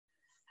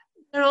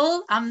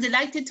Hello, I'm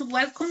delighted to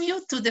welcome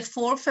you to the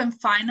fourth and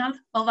final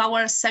of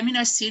our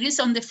seminar series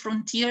on the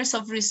frontiers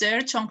of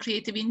research on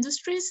creative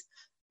industries.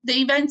 The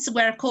events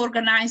were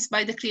co-organized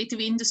by the Creative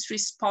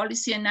Industries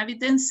Policy and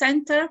Evidence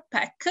Center,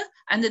 PEC,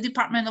 and the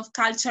Department of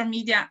Culture,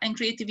 Media and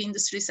Creative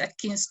Industries at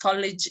King's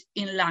College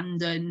in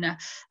London.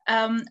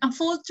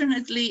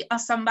 Unfortunately,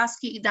 Hassan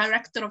Baski,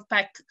 director of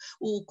PEC,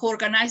 who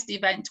co-organized the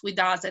event with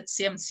us at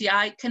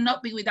CMCI,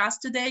 cannot be with us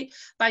today,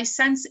 but he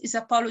sends his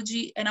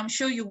apology, and I'm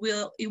sure he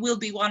will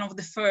be one of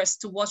the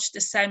first to watch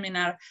the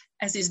seminar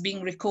as it's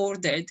being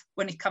recorded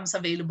when it comes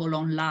available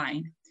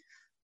online.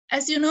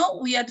 As you know,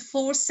 we had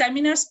 4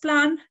 seminars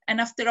planned, and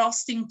after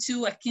hosting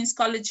 2 at King's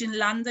College in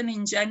London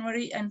in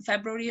January and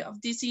February of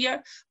this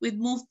year, we've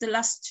moved the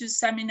last 2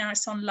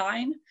 seminars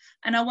online.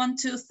 And I want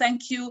to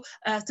thank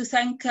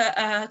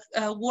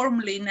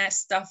warmly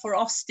Nesta for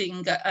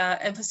hosting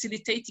and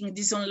facilitating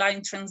this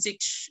online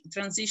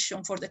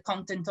transition for the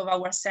content of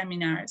our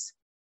seminars.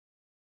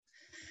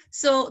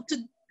 So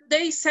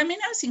today's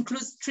seminars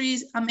include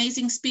 3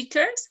 amazing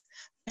speakers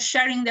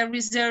sharing their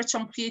research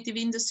on creative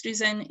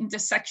industries and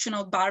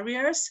intersectional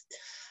barriers.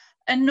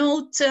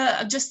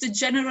 Just a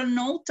general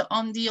note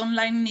on the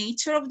online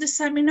nature of the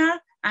seminar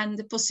and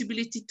the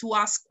possibility to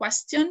ask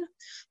questions.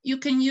 You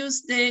can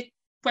use the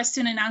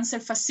question and answer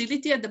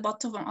facility at the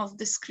bottom of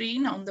the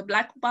screen on the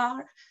black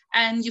bar,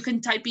 and you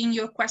can type in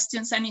your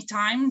questions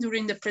anytime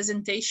during the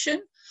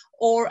presentation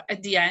or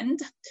at the end.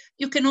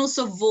 You can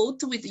also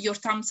vote with your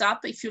thumbs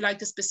up if you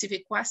like a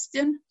specific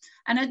question.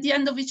 And at the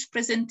end of each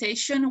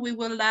presentation, we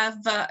will have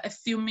a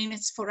few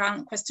minutes for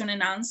question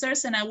and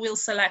answers, and I will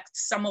select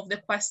some of the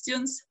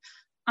questions.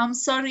 I'm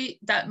sorry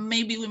that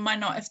maybe we might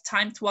not have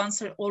time to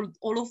answer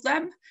all of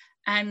them.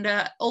 And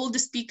all the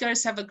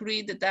speakers have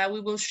agreed that we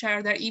will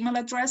share their email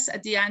address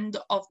at the end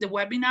of the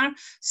webinar.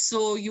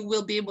 So you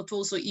will be able to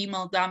also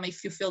email them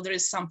if you feel there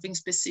is something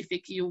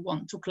specific you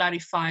want to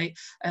clarify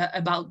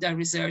about their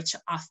research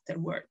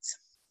afterwards.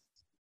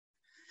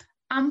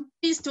 I'm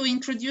pleased to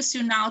introduce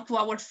you now to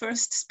our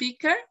first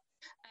speaker.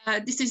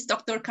 This is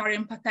Dr.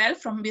 Karen Patel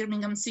from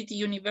Birmingham City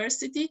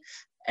University.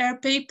 Her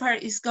paper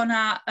is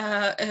gonna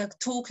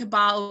talk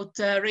about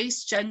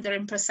race, gender,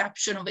 and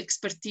perception of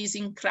expertise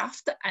in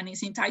craft, and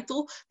is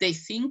entitled, "They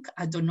Think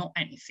I Don't Know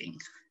Anything."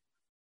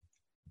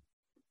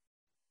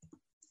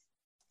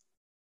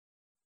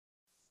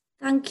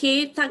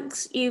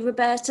 Thanks you,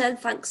 Roberta, and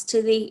thanks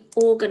to the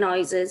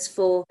organisers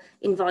for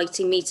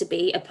inviting me to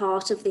be a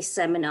part of this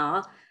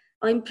seminar.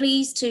 I'm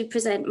pleased to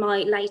present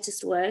my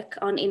latest work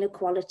on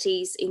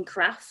inequalities in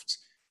craft.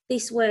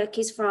 This work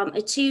is from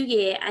a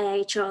 2-year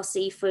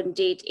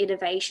AHRC-funded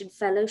innovation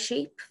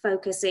fellowship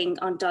focusing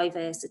on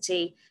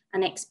diversity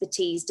and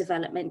expertise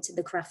development in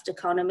the craft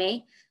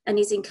economy, and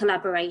is in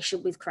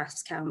collaboration with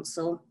Crafts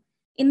Council.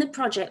 In the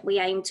project, we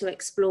aim to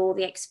explore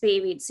the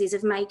experiences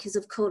of makers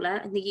of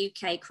colour in the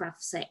UK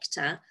craft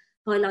sector,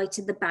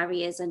 highlighting the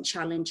barriers and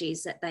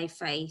challenges that they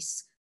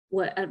face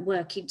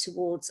working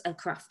towards a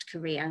craft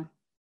career.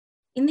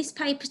 In this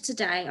paper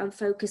today, I'm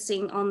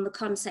focusing on the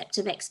concept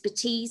of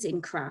expertise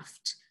in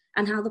craft,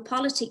 and how the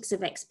politics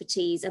of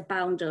expertise are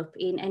bound up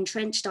in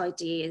entrenched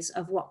ideas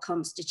of what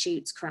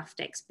constitutes craft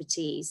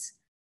expertise.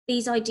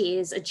 These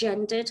ideas are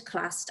gendered,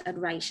 classed, and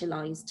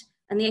racialised,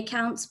 and the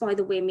accounts by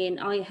the women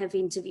I have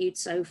interviewed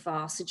so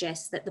far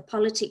suggest that the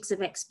politics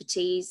of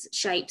expertise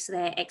shapes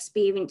their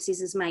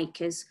experiences as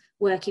makers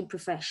working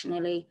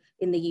professionally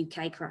in the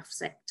UK craft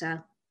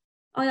sector.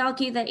 I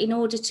argue that in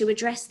order to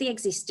address the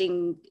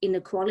existing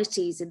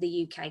inequalities in the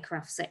UK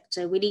craft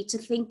sector, we need to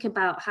think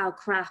about how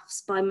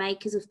crafts by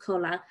makers of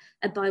colour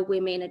and by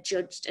women are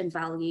judged and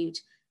valued,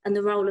 and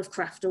the role of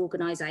craft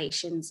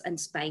organisations and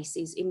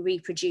spaces in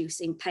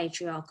reproducing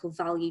patriarchal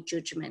value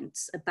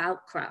judgments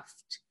about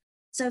craft.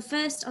 So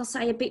first, I'll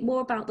say a bit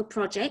more about the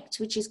project,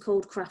 which is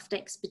called Craft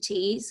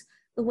Expertise,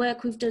 the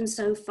work we've done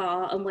so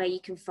far and where you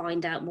can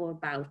find out more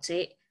about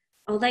it.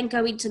 I'll then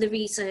go into the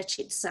research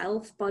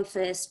itself by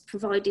first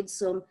providing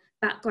some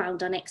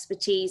background on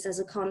expertise as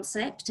a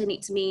concept and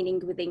its meaning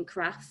within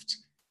craft,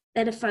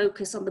 then a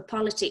focus on the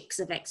politics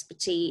of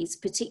expertise,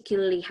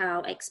 particularly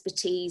how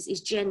expertise is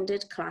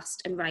gendered,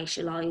 classed and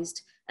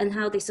racialised, and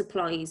how this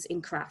applies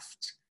in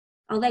craft.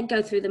 I'll then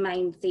go through the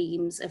main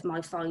themes of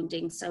my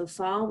findings so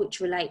far, which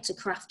relate to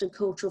craft and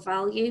cultural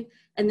value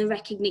and the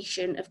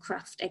recognition of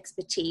craft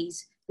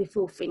expertise,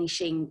 before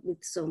finishing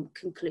with some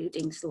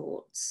concluding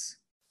thoughts.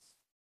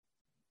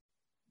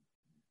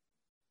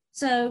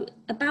 So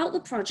about the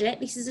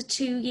project, this is a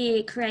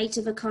 2-year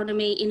Creative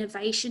Economy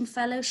Innovation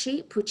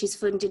Fellowship, which is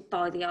funded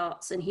by the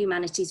Arts and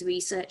Humanities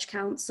Research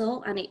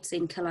Council, and it's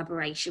in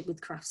collaboration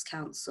with Crafts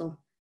Council.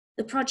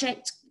 The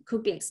project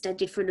could be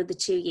extended for another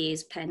 2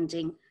 years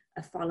pending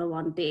a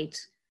follow-on bid.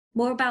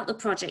 More about the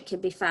project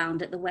can be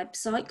found at the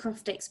website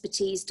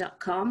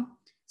craftexpertise.com.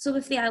 Some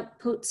of the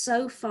outputs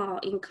so far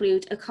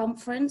include a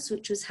conference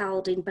which was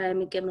held in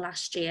Birmingham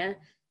last year,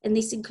 and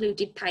this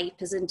included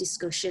papers and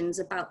discussions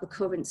about the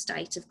current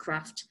state of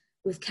craft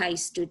with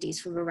case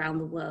studies from around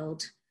the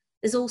world.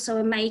 There's also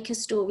a Maker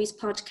Stories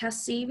podcast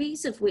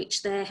series, of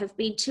which there have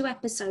been 2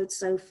 episodes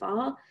so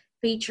far,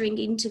 featuring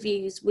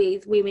interviews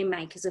with women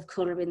makers of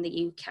colour in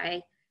the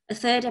UK. A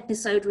third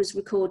episode was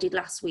recorded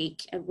last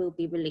week and will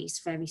be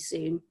released very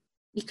soon.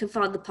 You can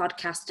find the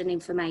podcast and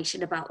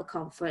information about the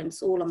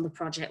conference all on the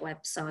project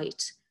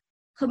website.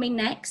 Coming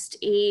next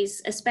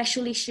is a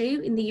special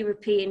issue in the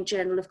European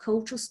Journal of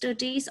Cultural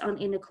Studies on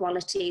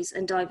inequalities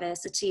and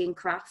diversity in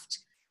craft.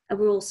 And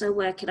we're also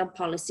working on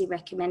policy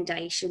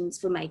recommendations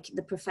for making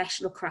the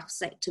professional craft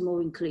sector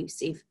more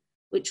inclusive,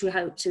 which we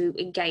hope to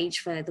engage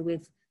further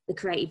with the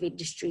Creative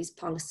Industries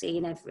Policy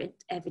and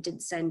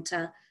Evidence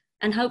Centre,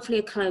 and hopefully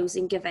a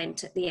closing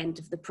event at the end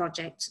of the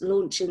project,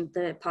 launching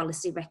the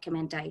policy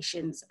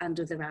recommendations and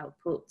other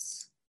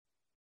outputs.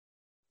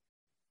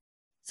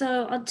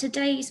 So on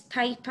today's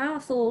paper, I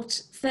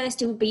thought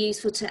first it would be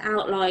useful to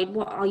outline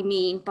what I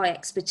mean by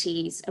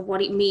expertise and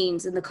what it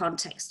means in the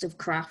context of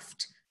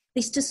craft.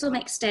 This to some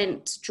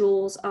extent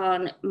draws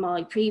on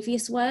my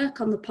previous work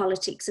on the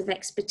politics of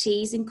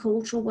expertise in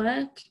cultural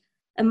work,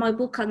 and my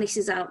book on this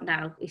is out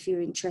now if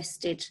you're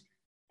interested.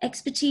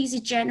 Expertise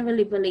is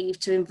generally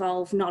believed to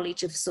involve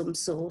knowledge of some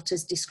sort,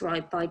 as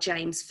described by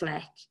James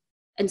Fleck,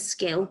 and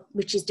skill,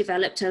 which is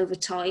developed over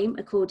time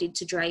according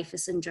to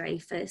Dreyfus and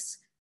Dreyfus.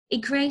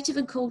 In creative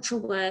and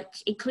cultural work,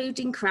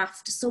 including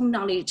craft, some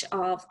knowledge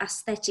of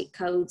aesthetic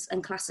codes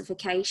and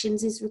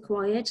classifications is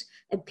required,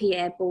 and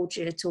Pierre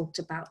Bourdieu talked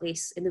about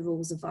this in The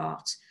Rules of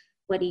Art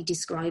when he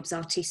describes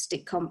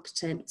artistic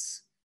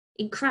competence.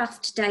 In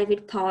craft,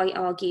 David Pye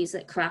argues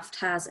that craft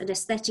has an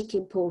aesthetic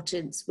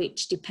importance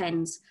which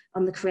depends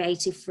on the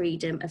creative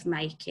freedom of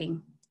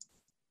making.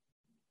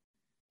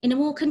 In a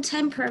more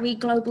contemporary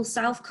global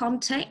south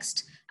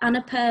context,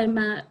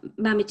 Annapurna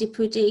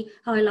Mamidipudi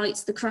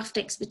highlights the craft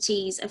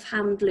expertise of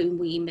handloom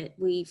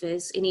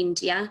weavers in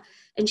India,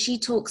 and she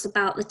talks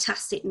about the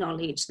tacit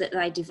knowledge that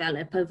they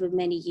develop over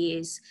many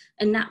years,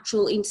 a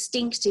natural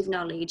instinctive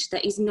knowledge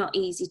that is not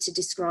easy to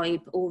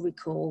describe or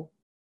recall.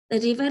 The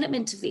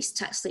development of this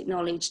tacit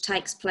knowledge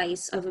takes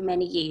place over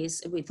many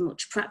years with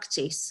much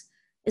practice.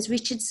 As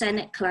Richard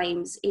Sennett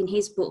claims in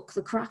his book,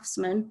 The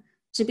Craftsman,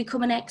 to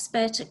become an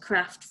expert at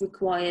craft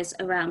requires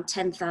around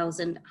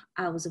 10,000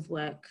 hours of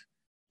work.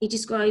 He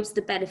describes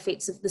the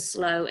benefits of the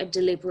slow and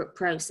deliberate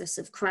process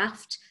of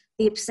craft,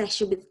 the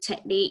obsession with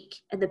technique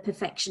and the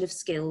perfection of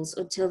skills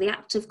until the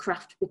act of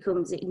craft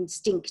becomes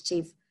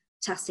instinctive,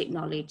 tacit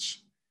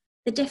knowledge.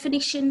 The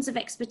definitions of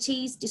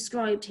expertise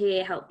described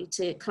here help me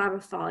to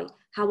clarify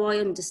how I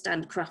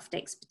understand craft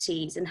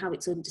expertise and how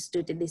it's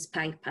understood in this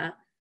paper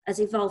as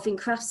involving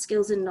craft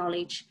skills and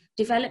knowledge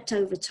developed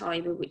over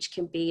time and which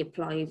can be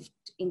applied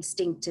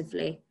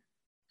instinctively.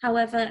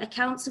 However,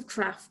 accounts of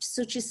craft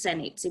such as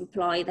Sennett's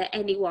imply that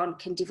anyone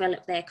can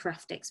develop their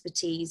craft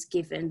expertise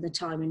given the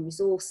time and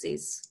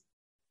resources.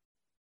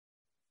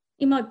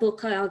 In my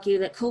book, I argue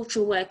that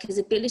cultural workers'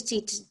 ability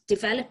to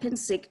develop and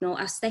signal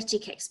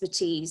aesthetic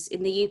expertise,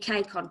 in the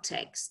UK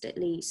context at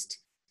least,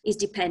 is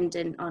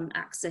dependent on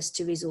access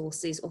to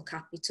resources or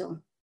capital.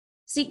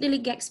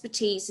 Signalling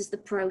expertise is the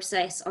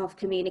process of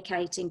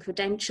communicating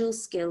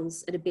credentials,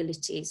 skills, and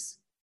abilities.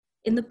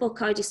 In the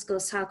book, I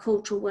discuss how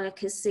cultural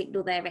workers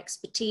signal their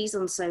expertise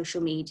on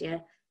social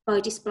media by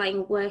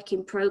displaying work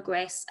in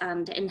progress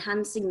and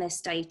enhancing their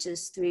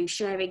status through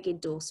sharing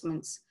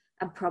endorsements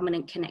and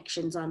prominent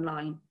connections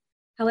online.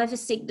 However,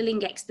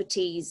 signalling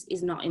expertise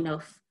is not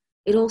enough.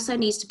 It also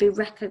needs to be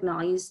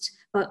recognised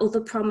by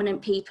other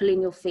prominent people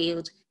in your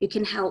field who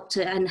can help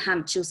to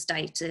enhance your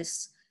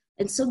status.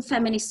 And some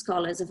feminist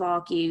scholars have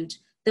argued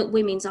that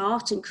women's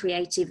art and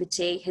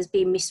creativity has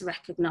been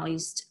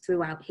misrecognised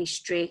throughout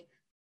history.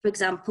 For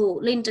example,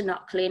 Linda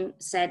Nochlin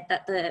said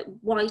that the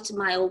white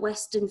male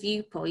Western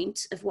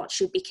viewpoint of what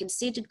should be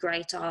considered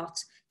great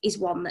art is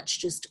one that's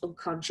just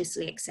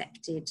unconsciously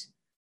accepted.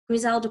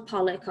 Griselda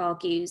Pollock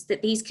argues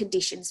that these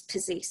conditions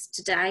persist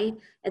today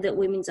and that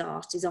women's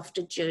art is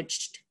often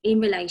judged in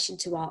relation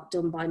to art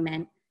done by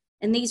men.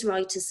 And these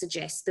writers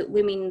suggest that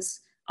women's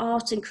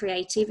art and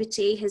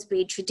creativity has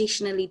been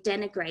traditionally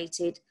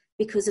denigrated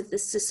because of the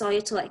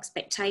societal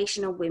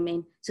expectation on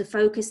women to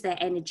focus their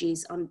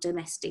energies on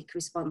domestic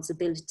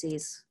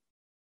responsibilities.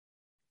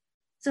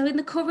 So in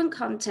the current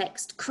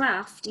context,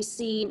 craft is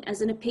seen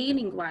as an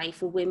appealing way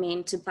for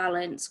women to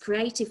balance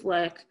creative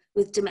work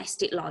with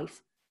domestic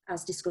life,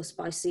 as discussed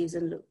by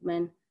Susan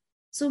Luckman.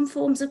 Some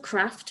forms of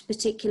craft,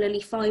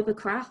 particularly fibre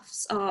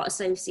crafts, are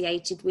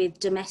associated with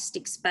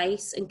domestic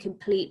space and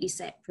completely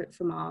separate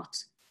from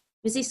art.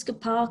 Rosiska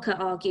Parker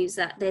argues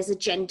that there's a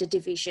gender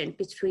division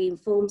between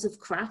forms of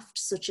craft,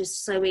 such as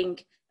sewing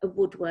and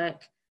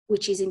woodwork,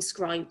 which is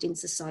inscribed in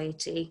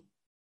society.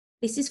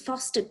 This is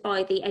fostered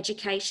by the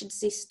education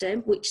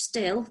system, which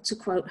still, to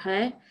quote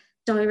her,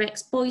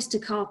 directs boys to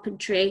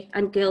carpentry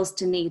and girls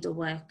to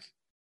needlework.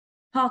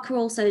 Parker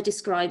also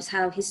describes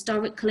how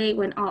historically,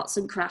 when arts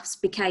and crafts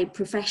became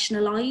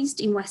professionalised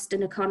in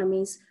Western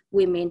economies,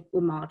 women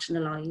were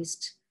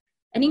marginalised.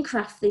 And in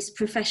craft, this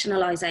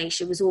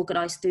professionalisation was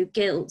organised through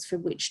guilds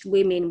from which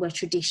women were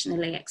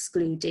traditionally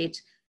excluded.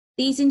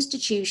 These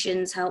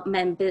institutions help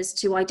members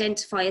to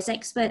identify as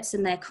experts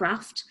in their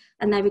craft,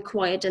 and they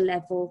required a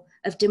level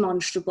of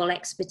demonstrable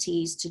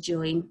expertise to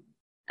join.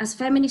 As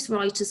feminist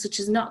writers such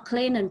as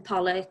Knocklin and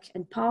Pollock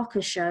and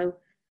Parker show,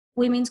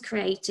 women's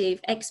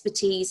creative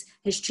expertise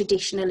has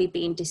traditionally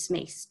been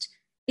dismissed.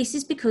 This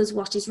is because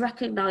what is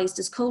recognised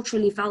as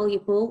culturally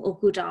valuable or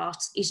good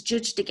art is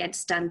judged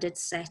against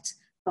standards set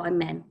by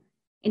men.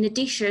 In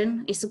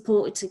addition, it's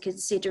important to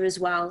consider as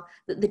well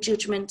that the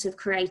judgment of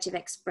creative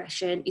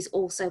expression is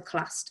also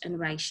classed and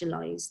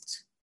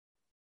racialised.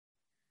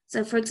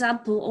 So, for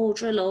example,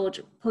 Audre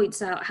Lorde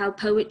points out how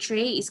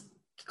poetry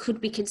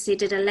could be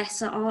considered a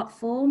lesser art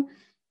form,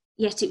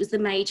 yet it was the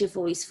major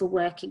voice for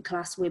working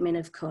class women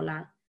of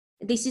colour.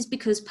 This is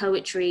because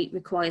poetry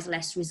requires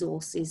less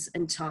resources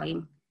and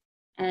time.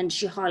 And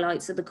she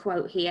highlights in the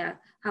quote here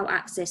how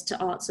access to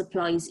art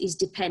supplies is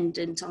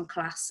dependent on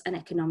class and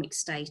economic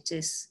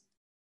status.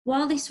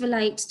 While this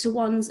relates to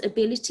one's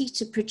ability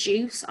to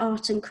produce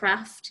art and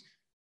craft,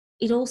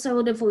 it also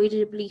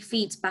unavoidably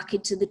feeds back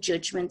into the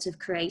judgment of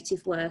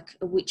creative work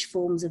and which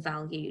forms are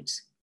valued.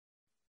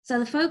 So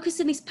the focus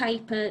in this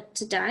paper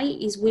today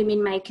is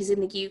women makers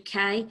in the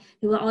UK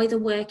who are either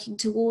working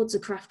towards a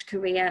craft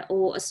career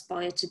or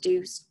aspire to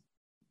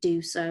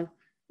do so.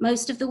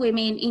 Most of the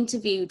women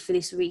interviewed for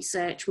this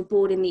research were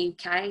born in the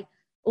UK.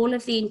 All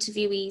of the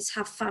interviewees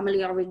have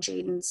family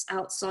origins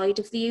outside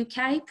of the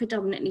UK,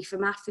 predominantly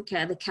from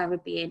Africa, the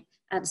Caribbean,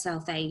 and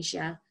South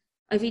Asia.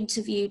 I've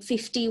interviewed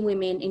 15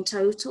 women in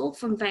total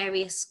from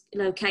various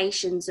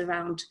locations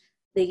around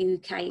the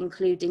UK,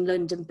 including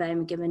London,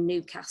 Birmingham, and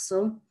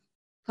Newcastle.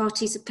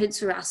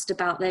 Participants were asked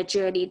about their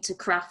journey into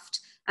craft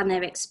and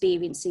their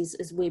experiences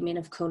as women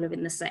of colour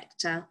in the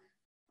sector.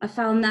 I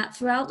found that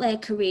throughout their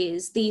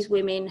careers, these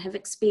women have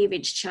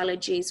experienced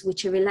challenges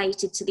which are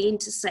related to the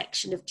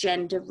intersection of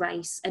gender,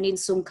 race, and in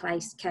some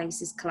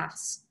cases,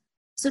 class.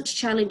 Such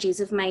challenges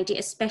have made it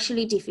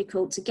especially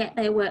difficult to get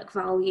their work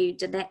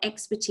valued and their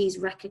expertise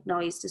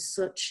recognised as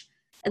such,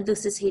 and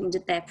thus has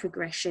hindered their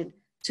progression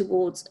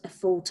towards a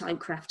full-time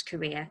craft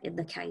career in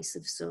the case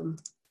of some.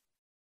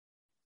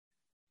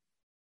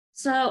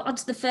 So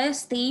onto the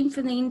first theme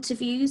from the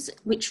interviews,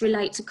 which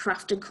relate to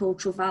craft and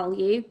cultural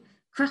value.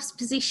 Craft's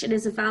position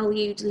as a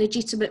valued,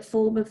 legitimate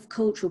form of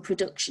cultural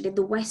production in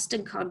the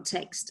Western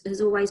context has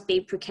always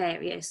been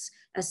precarious,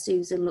 as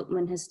Susan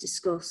Luckman has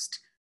discussed.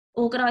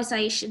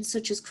 Organisations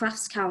such as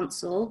Crafts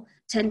Council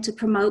tend to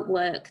promote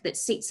work that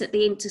sits at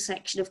the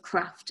intersection of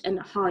craft and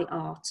high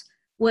art,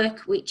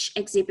 work which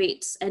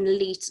exhibits an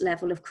elite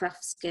level of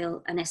craft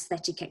skill and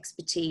aesthetic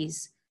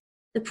expertise.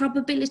 The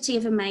probability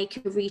of a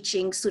maker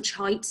reaching such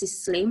heights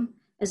is slim,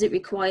 as it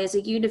requires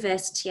a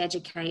university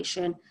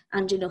education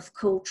and enough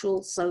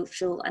cultural,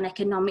 social, and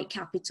economic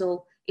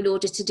capital in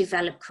order to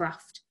develop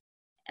craft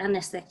and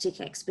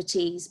aesthetic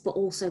expertise, but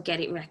also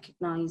get it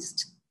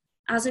recognised.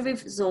 As a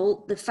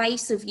result, the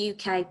face of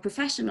UK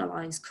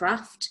professionalised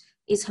craft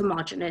is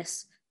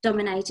homogenous,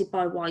 dominated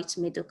by white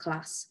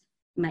middle-class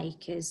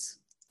makers.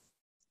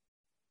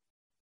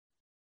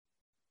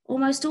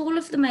 Almost all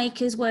of the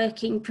makers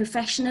working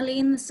professionally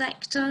in the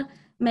sector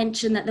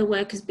mention that their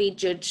work has been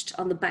judged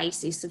on the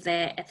basis of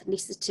their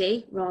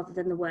ethnicity rather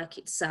than the work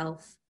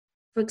itself.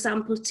 For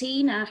example,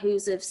 Tina,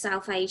 who's of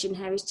South Asian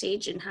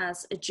heritage and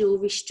has a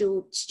jewellery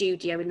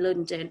studio in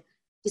London,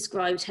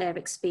 described her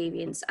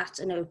experience at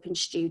an open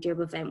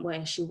studio event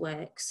where she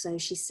works. So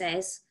she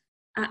says,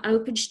 at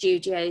open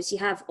studios, you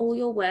have all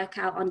your work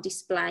out on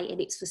display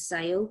and it's for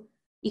sale.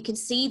 You can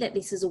see that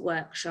this is a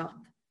workshop.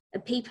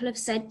 And people have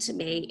said to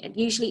me, and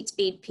usually it's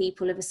been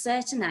people of a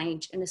certain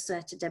age and a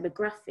certain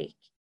demographic,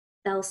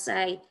 they'll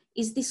say,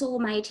 is this all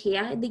made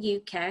here in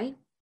the UK?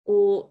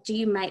 Or do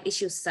you make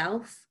this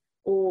yourself?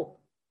 Or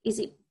is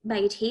it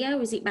made here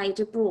or is it made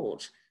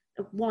abroad?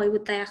 Why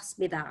would they ask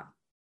me that?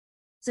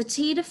 So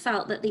Tina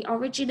felt that the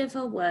origin of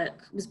her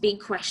work was being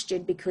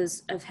questioned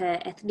because of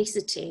her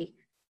ethnicity,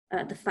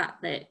 the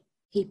fact that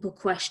people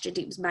questioned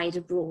it was made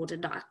abroad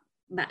and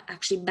not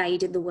actually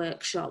made in the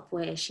workshop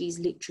where she's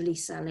literally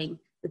selling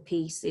the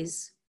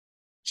pieces.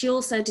 She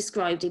also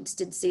described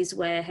instances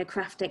where her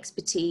craft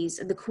expertise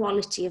and the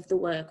quality of the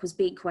work was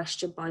being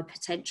questioned by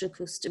potential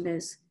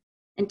customers.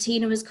 And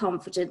Tina was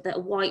confident that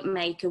a white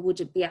maker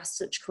wouldn't be asked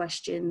such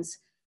questions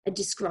and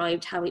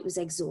described how it was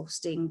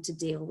exhausting to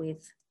deal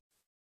with.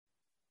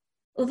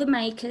 Other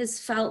makers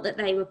felt that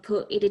they were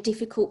put in a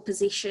difficult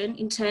position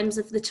in terms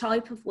of the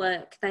type of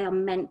work they are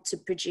meant to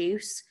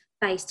produce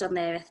based on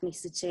their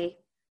ethnicity.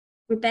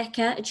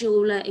 Rebecca, a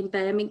jeweller in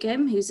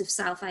Birmingham who's of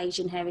South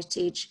Asian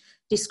heritage,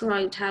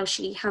 described how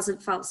she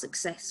hasn't felt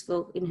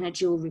successful in her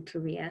jewellery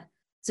career.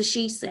 So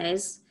she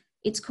says,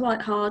 it's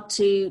quite hard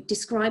to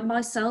describe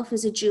myself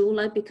as a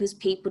jeweller because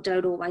people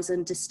don't always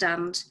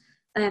understand.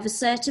 They have a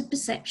certain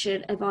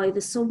perception of either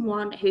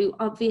someone who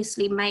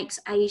obviously makes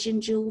Asian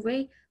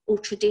jewellery or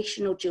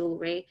traditional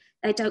jewellery.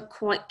 They don't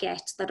quite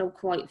get that I'm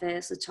quite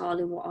versatile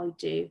in what I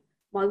do.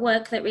 My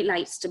work that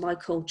relates to my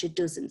culture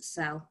doesn't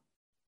sell.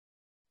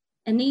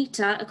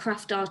 Anita, a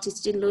craft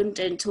artist in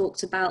London,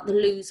 talked about the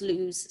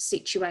lose-lose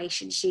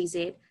situation she's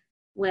in,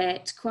 where,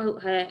 to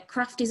quote her,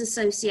 craft is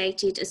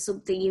associated as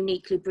something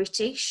uniquely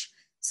British.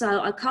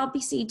 So I can't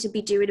be seen to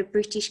be doing a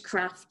British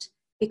craft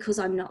because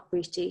I'm not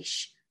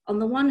British. On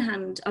the one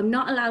hand, I'm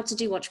not allowed to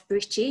do what's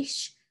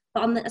British,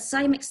 but on the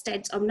same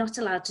extent, I'm not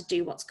allowed to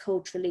do what's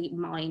culturally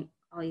mine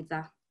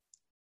either.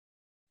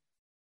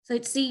 So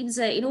it seems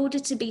that in order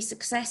to be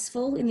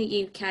successful in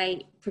the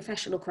UK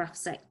professional craft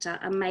sector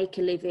and make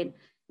a living,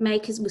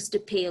 makers must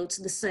appeal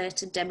to the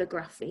certain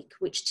demographic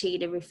which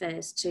Tina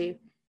refers to,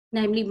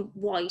 namely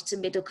white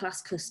and middle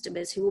class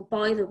customers who will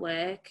buy the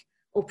work,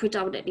 or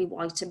predominantly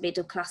white and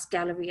middle class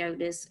gallery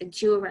owners and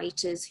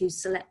curators who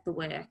select the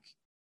work.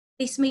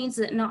 This means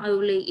that not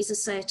only is a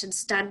certain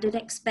standard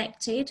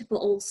expected, but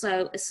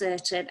also a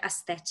certain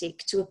aesthetic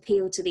to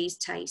appeal to these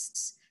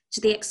tastes,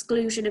 to the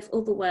exclusion of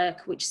other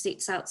work which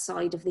sits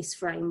outside of this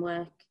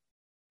framework.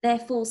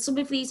 Therefore, some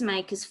of these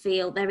makers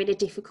feel they're in a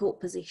difficult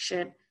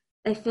position.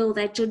 They feel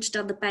they're judged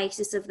on the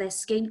basis of their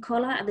skin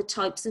colour and the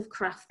types of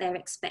craft they're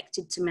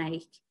expected to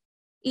make.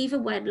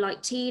 Even when,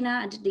 like Tina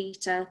and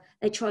Anita,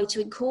 they try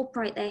to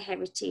incorporate their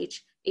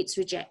heritage, it's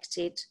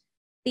rejected.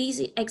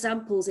 These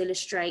examples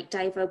illustrate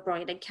Dave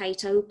O'Brien and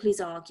Kate Oakley's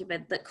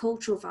argument that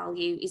cultural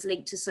value is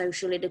linked to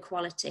social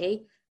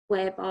inequality,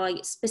 whereby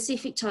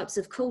specific types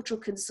of cultural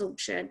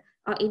consumption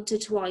are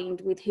intertwined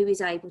with who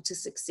is able to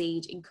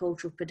succeed in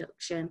cultural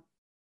production.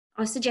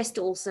 I suggest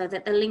also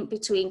that the link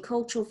between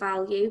cultural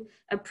value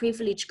and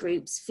privileged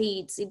groups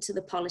feeds into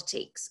the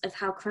politics of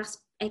how craft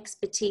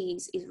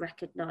expertise is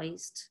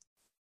recognised.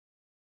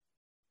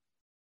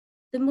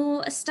 The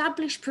more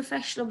established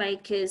professional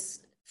makers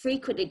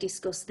frequently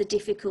discuss the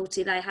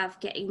difficulty they have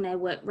getting their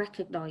work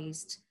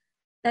recognised.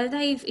 Though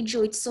they've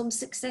enjoyed some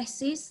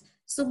successes,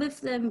 some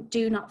of them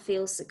do not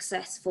feel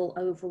successful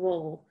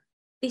overall.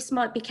 This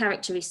might be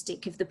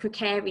characteristic of the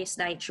precarious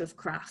nature of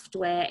craft,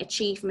 where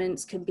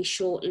achievements can be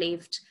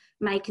short-lived.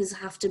 Makers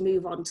have to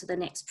move on to the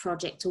next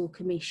project or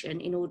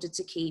commission in order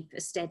to keep a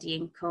steady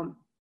income.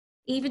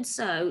 Even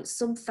so,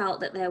 some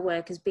felt that their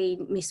work has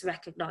been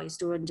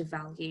misrecognised or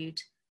undervalued.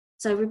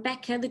 So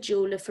Rebecca, the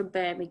jeweller from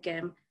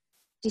Birmingham,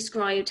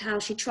 described how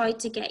she tried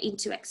to get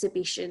into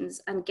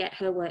exhibitions and get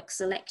her work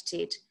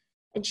selected,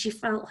 and she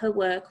felt her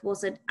work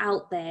wasn't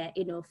out there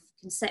enough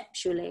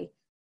conceptually,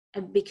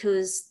 and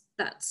because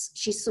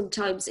she's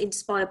sometimes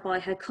inspired by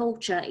her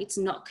culture, it's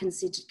not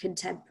considered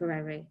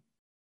contemporary.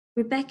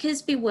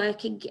 Rebecca's been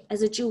working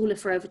as a jeweller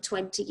for over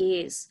 20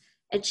 years,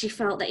 and she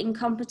felt that in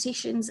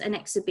competitions and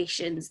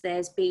exhibitions,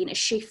 there's been a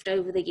shift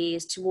over the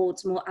years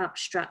towards more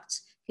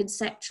abstract,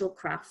 conceptual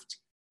craft,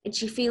 and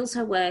she feels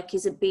her work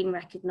isn't being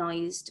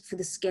recognised for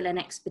the skill and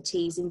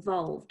expertise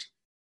involved.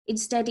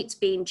 Instead, it's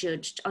being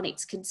judged on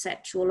its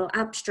conceptual or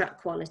abstract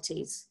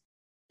qualities.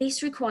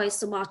 This requires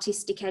some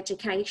artistic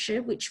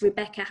education, which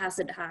Rebecca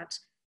hasn't had,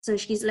 so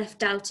she's left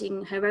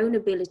doubting her own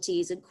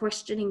abilities and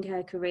questioning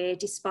her career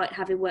despite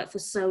having worked for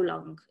so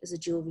long as a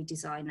jewellery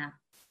designer.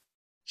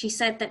 She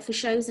said that for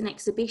shows and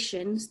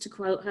exhibitions, to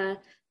quote her,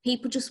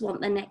 people just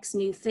want the next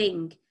new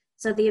thing.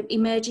 So the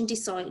emerging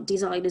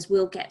designers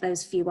will get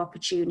those few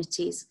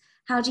opportunities.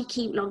 How do you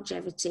keep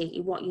longevity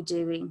in what you're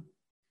doing?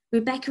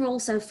 Rebecca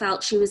also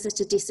felt she was at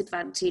a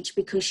disadvantage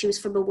because she was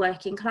from a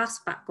working class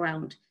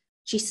background.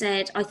 She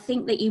said, I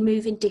think that you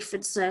move in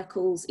different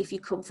circles if you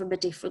come from a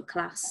different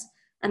class,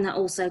 and that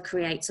also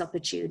creates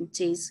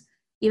opportunities.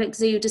 You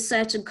exude a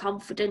certain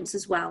confidence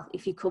as well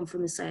if you come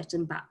from a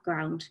certain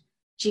background.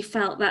 She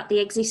felt that the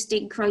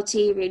existing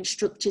criteria and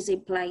structures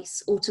in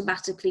place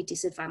automatically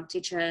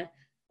disadvantage her,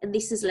 and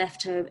this has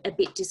left her a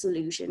bit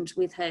disillusioned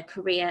with her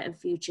career and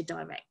future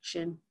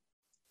direction.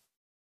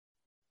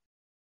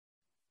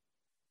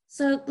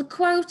 So the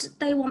quote,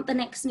 they want the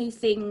next new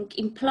thing,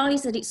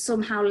 implies that it's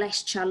somehow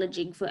less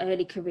challenging for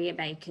early career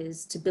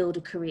makers to build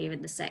a career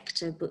in the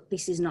sector, but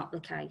this is not the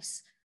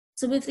case.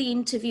 Some of the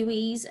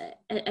interviewees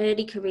at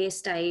early career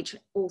stage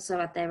also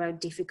had their own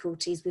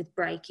difficulties with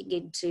breaking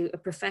into a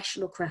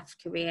professional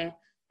craft career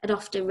and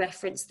often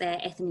referenced their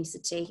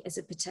ethnicity as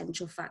a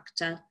potential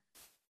factor.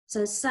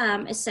 So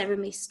Sam, a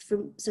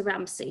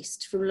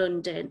ceramicist from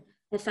London,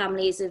 her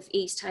family is of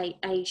East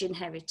Asian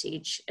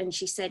heritage, and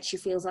she said she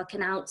feels like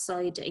an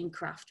outsider in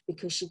craft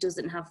because she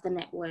doesn't have the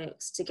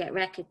networks to get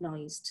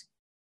recognised.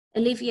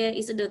 Olivia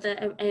is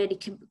another early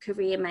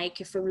career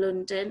maker from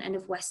London and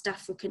of West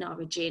African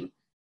origin,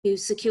 who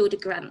secured a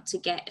grant to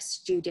get a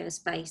studio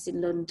space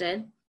in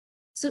London.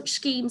 Such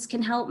schemes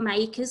can help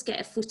makers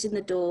get a foot in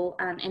the door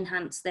and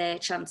enhance their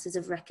chances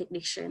of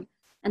recognition.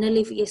 And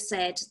Olivia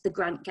said the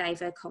grant gave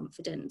her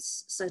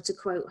confidence. So to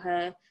quote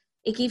her,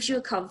 it gives you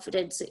a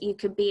confidence that you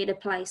can be in a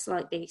place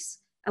like this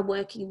and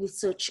working with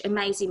such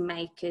amazing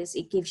makers.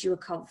 It gives you a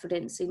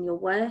confidence in your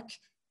work,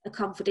 a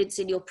confidence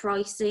in your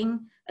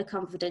pricing, a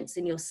confidence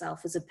in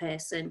yourself as a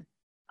person.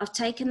 I've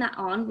taken that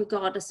on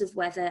regardless of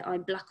whether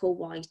I'm black or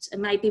white,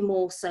 and maybe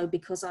more so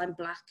because I'm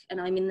black and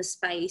I'm in the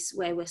space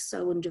where we're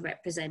so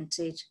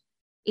underrepresented.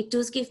 It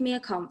does give me a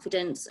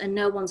confidence, and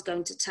no one's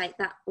going to take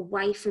that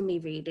away from me,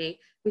 really,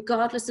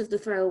 regardless of the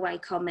throwaway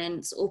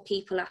comments or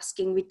people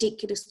asking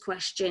ridiculous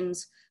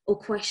questions or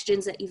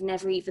questions that you've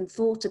never even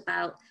thought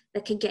about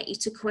that can get you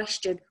to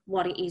question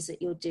what it is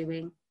that you're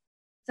doing.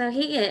 So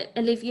here,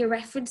 Olivia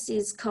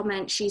references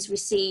comments she's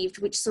received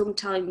which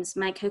sometimes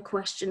make her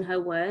question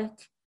her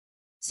work,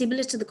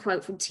 similar to the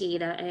quote from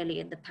Tina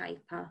earlier in the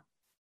paper.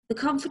 The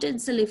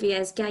confidence Olivia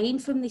has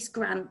gained from this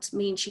grant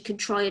means she can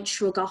try and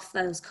shrug off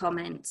those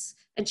comments,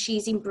 and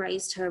she's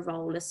embraced her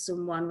role as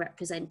someone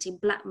representing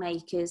Black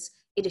makers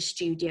in a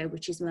studio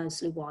which is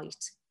mostly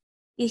white.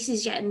 This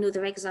is yet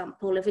another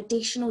example of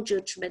additional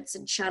judgments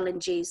and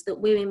challenges that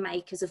women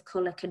makers of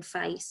colour can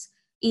face,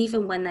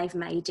 even when they've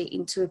made it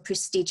into a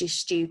prestigious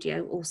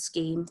studio or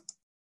scheme.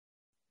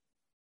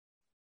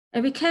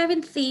 A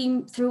recurring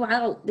theme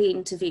throughout the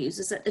interviews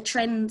is that the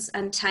trends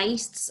and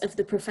tastes of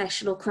the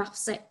professional craft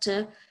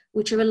sector,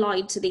 which are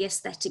aligned to the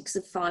aesthetics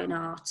of fine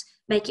art,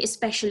 make it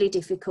especially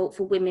difficult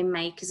for women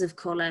makers of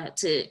colour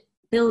to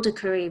build a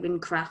career in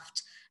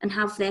craft and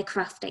have their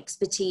craft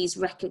expertise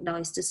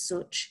recognised as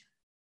such.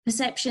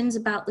 Perceptions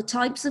about the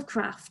types of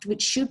craft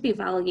which should be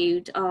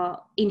valued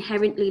are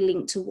inherently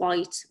linked to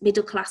white,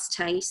 middle-class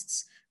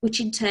tastes,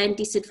 which in turn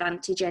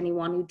disadvantage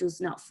anyone who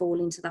does not fall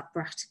into that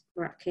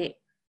bracket.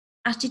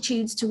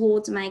 Attitudes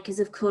towards makers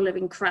of colour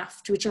in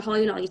craft, which are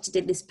highlighted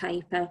in this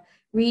paper,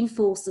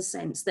 reinforce the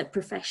sense that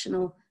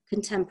professional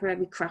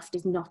contemporary craft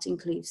is not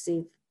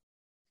inclusive.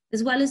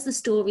 As well as the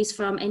stories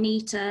from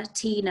Anita,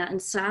 Tina and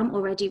Sam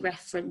already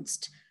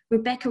referenced,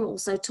 Rebecca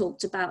also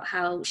talked about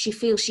how she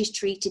feels she's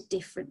treated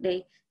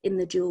differently in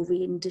the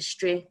jewellery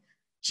industry.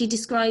 She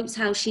describes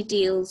how she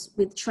deals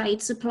with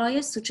trade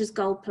suppliers such as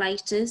gold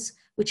platers,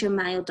 which are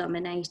male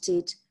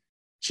dominated.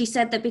 She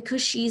said that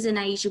because she's an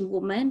Asian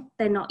woman,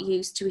 they're not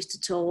used to it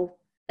at all.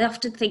 They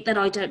often think that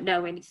I don't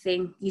know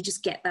anything, you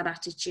just get that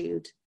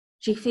attitude.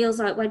 She feels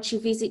like when she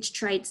visits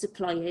trade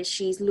suppliers,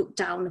 she's looked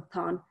down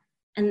upon,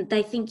 and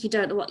they think you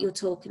don't know what you're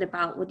talking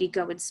about when you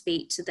go and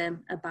speak to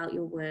them about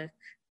your work.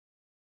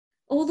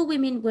 All the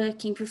women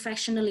working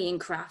professionally in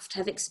craft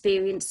have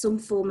experienced some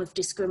form of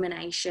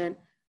discrimination,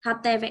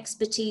 had their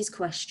expertise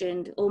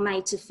questioned, or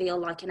made to feel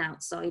like an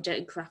outsider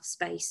in craft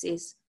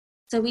spaces.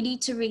 So we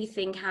need to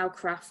rethink how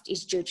craft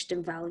is judged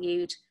and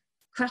valued.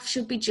 Craft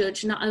should be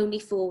judged not only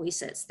for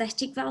its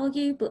aesthetic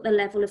value, but the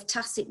level of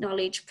tacit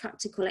knowledge,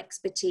 practical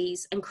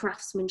expertise, and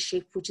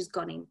craftsmanship which has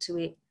gone into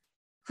it.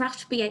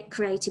 Craft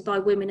created by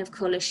women of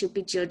colour should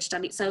be judged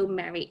on its own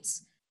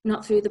merits,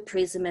 not through the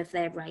prism of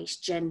their race,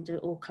 gender,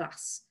 or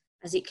class,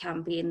 as it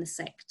can be in the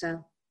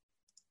sector.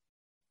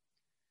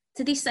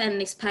 To this end,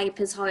 this paper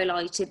has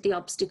highlighted the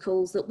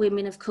obstacles that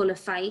women of colour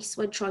face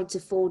when trying to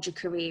forge a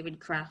career in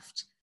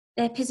craft.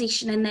 Their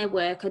position and their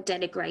work are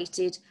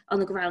denigrated on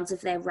the grounds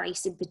of their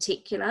race in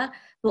particular,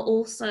 but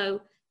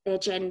also their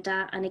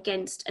gender and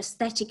against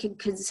aesthetic and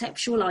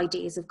conceptual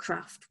ideas of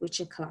craft which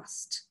are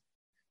classed.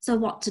 So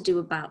what to do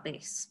about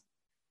this?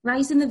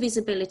 Raising the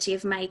visibility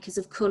of makers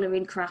of colour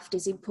in craft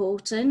is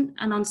important,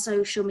 and on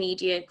social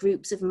media,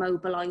 groups have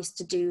mobilised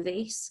to do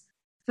this.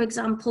 For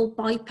example,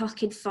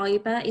 BIPOC in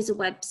Fibre is a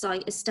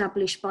website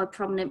established by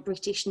prominent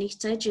British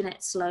knitter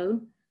Jeanette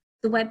Sloan.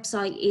 The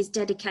website is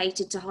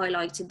dedicated to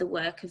highlighting the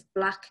work of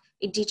Black,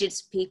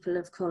 Indigenous people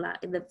of colour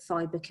in the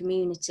fibre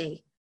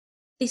community.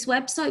 This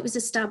website was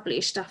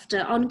established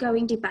after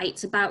ongoing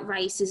debates about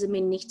racism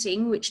in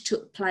knitting, which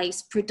took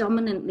place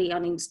predominantly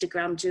on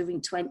Instagram during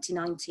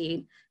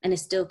 2019 and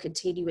is still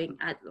continuing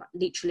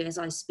literally as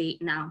I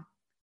speak now.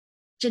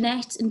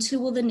 Jeanette and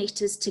two other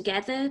knitters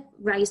together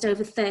raised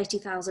over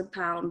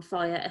 £30,000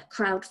 via a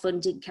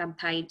crowdfunding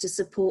campaign to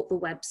support the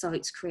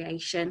website's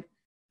creation.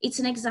 It's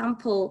an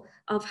example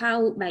of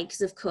how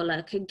makers of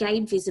colour can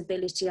gain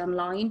visibility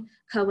online,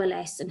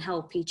 coalesce and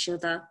help each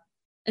other.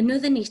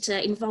 Another knitter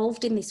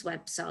involved in this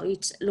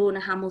website, Lorna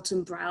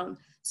Hamilton-Brown,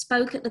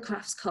 spoke at the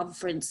crafts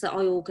conference that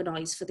I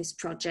organised for this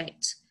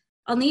project.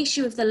 On the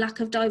issue of the lack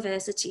of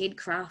diversity in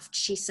craft,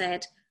 she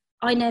said,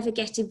 "I never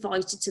get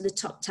invited to the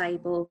top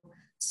table,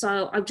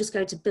 so I'm just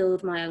going to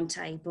build my own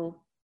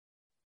table."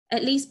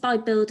 At least by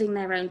building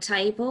their own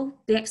table,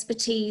 the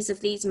expertise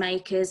of these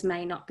makers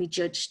may not be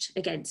judged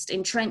against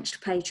entrenched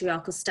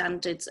patriarchal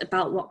standards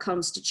about what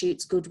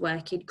constitutes good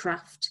work in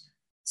craft.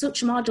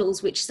 Such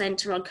models which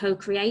centre on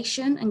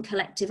co-creation and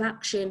collective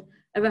action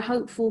are a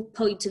hopeful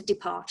point of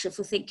departure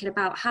for thinking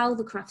about how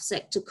the craft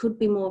sector could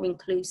be more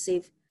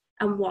inclusive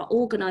and what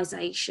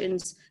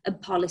organisations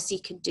and policy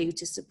can do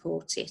to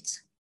support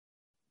it.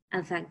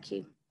 And thank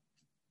you.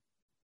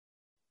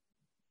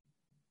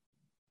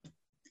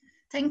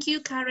 Thank you,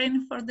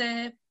 Karen, for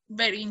the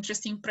very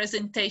interesting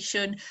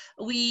presentation.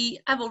 We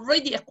have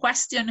already a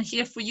question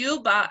here for you,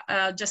 but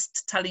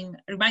just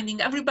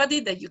reminding everybody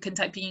that you can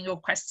type in your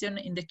question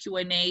in the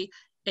Q&A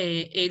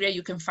area.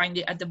 You can find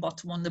it at the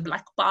bottom on the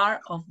black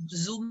bar of the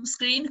Zoom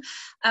screen.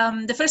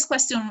 The first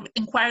question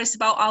inquires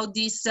about how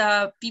these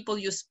people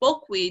you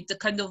spoke with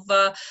kind of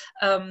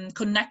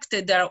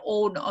connected their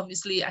own,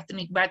 obviously,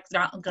 ethnic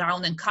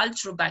background and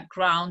cultural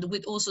background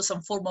with also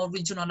some form of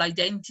regional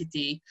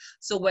identity.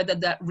 So whether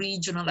that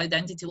regional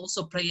identity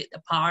also played a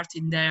part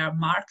in their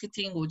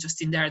marketing or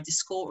just in their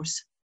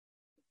discourse.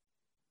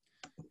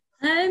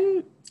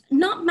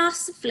 Not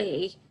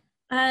massively.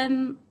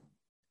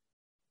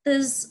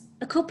 There's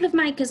a couple of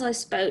makers I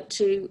spoke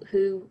to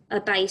who are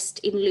based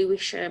in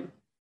Lewisham,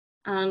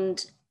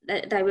 and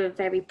they were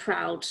very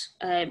proud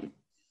that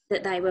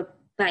they were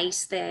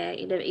based there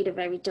in a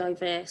very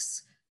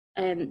diverse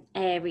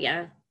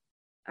area,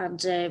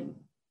 and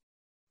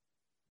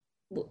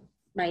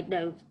made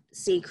no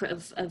secret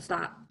of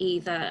that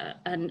either,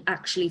 and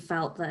actually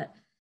felt that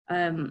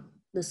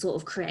the sort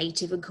of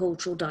creative and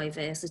cultural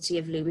diversity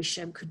of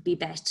Lewisham could be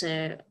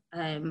better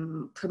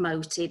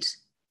promoted,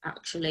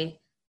 actually.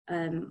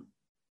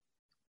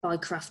 By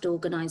craft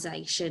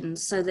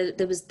organisations. So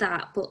there was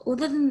that, but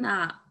other than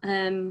that,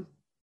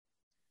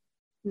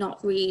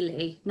 not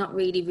really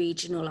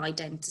regional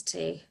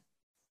identity.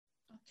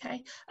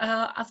 Okay,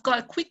 I've got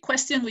a quick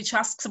question which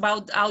asks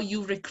about how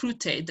you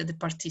recruited the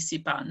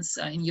participants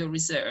in your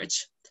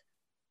research.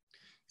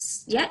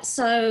 Yeah,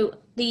 so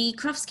the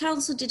Crafts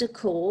Council did a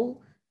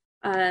call.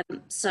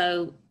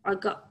 So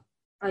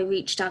I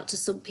reached out to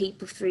some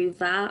people through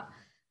that.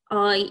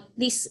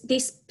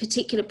 This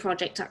particular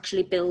project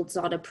actually builds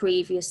on a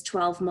previous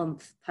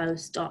 12-month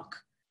postdoc,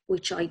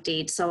 which I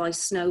did. So I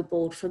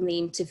snowballed from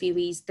the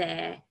interviewees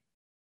there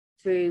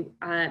through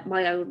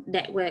my own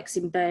networks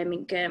in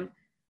Birmingham,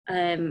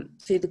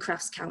 through the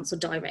Crafts Council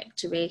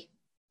directory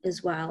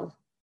as well,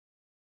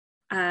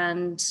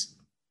 and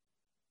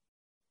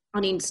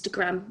on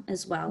Instagram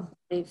as well.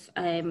 With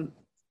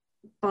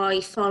by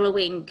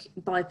following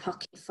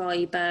BIPOC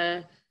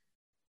Fibre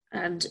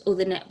and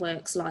other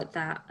networks like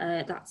that,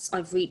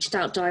 I've reached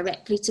out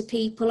directly to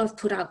people. I've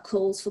put out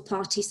calls for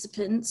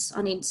participants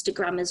on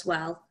Instagram as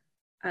well,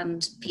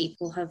 and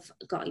people have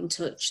got in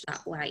touch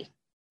that way.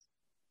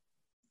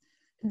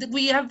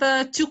 We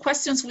have two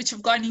questions which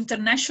have got an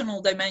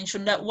international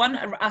dimension. That one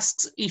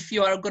asks if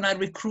you are going to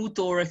recruit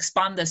or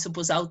expand, I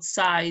suppose,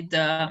 outside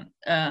the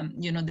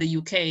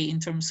UK in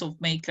terms of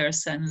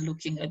makers and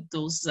looking at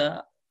those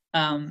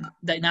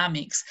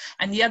dynamics,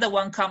 and the other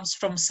one comes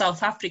from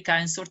South Africa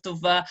and sort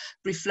of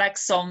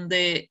reflects on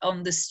the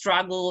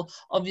struggle,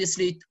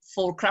 obviously,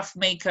 for craft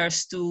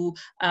makers to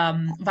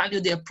value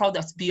their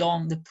products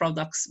beyond the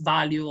product's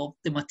value of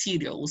the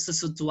materials,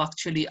 so to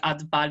actually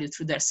add value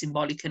through their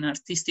symbolic and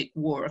artistic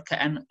work,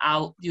 and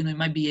how it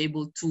might be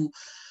able to,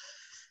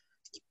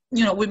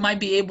 we might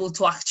be able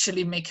to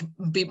actually make a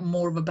bit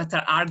more of a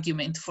better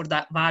argument for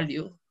that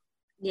value.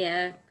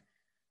 Yeah.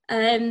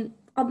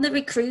 On the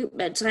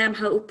recruitment, I am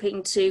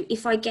hoping to,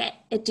 if I get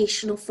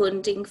additional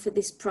funding for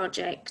this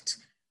project,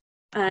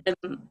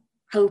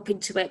 hoping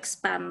to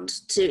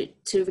expand to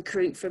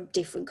recruit from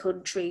different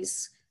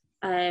countries.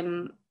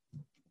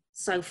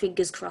 So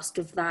fingers crossed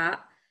with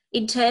that.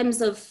 In terms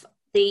of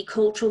the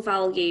cultural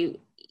value,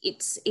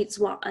 it's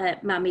what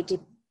Mami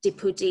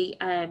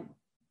Dipudi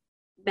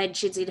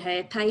mentions in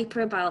her paper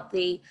about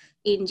the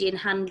Indian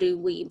handloom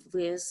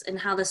weavers and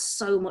how there's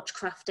so much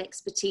craft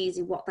expertise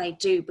in what they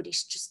do, but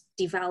it's just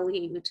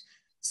devalued.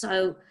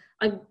 So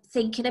I'm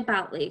thinking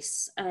about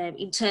this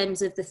in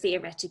terms of the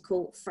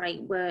theoretical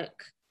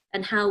framework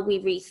and how we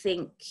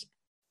rethink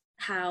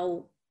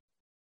how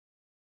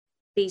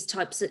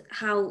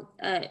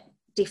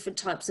different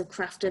types of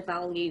craft are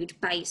valued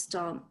based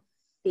on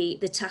the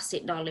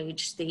tacit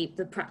knowledge, the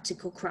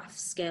practical craft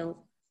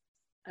skill,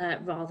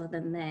 rather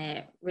than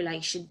their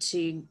relation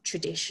to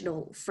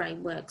traditional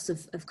frameworks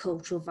of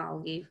cultural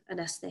value and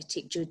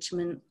aesthetic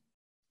judgment.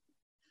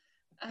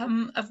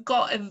 I've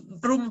got a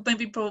room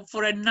maybe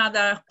for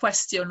another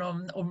question,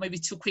 or maybe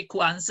two quick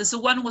ones. So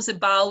one was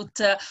about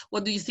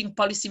what do you think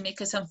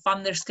policymakers and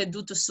funders can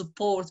do to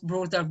support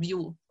broader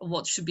view of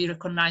what should be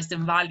recognized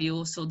and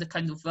valued, so the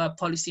kind of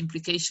policy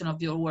implication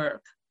of your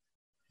work?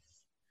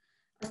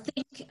 I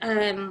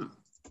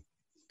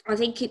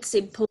think it's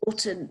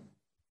important,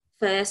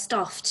 first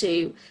off,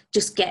 to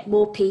just get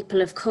more people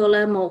of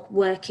colour, more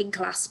working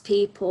class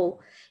people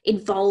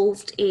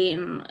involved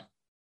in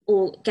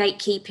or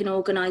gatekeeping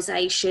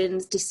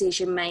organisations,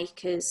 decision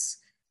makers,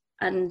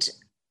 and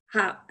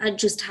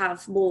just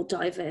have more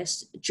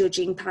diverse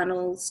judging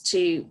panels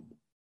to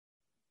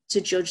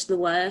judge the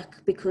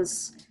work,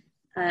 because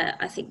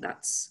I think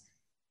that's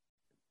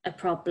a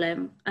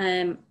problem.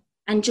 And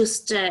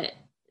just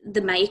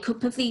the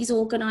makeup of these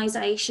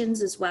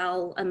organisations as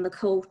well, and the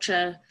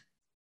culture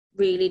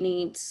really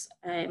needs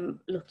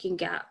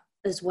looking at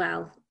as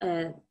well.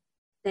 There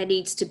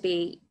needs to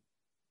be,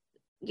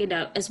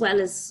 as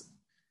well as,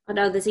 I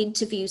know there's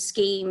interview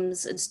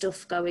schemes and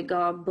stuff going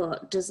on,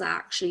 but does that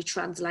actually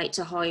translate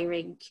to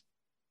hiring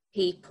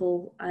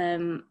people?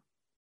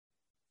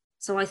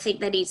 So I think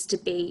there needs to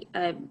be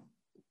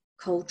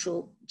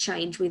cultural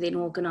change within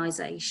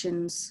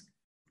organisations.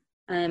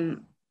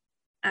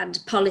 and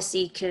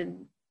policy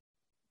can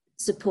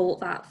support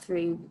that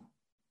through,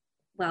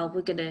 well,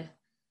 we're going to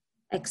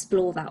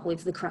explore that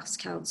with the Crafts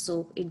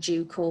Council in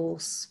due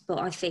course. But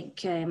I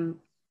think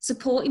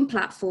supporting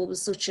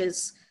platforms such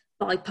as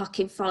BIPOC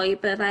in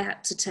Fibre, they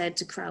had to turn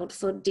to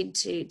crowdfunding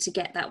to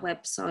get that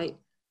website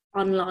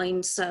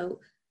online. So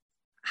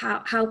how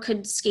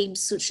can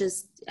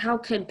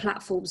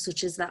platforms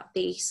such as that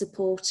be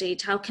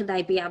supported? How can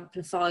they be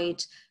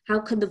amplified? How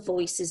can the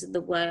voices and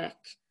the work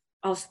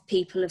of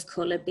people of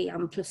colour be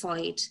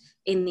amplified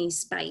in these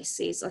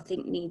spaces? I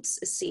think needs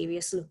a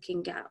serious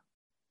looking at.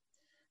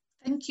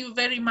 Thank you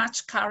very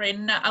much,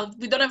 Karen.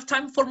 We don't have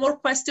time for more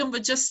questions,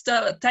 but just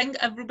thank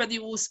everybody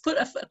who's put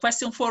a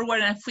question forward.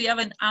 And if we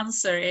haven't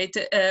answered it,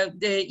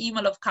 the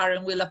email of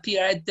Karen will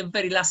appear at the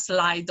very last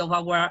slide of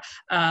our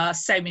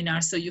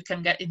seminar, so you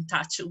can get in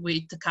touch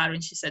with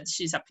Karen. She said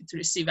she's happy to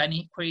receive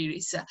any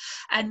queries.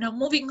 And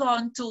moving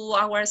on to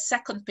our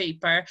second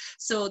paper.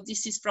 So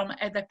this is from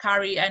Eda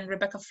Curry and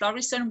Rebecca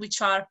Florison,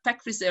 which are PEC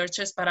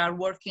researchers but are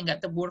working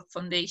at the Work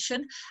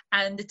Foundation.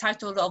 And the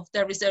title of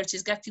their research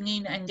is Getting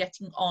In and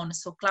Getting On.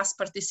 So class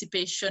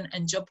participation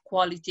and job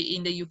quality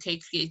in the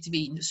UK creative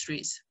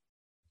industries.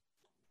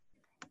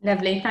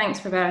 Lovely,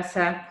 thanks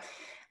Roberta.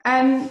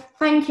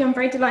 Thank you, I'm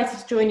very delighted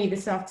to join you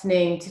this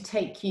afternoon to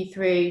take you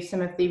through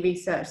some of the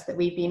research that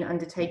we've been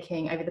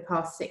undertaking over the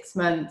past 6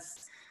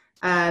 months,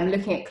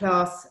 looking at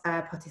class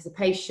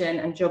participation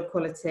and job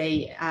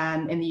quality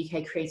in the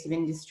UK creative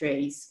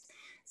industries.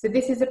 So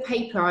this is a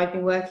paper I've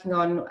been working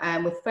on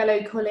with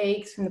fellow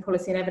colleagues from the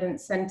Policy and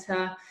Evidence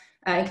Centre,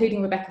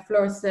 including Rebecca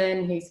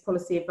Florison, who's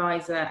Policy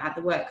Advisor at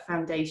the Work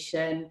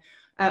Foundation,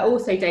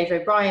 also Dave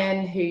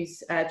O'Brien,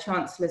 who's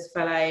Chancellor's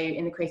Fellow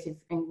in the Creative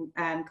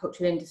and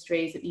Cultural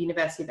Industries at the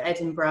University of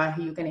Edinburgh,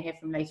 who you're going to hear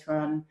from later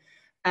on,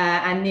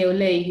 and Neil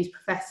Lee, who's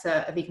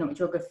Professor of Economic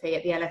Geography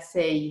at the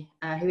LSE,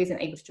 who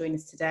isn't able to join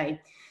us today.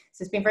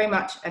 So it's been very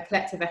much a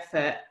collective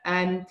effort. We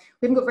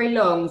haven't got very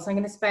long, so I'm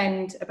going to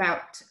spend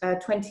about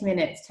 20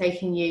 minutes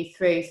taking you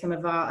through some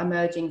of our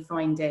emerging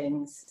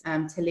findings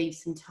to leave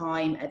some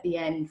time at the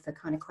end for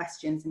kind of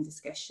questions and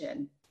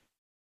discussion.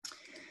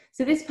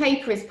 So this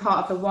paper is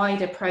part of a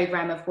wider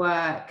programme of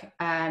work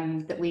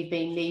that we've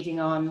been leading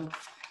on.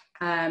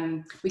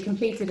 We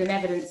completed an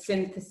evidence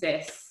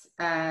synthesis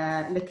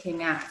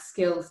looking at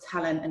skills,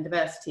 talent and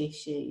diversity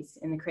issues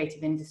in the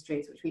creative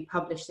industries, which we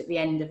published at the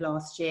end of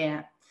last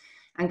year.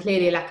 And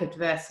clearly a lack of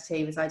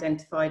diversity was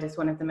identified as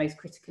one of the most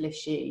critical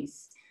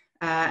issues.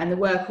 And the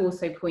work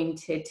also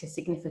pointed to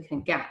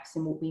significant gaps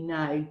in what we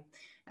know,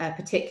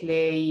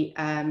 particularly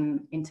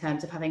in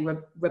terms of having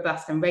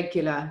robust and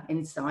regular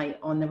insight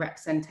on the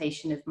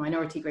representation of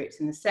minority groups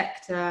in the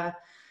sector,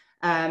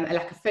 a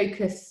lack of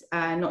focus,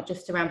 not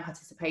just around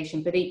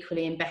participation, but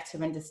equally in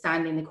better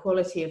understanding the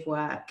quality of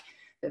work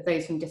that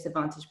those from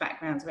disadvantaged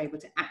backgrounds are able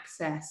to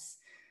access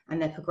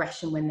and their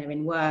progression when they're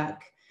in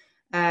work.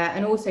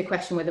 And also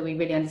question whether we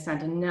really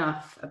understand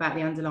enough about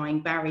the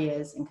underlying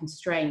barriers and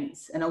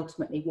constraints and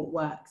ultimately what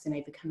works in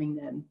overcoming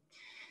them.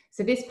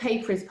 So this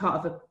paper is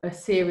part of a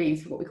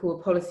series, what we call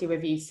a policy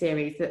review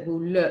series, that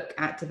will look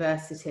at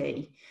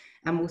diversity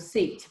and will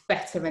seek to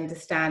better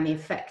understand the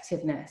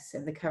effectiveness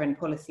of the current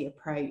policy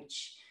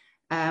approach.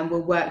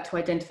 We'll work to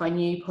identify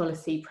new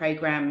policy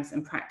programmes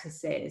and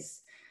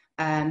practices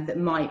that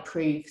might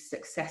prove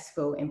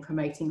successful in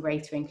promoting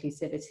greater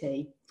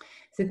inclusivity.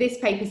 So this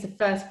paper is the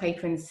first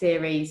paper in the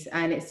series,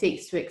 and it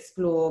seeks to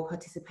explore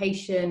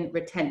participation,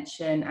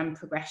 retention and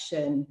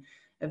progression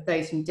of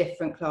those from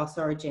different class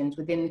origins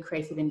within the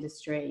creative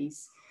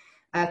industries,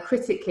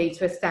 critically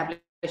to establish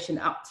an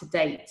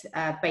up-to-date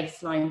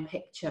baseline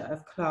picture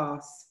of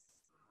class.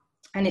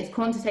 And it's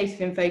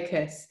quantitative in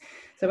focus,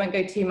 so I won't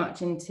go too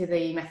much into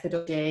the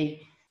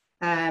methodology,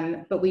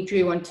 but we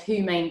drew on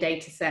 2 main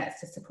data sets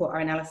to support our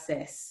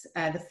analysis.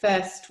 The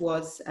first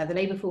was the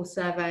labour force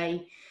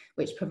survey,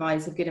 which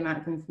provides a good amount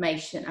of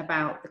information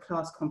about the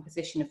class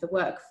composition of the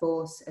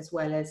workforce, as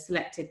well as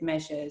selected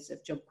measures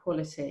of job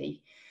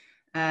quality.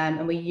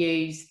 And we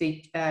use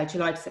the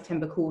July to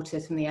September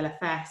quarters from the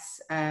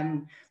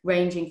LFS,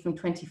 ranging from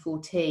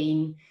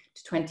 2014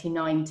 to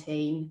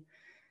 2019.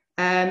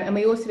 And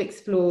we also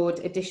explored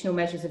additional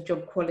measures of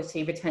job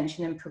quality,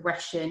 retention and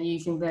progression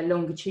using the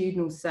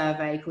longitudinal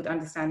survey called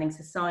Understanding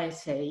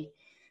Society.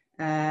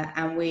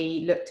 And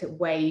we looked at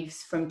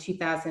waves from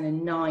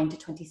 2009 to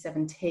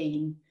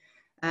 2017.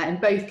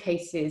 In both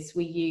cases,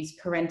 we used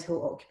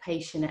parental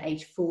occupation at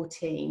age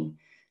 14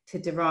 to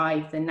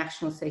derive the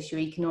national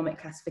socioeconomic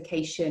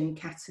classification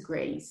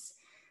categories.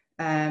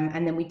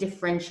 And then we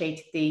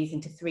differentiated these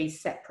into 3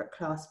 separate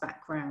class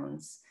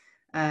backgrounds,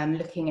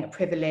 looking at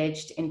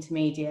privileged,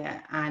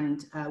 intermediate,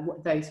 and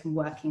those from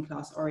working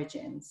class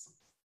origins.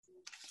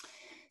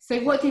 So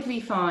what did we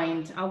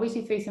find? I'll whiz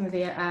you through some of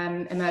the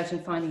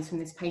emerging findings from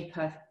this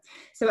paper.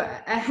 So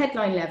at a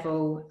headline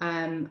level,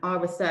 our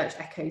research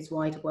echoes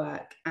wider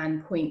work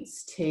and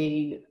points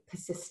to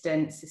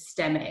persistent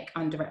systemic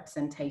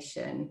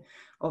underrepresentation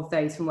of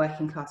those from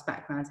working class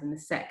backgrounds in the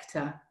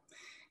sector.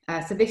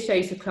 So this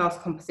shows the class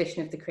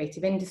composition of the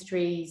creative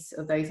industries,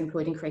 of those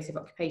employed in creative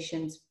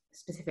occupations,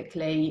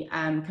 specifically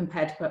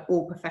compared to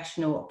all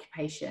professional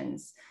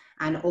occupations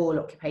and all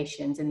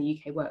occupations in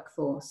the UK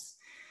workforce.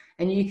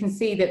 And you can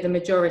see that the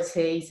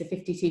majority, so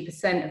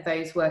 52% of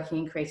those working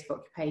in creative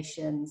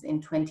occupations in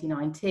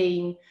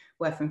 2019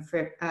 were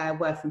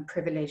from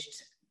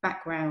privileged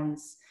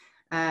backgrounds,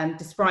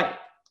 despite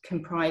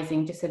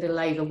comprising just a little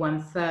over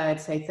 1/3,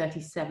 so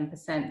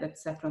 37%,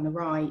 that's circle on the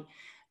right,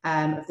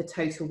 of the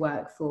total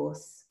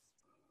workforce.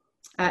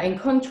 In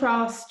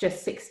contrast,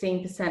 just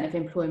 16% of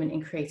employment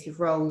in creative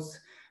roles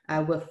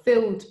were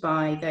filled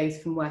by those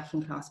from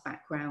working class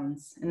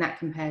backgrounds, and that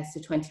compares to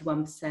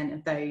 21%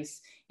 of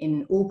those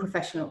in all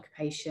professional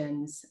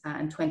occupations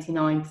and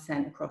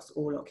 29% across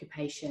all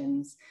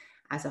occupations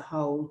as a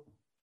whole.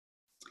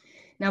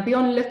 Now,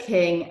 beyond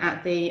looking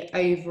at the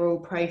overall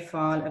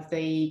profile of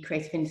the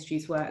creative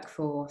industries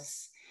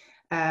workforce,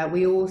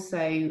 we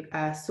also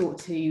sought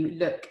to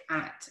look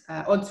at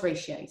odds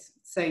ratios,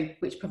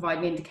 which provide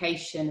an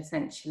indication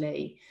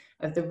essentially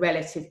of the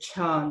relative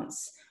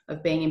chance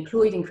of being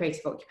employed in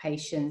creative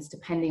occupations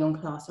depending on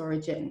class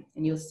origin.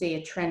 And you'll see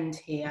a trend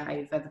here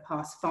over the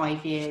past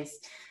 5 years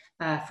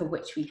for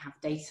which we have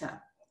data.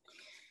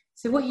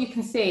 So what you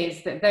can see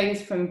is that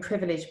those from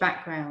privileged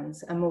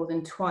backgrounds are more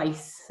than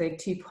twice, so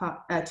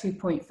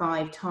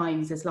 2.5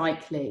 times as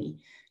likely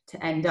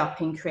to end up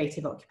in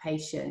creative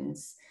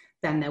occupations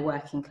than their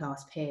working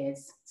class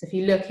peers. So if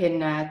you look in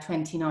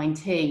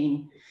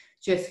 2019,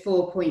 just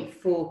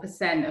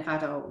 4.4% of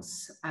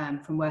adults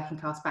from working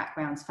class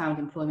backgrounds found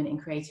employment in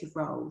creative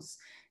roles,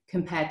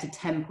 compared to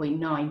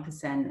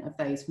 10.9% of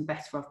those from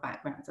better off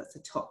backgrounds. That's the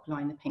top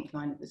line, the pink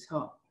line at the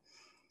top.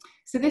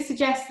 So this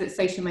suggests that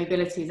social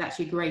mobility is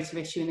actually a greater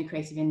issue in the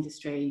creative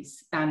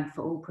industries than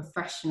for all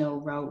professional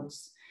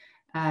roles.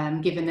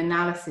 Given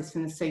analysis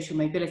from the Social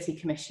Mobility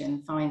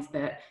Commission finds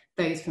that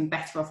those from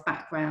better off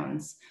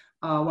backgrounds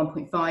are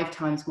 1.5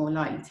 times more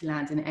likely to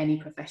land in any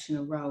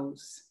professional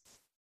roles.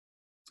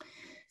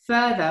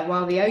 Further,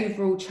 while the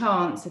overall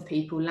chance of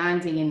people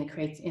landing in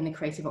the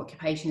creative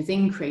occupation has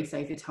increased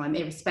over time,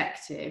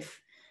 irrespective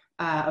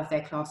of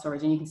their class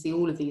origin, you can see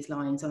all of these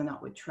lines on an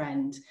upward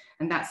trend,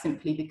 and that's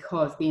simply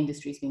because the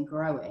industry has been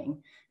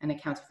growing and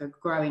accounted for a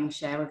growing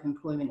share of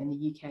employment in the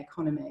UK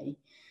economy.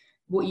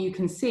 What you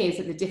can see is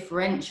that the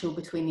differential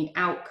between the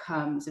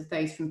outcomes of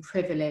those from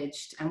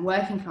privileged and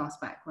working class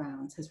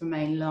backgrounds has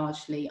remained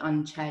largely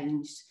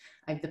unchanged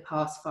over the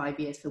past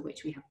 5 years for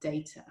which we have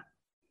data.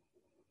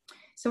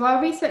 So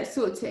our research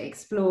sought to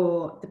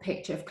explore the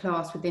picture of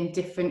class within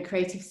different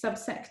creative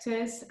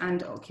subsectors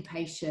and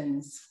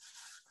occupations.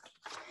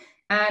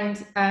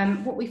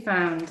 And what we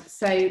found,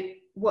 so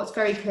what's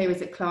very clear is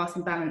that class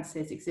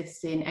imbalances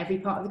exist in every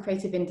part of the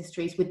creative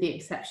industries with the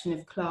exception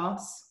of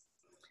class,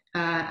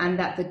 and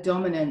that the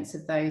dominance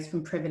of those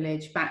from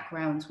privileged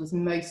backgrounds was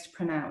most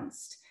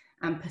pronounced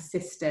and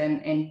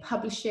persistent in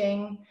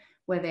publishing,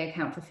 where they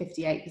account for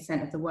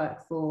 58% of the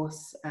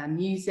workforce,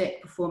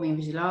 music, performing and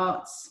visual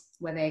arts,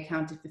 where they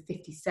accounted for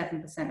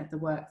 57% of the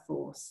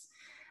workforce,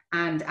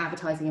 and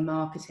advertising and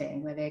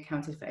marketing, where they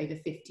accounted for over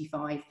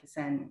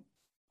 55%.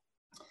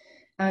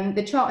 And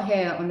the chart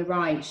here on the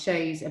right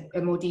shows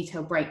a more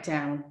detailed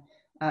breakdown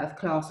of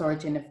class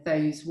origin of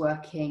those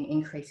working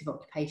in creative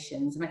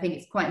occupations. And I think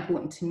it's quite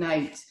important to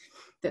note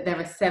that there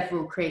are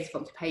several creative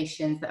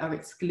occupations that are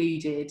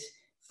excluded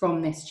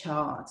from this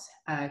chart,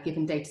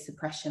 given data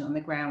suppression on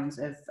the grounds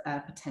of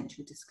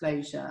potential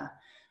disclosure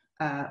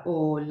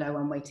or low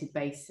unweighted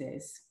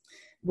bases.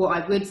 What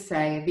I would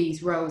say,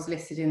 these roles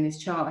listed in this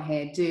chart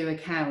here do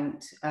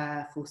account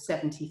for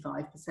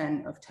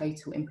 75% of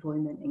total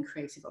employment in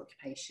creative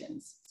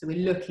occupations. So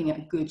we're looking at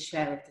a good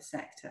share of the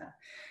sector.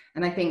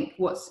 And I think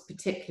what's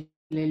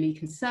particularly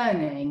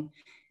concerning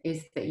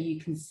is that you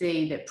can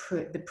see that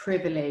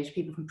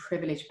people from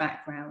privileged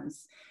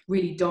backgrounds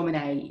really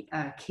dominate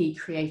key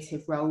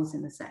creative roles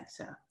in the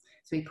sector.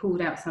 So we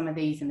pulled out some of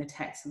these in the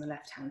text on the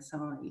left-hand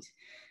side.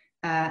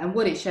 And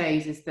what it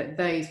shows is that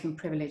those from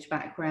privileged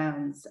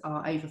backgrounds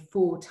are over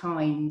 4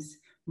 times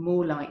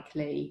more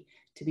likely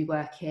to be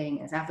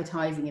working as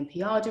advertising and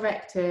PR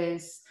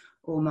directors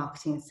or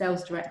marketing and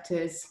sales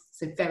directors,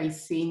 so very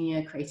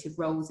senior creative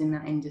roles in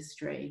that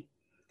industry.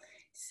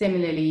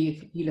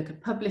 Similarly, you look at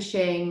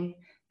publishing,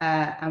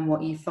 and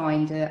what you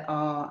find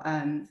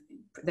are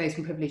those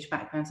from privileged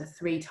backgrounds are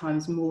 3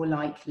 times more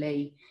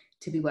likely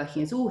to be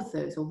working as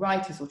authors or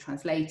writers or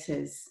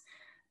translators.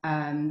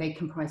 They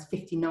comprise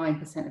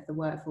 59% of the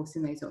workforce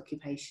in those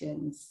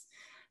occupations.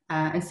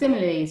 And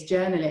similarly as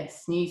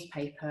journalists,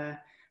 newspaper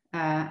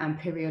and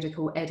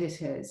periodical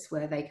editors,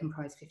 where they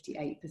comprise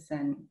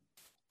 58%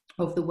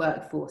 of the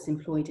workforce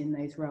employed in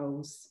those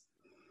roles.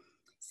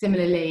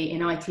 Similarly,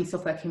 in IT,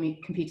 software,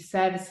 computer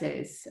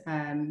services,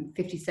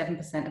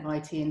 57% of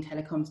IT and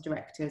telecoms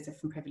directors are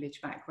from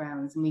privileged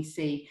backgrounds. And we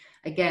see,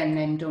 again,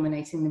 them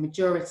dominating the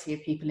majority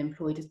of people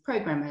employed as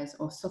programmers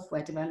or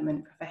software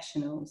development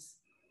professionals.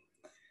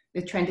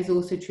 The trend is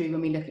also true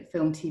when we look at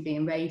film, TV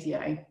and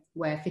radio,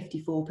 where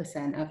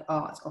 54% of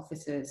arts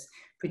officers,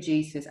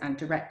 producers and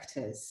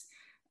directors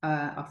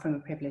are from a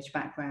privileged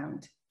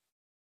background.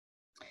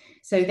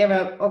 So there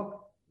are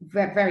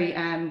very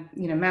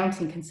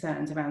mounting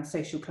concerns around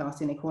social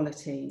class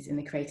inequalities in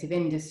the creative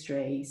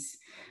industries.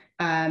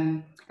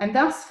 And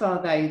thus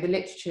far, though, the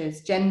literature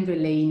has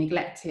generally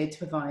neglected to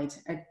provide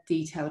a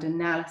detailed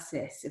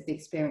analysis of the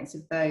experience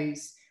of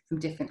those from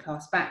different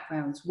class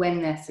backgrounds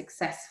when they're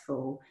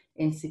successful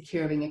in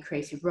securing a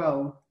creative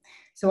role.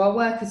 So our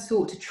work has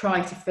sought to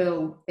try to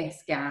fill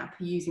this gap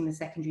using the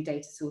secondary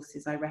data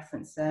sources I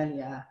referenced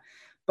earlier,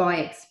 by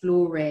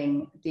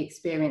exploring the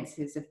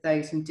experiences of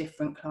those from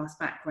different class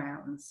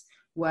backgrounds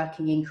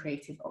working in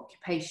creative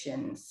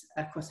occupations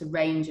across a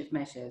range of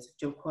measures of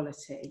job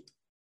quality.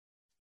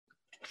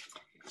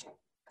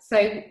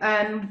 So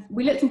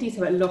we looked in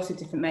detail at a lot of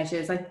different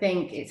measures. I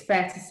think it's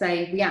fair to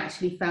say we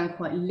actually found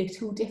quite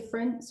little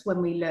difference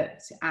when we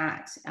looked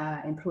at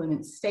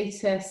employment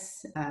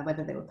status,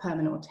 whether they were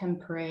permanent or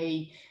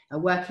temporary,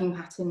 working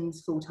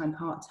patterns, full-time,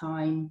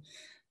 part-time,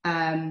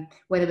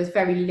 where there was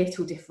very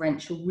little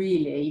differential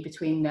really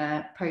between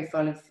the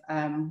profile of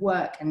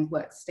work and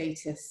work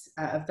status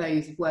of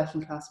those of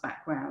working class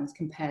backgrounds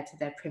compared to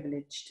their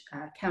privileged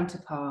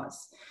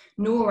counterparts,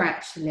 nor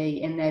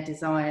actually in their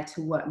desire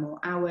to work more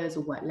hours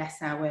or work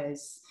less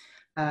hours,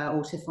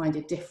 or to find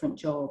a different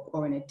job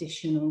or an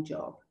additional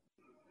job.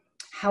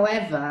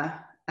 However,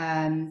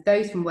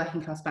 those from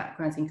working class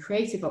backgrounds in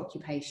creative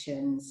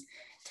occupations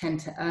tend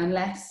to earn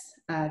less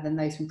than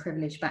those from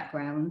privileged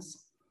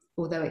backgrounds.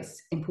 Although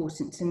it's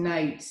important to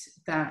note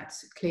that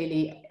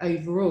clearly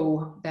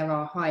overall there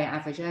are higher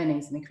average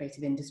earnings in the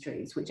creative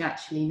industries, which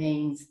actually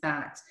means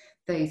that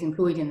those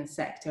employed in the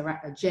sector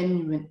are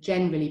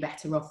generally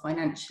better off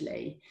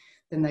financially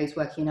than those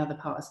working in other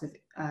parts of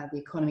the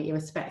economy,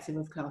 irrespective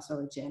of class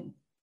origin.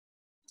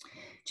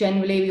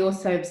 Generally, we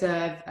also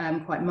observe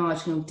quite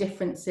marginal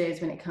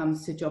differences when it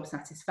comes to job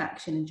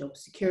satisfaction and job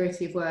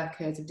security of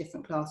workers of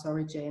different class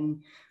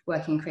origin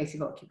working in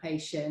creative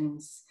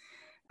occupations.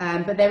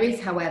 But there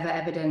is, however,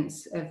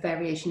 evidence of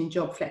variation in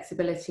job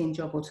flexibility and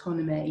job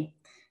autonomy.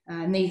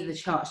 And these are the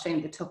charts shown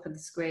at the top of the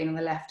screen on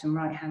the left and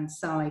right hand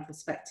side,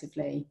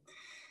 respectively.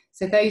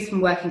 So those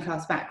from working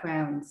class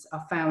backgrounds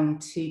are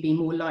found to be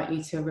more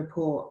likely to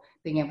report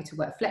being able to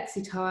work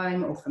flexi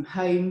time or from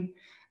home.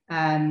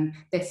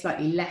 They're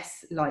slightly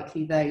less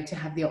likely, though, to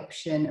have the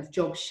option of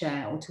job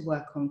share or to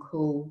work on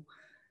call.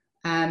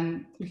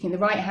 Looking at the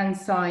right hand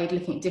side,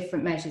 looking at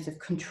different measures of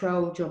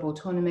control, job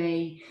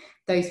autonomy,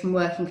 those from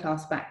working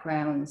class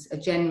backgrounds are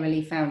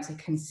generally found to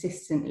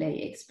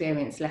consistently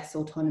experience less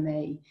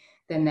autonomy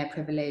than their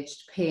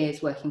privileged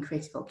peers working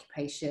creative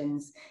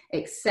occupations,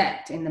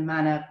 except in the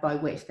manner by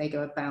which they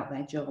go about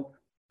their job.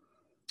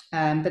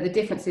 But the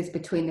differences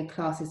between the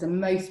classes are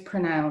most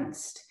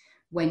pronounced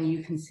when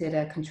you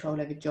consider control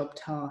over job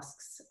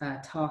tasks,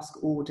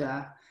 task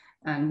order,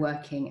 and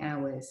working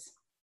hours.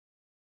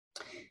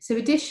 So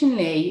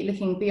additionally,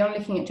 beyond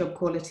looking at job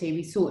quality,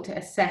 we sought to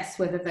assess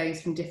whether those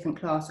from different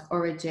class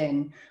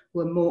origin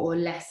were more or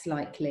less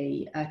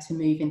likely to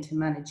move into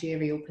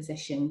managerial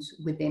positions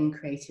within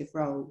creative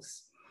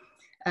roles.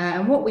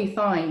 And what we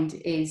find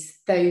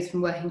is those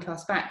from working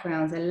class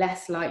backgrounds are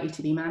less likely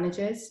to be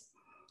managers.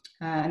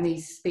 And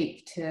these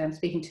I'm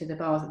speaking to the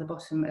bars at the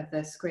bottom of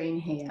the screen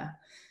here.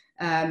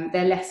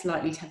 They're less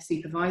likely to have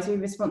supervisory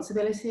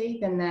responsibility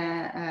than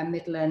their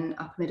middle and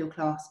upper middle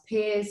class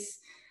peers.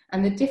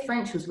 And the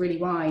differential is really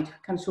wide,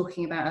 kind of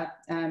talking about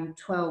a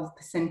 12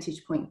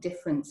 percentage point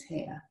difference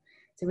here.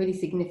 So really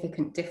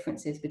significant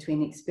differences between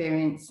the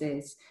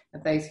experiences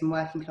of those from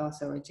working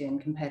class origin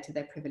compared to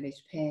their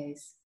privileged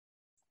peers.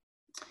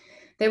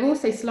 They're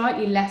also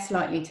slightly less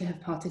likely to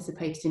have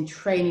participated in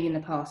training in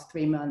the past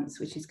 3 months,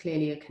 which is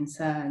clearly a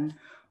concern.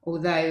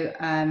 Although,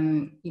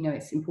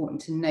 it's important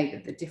to note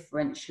that the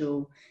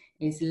differential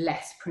is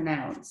less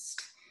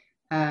pronounced.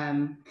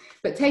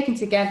 But taken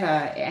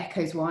together, it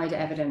echoes wider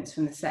evidence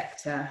from the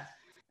sector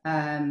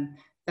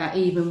that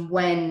even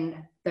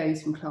when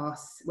those from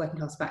working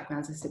class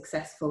backgrounds are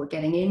successful at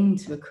getting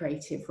into a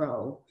creative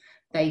role,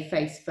 they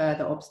face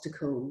further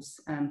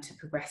obstacles to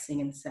progressing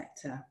in the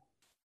sector.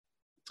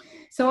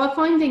 So our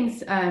findings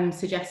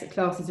suggest that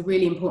class is a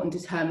really important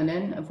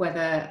determinant of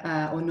whether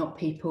or not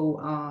people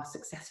are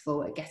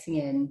successful at getting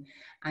in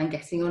and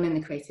getting on in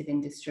the creative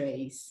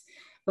industries.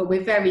 But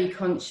we're very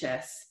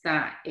conscious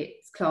that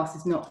class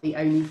is not the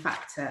only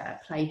factor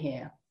at play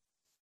here.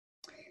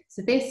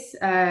 So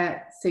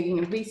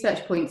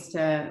research points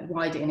to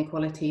wider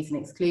inequalities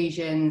and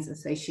exclusions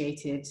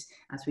associated,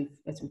 as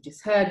we've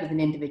just heard, with an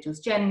individual's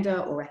gender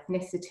or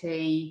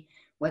ethnicity,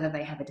 whether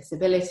they have a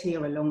disability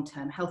or a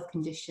long-term health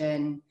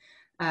condition,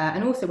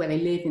 and also where they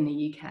live in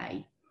the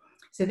UK.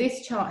 So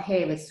this chart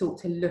here is sought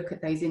to look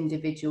at those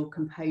individual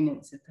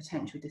components of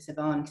potential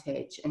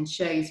disadvantage and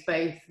shows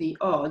both the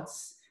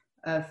odds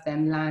of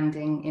them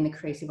landing in a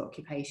creative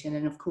occupation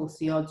and of course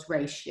the odds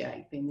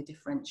ratio being the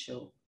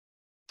differential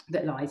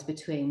that lies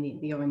between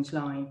the orange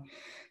line.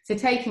 So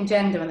taking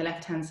gender on the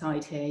left hand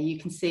side here, you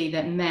can see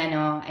that men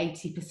are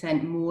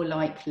 80% more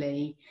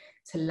likely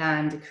to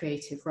land a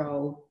creative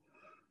role.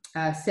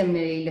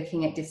 Similarly,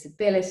 looking at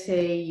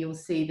disability, you'll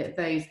see that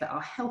those that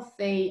are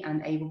healthy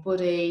and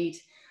able-bodied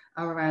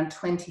are around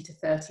 20 to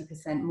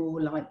 30%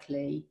 more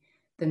likely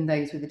than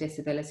those with a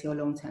disability or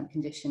long-term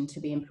condition to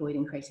be employed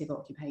in creative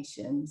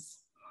occupations.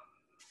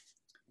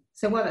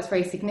 So while that's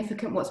very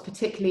significant, what's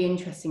particularly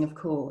interesting, of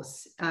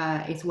course,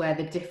 is where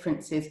the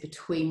differences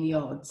between the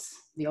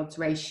odds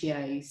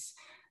ratios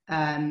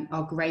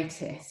are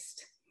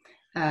greatest.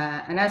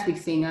 And as we've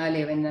seen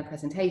earlier in the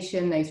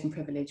presentation, those from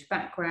privileged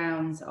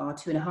backgrounds are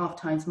 2.5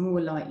 times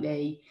more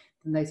likely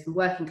than those from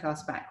working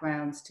class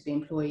backgrounds to be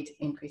employed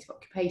in creative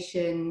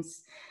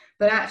occupations.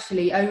 But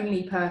actually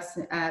only a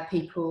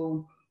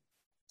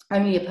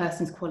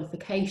person's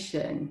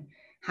qualification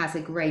has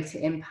a greater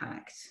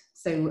impact.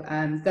 So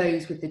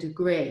those with a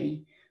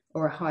degree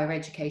or a higher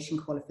education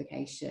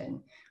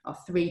qualification are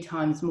 3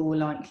 times more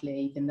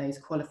likely than those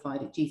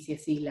qualified at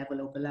GCSE level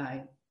or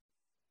below.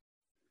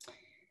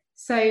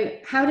 So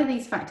how do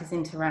these factors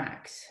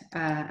interact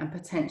and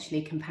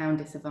potentially compound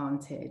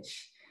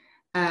disadvantage?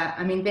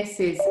 I mean, this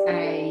is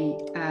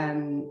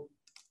an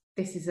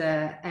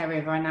area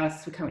of our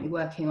analysis we're currently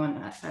working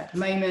on at the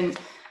moment.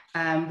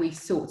 We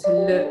sought to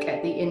look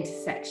at the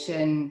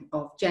intersection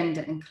of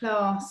gender and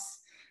class,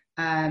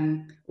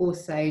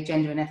 also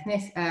gender and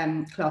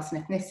class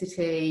and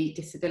ethnicity,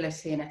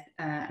 disability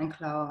and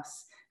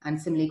class, and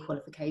similarly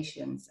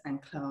qualifications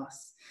and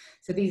class.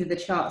 So these are the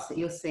charts that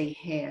you'll see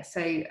here.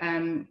 So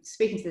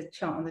speaking to the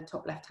chart on the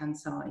top left-hand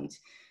side,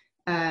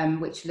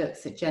 which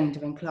looks at gender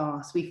and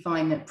class, we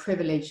find that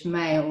privileged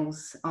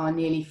males are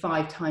nearly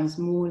 5 times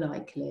more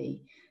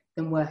likely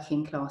than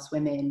working class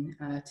women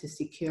to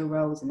secure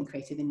roles in the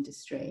creative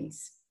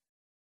industries.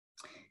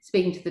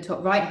 Speaking to the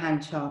top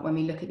right-hand chart, when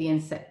we look at the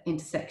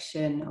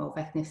intersection of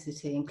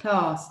ethnicity and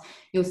class,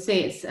 you'll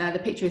see the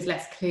picture is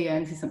less clear,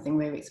 and this is something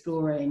we're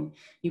exploring.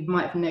 You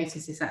might have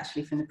noticed this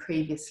actually from the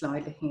previous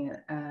slide, looking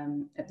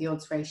at the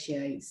odds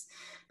ratios.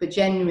 But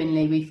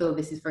genuinely, we feel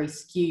this is very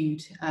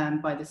skewed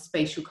by the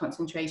spatial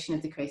concentration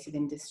of the creative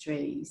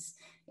industries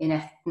in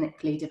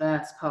ethnically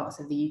diverse parts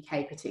of the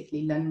UK,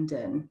 particularly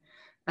London,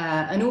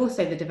 and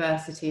also the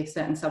diversity of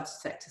certain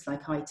subsectors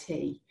like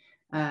IT.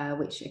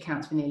 Which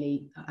accounts for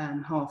nearly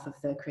half of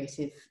the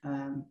creative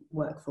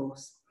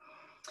workforce.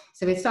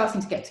 So we're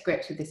starting to get to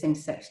grips with this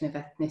intersection of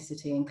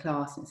ethnicity and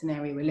class, and it's an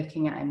area we're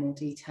looking at in more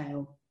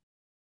detail.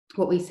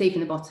 What we see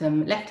from the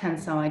bottom left-hand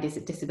side is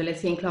that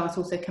disability and class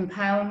also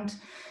compound.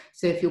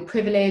 So if you're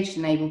privileged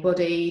and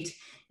able-bodied,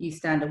 you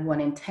stand a 1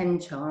 in 10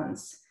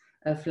 chance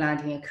of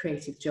landing a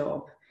creative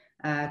job,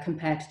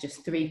 compared to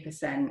just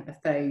 3% of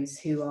those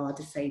who are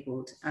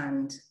disabled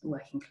and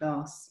working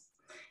class.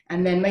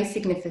 And then most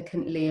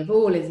significantly of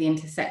all is the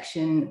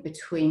intersection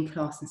between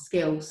class and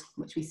skills,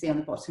 which we see on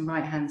the bottom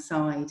right-hand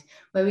side,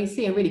 where we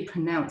see a really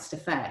pronounced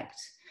effect.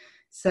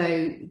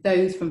 So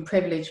those from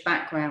privileged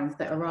backgrounds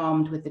that are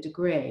armed with a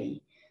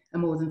degree are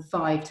more than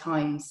 5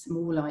 times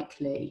more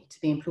likely to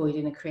be employed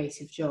in a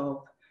creative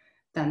job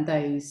than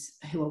those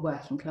who are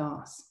working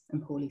class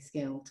and poorly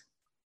skilled.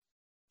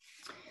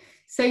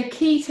 So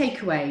key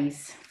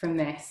takeaways from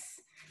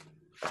this.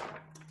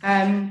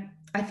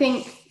 I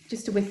think,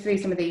 just to whiz through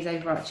some of these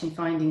overarching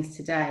findings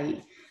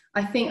today,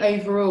 I think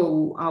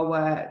overall our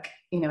work,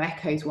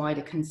 echoes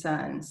wider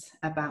concerns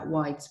about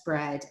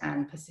widespread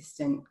and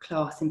persistent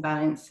class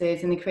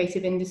imbalances in the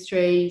creative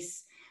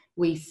industries.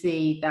 We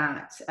see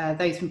that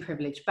those from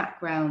privileged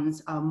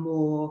backgrounds are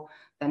more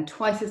than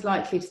twice as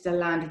likely to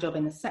land a job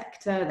in the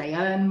sector. They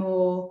earn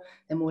more,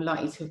 they're more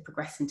likely to have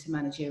progressed into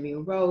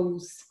managerial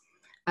roles.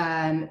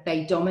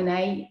 They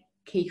dominate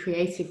key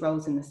creative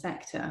roles in the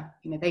sector.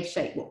 They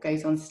shape what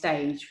goes on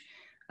stage,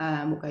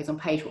 what goes on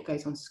page, what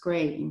goes on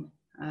screen.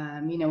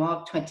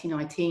 Our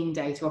 2019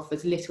 data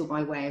offers little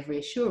by way of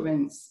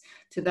reassurance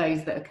to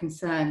those that are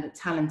concerned that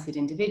talented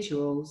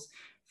individuals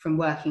from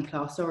working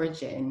class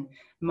origin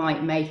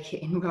might make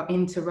it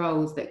into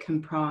roles that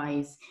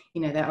comprise,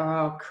 there are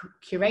our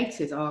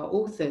curators, our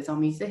authors, our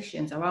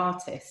musicians, our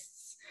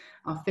artists,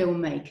 our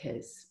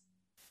filmmakers.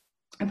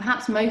 And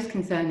perhaps most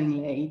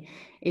concerningly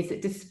is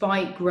that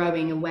despite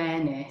growing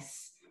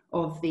awareness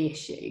of the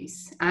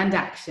issues and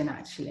action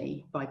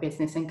actually by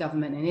business and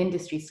government and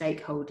industry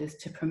stakeholders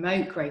to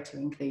promote greater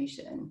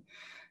inclusion,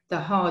 the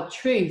hard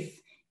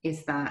truth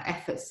is that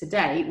efforts to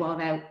date, while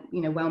they're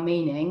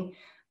well-meaning,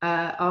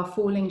 are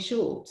falling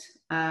short,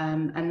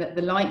 and that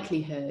the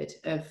likelihood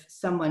of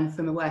someone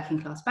from a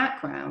working class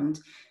background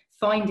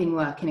finding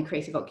work in a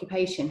creative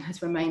occupation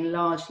has remained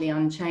largely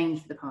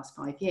unchanged for the past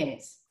 5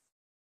 years.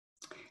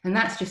 And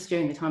that's just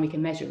during the time we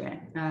can measure it.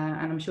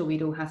 And I'm sure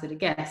we'd all hazard a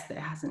guess that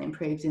it hasn't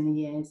improved in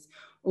the years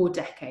or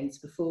decades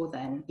before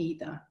then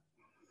either.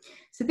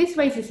 So this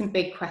raises some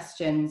big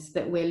questions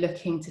that we're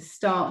looking to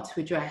start to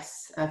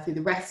address through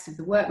the rest of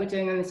the work we're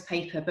doing on this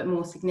paper, but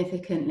more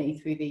significantly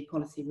through the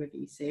policy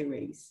review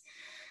series.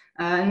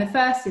 And the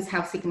first is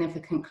how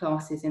significant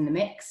class is in the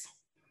mix.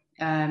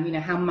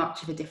 How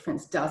much of a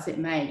difference does it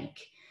make?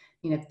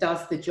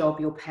 Does the job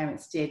your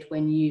parents did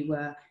when you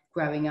were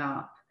growing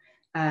up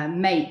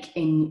make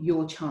in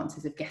your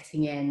chances of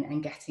getting in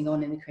and getting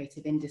on in the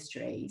creative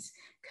industries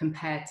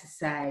compared to,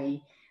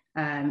 say,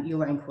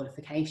 your own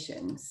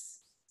qualifications?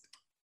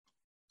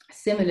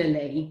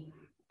 Similarly,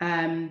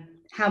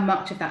 how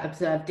much of that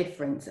observed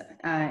difference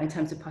in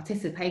terms of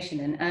participation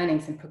and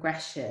earnings and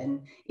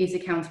progression is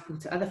accountable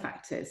to other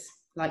factors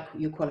like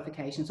your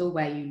qualifications or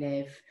where you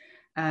live.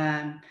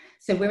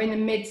 So we're in the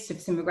midst of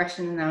some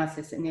regression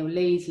analysis that Neil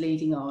Lee's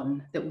leading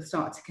on that will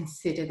start to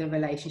consider the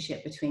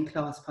relationship between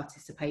class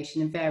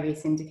participation and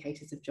various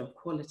indicators of job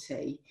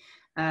quality,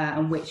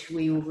 and which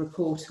we will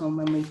report on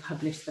when we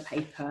publish the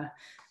paper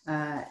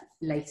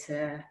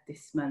later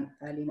this month,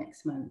 early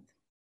next month.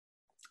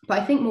 But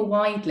I think more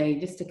widely,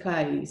 just to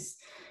close,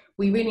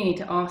 we really need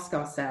to ask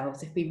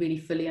ourselves if we really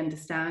fully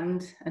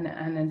understand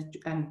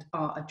and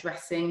are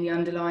addressing the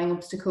underlying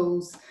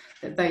obstacles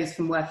that those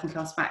from working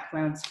class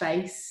backgrounds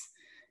face.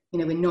 You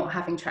know, we're not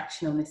having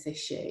traction on this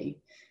issue.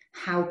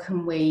 How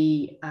can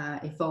we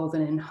evolve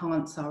and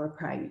enhance our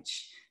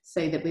approach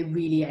so that we're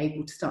really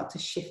able to start to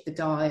shift the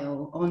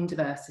dial on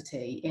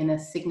diversity in a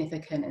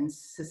significant and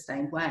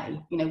sustained way?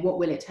 You know, what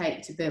will it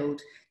take to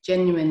build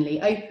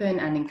genuinely open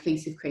and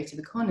inclusive creative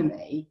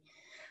economy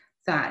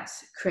that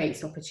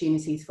creates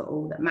opportunities for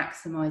all, that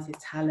maximises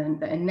talent,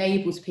 that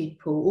enables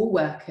people, all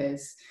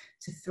workers,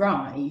 to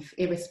thrive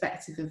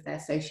irrespective of their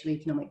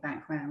socioeconomic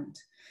background?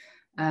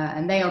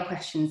 And they are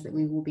questions that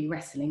we will be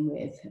wrestling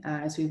with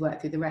as we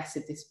work through the rest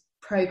of this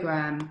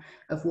programme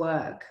of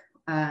work,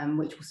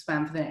 which will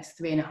span for the next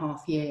 3.5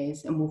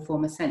 years and will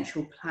form a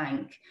central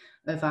plank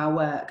of our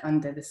work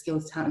under the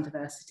Skills, Talent and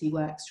Diversity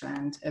work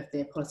strand of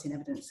the Policy and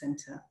Evidence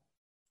Centre.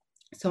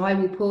 So I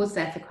will pause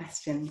there for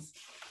questions.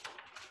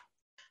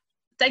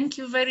 Thank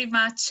you very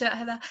much,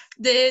 Heather.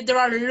 There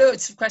are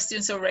loads of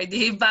questions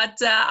already, but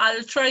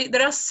I'll try.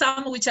 There are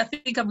some which I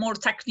think are more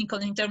technical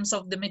in terms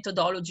of the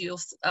methodology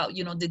of,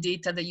 you know, the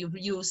data that you've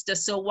used.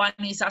 So one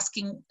is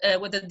asking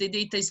whether the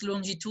data is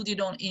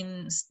longitudinal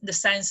in the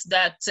sense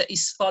that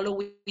is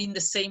following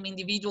the same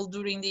individual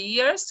during the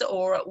years,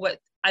 or what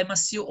I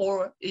must assume,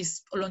 or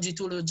is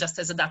longitudinal just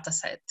as a data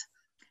set?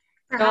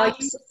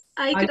 Perhaps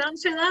I could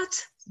answer that.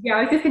 Yeah,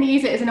 I was just going to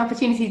use it as an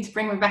opportunity to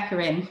bring Rebecca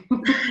in.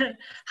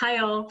 Hi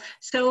all.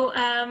 So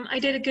I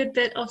did a good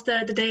bit of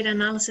the data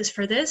analysis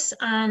for this,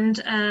 and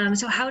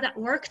so how that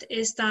worked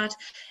is that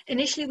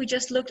initially we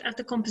just looked at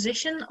the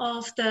composition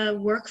of the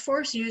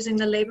workforce using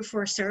the labour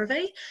force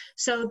survey.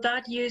 So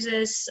that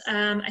uses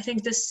I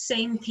think the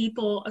same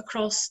people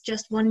across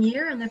just 1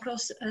 year and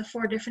across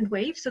 4 different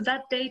waves. So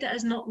that data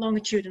is not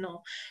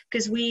longitudinal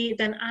because we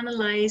then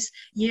analyze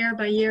year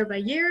by year by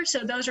year. So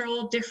those are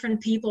all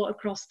different people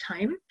across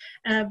time.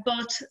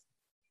 But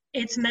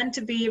it's meant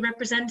to be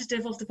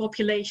representative of the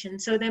population.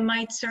 So they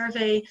might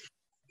survey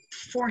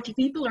 40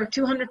 people or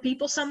 200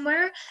 people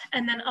somewhere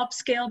and then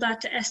upscale that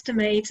to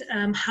estimate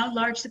how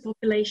large the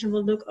population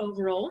will look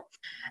overall.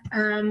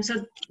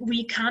 So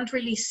we can't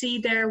really see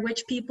there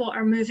which people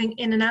are moving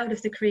in and out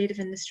of the creative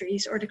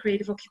industries or the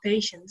creative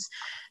occupations.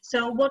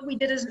 So what we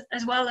did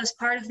as well as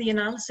part of the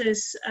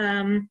analysis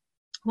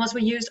was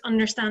we used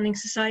Understanding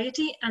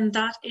Society, and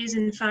that is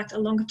in fact a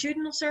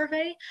longitudinal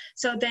survey.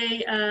 So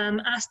they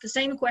asked the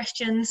same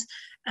questions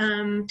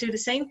to the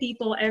same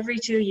people every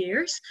 2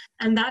 years,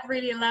 and that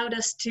really allowed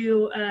us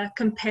to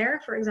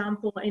compare, for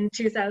example, in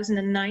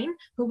 2009,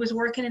 who was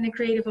working in a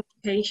creative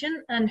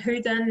occupation and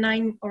who then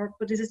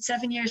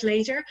 7 years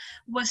later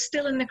was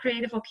still in the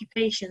creative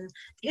occupation.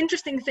 The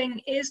interesting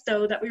thing is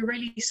though that we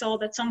really saw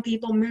that some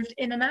people moved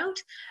in and out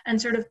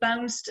and sort of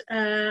bounced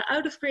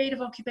out of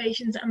creative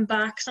occupations and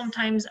back,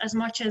 sometimes as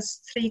much as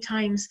 3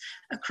 times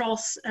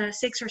across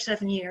 6 or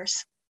 7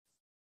 years.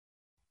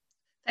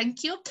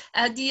 Thank you.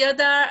 The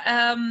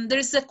other, there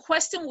is a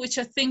question which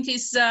I think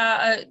is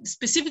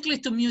specifically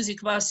to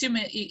music, but I assume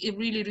it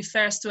really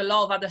refers to a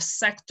lot of other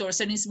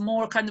sectors and is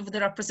more kind of the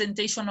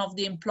representation of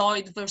the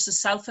employed versus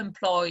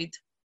self-employed.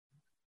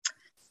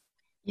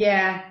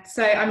 Yeah,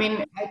 so I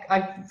mean,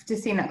 I've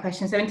just seen that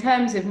question. So in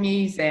terms of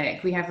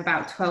music, we have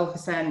about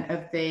 12%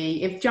 of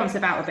the, it jumps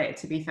about a bit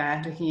to be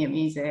fair, looking at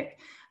music,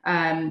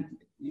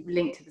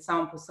 linked to the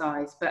sample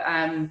size, but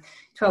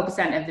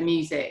 12% of the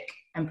music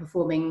and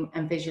performing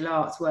and visual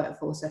arts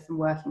workforce are from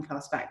working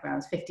class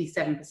backgrounds,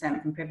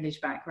 57% from privileged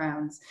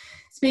backgrounds.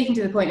 Speaking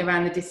to the point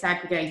around the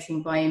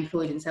disaggregating by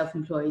employed and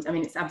self-employed, I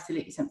mean, it's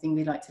absolutely something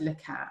we'd like to look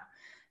at.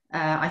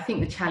 I think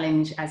the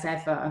challenge, as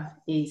ever,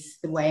 is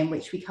the way in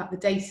which we cut the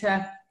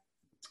data.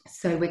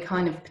 So we're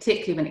kind of,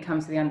 particularly when it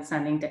comes to the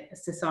Understanding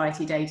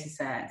Society data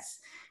sets,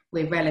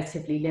 we're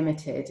relatively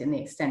limited in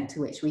the extent to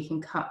which we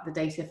can cut the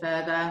data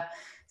further.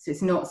 So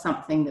it's not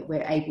something that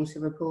we're able to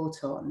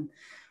report on.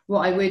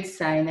 What I would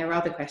say, and there are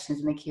other questions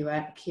in the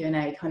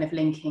Q&A kind of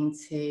linking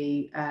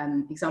to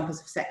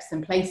examples of sectors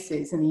and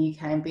places in the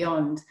UK and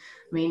beyond.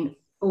 I mean,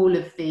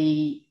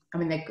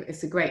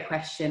 it's a great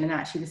question, and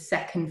actually the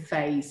second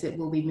phase that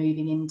we'll be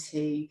moving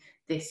into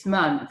this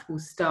month will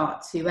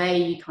start to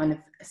kind of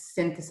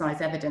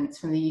synthesize evidence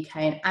from the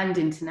UK and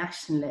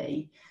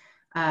internationally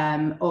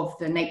of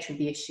the nature of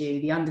the issue,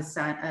 the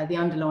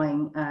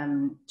underlying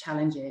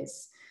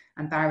challenges,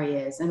 and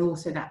barriers, and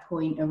also that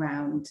point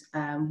around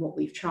what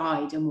we've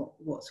tried and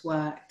what's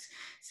worked.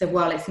 So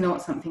while it's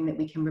not something that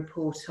we can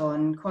report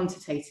on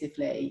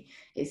quantitatively,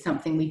 it's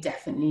something we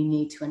definitely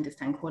need to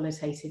understand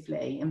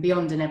qualitatively. And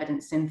beyond an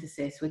evidence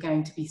synthesis, we're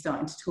going to be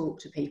starting to talk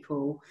to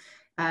people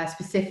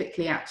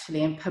specifically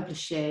actually in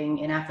publishing,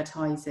 in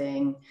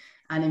advertising,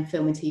 and in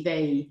film and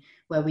TV,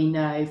 where we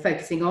know,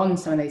 focusing on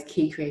some of those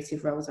key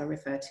creative roles I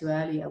referred to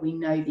earlier, we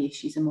know the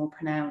issues are more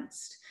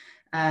pronounced.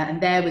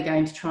 And there we're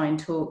going to try and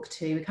talk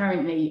to, we're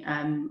currently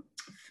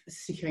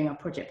securing our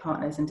project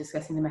partners and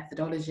discussing the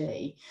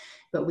methodology,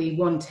 but we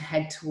want to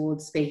head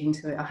towards speaking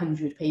to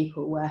 100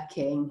 people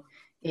working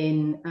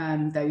in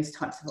those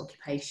types of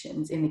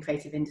occupations in the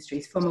creative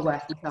industries from a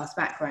working class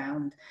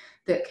background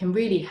that can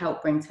really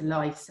help bring to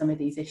life some of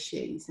these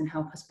issues and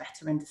help us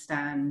better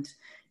understand,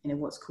 you know,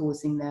 what's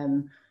causing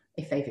them,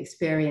 if they've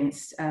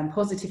experienced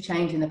positive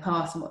change in the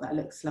past and what that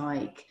looks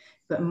like,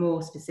 but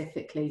more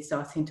specifically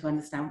starting to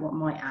understand what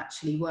might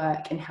actually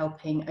work in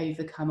helping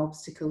overcome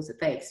obstacles that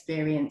they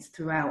experience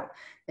throughout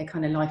their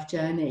kind of life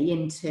journey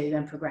into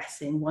and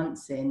progressing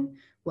once in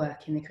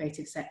work in the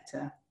creative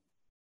sector.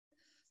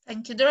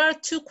 Thank you. There are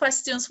two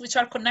questions which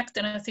are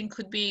connected and I think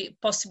could be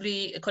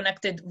possibly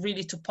connected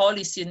really to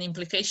policy and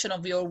implication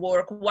of your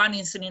work. One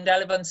is in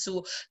relevance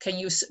to, can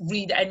you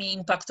read any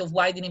impact of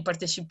widening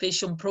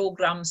participation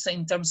programs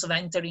in terms of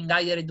entering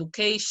higher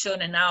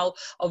education? And now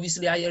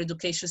obviously higher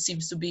education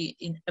seems to be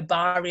in a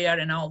barrier,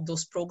 and now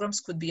those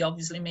programs could be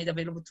obviously made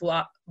available to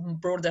a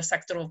broader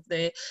sector of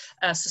the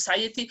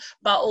society,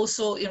 but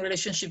also in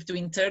relationship to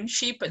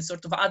internship and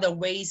sort of other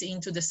ways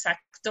into the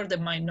sector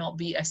that might not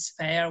be as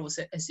fair or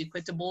as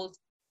equitable.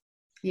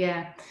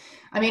 Yeah,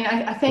 I mean,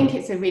 I think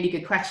it's a really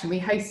good question. We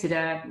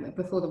hosted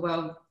before the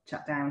world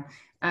shut down,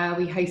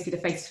 we hosted a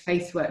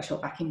face-to-face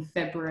workshop back in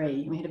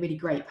February. We had a really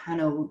great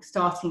panel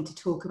starting to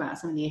talk about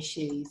some of the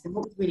issues. And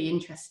what was really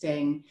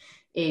interesting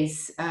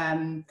is,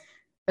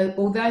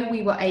 although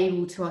we were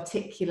able to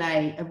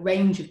articulate a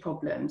range of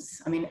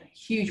problems, I mean, a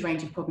huge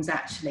range of problems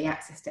actually,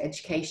 access to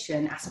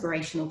education,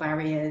 aspirational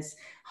barriers,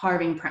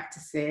 hiring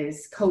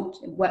practices,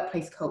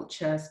 workplace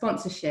culture,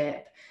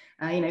 sponsorship,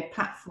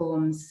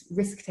 platforms,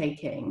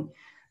 risk-taking.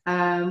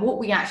 What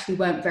we actually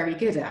weren't very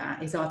good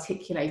at is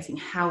articulating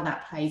how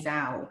that plays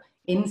out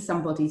in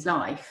somebody's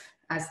life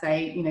as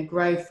they,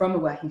 grow from a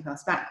working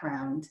class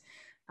background.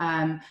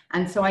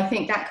 And so I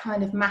think that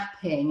kind of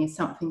mapping is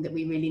something that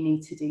we really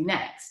need to do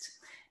next.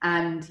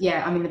 And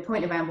yeah, I mean, the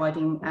point around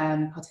widening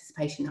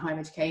participation in higher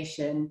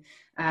education,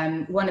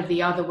 one of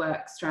the other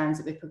work strands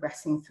that we're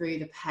progressing through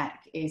the PEC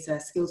is a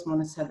skills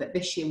monitor that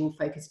this year will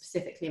focus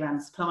specifically around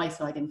the supply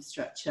side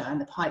infrastructure and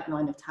the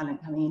pipeline of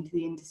talent coming into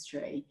the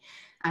industry.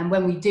 And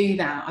when we do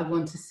that, I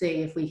want to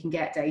see if we can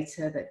get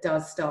data that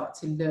does start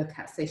to look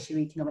at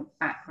socioeconomic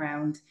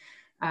background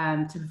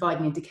to provide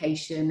an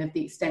indication of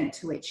the extent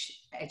to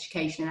which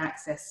education and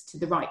access to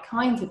the right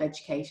kinds of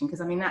education,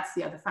 because I mean, that's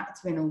the other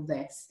factor in all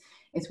this,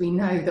 is we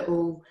know that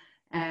all,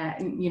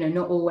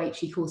 not all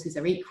HE courses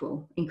are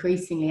equal.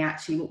 Increasingly,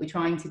 actually, what we're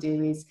trying to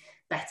do is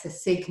better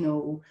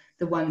signal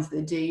the ones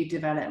that do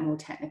develop more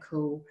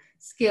technical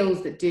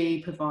skills, that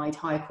do provide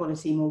higher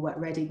quality, more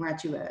work-ready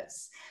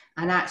graduates.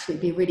 And actually,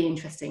 it'd be a really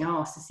interesting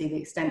ask to see the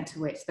extent to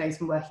which those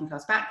from working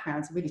class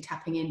backgrounds are really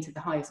tapping into the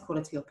highest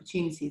quality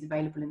opportunities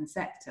available in the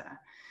sector.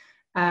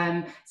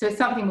 So it's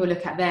something we'll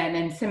look at then.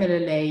 And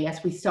similarly,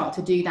 as we start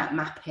to do that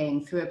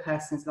mapping through a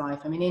person's life,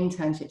 I mean,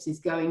 internships is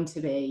going to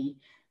be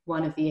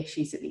one of the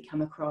issues that we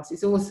come across.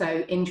 It's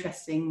also,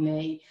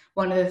 interestingly,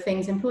 one of the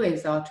things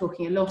employers are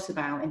talking a lot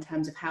about in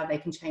terms of how they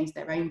can change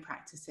their own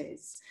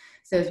practices.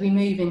 So as we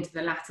move into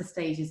the latter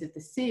stages of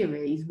the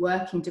series,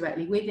 working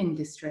directly with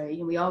industry,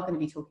 and we are going to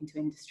be talking to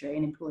industry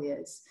and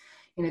employers,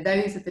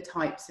 those are the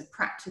types of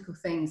practical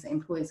things that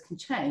employers can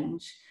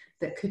change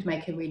that could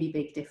make a really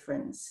big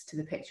difference to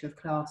the picture of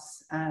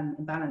class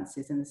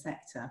imbalances in the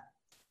sector.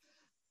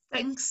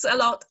 Thanks a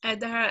lot,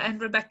 Heather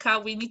and Rebecca.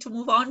 We need to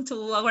move on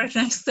to our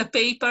next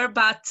paper,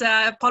 but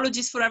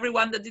apologies for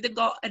everyone that didn't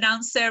get an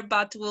answer,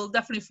 but we'll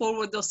definitely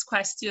forward those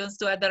questions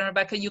to Heather and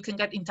Rebecca. You can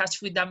get in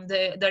touch with them.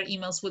 Their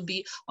emails will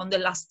be on the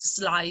last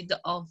slide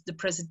of the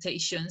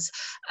presentations.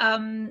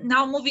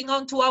 Now moving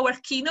on to our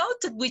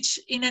keynote, which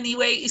in any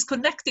way is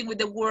connecting with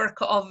the work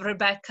of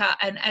Rebecca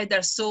and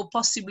Heather, so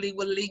possibly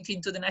will link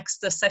into the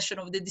next session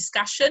of the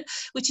discussion,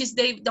 which is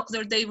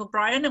Dr. Dave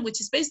O'Brien,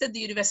 which is based at the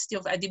University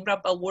of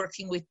Edinburgh, but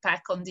working with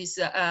PEC on these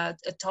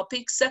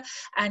topics,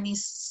 and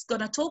he's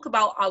going to talk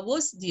about I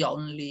Was the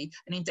Only,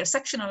 an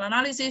intersectional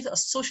analysis of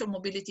social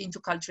mobility into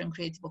culture and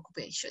creative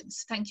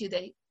occupations. Thank you,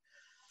 Dave.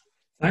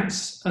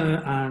 Thanks,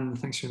 and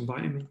thanks for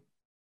inviting me.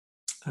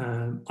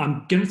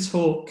 I'm going to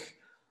talk,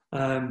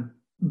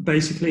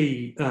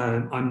 basically,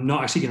 I'm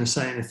not actually going to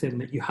say anything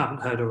that you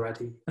haven't heard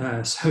already,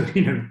 so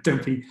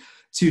don't be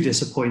too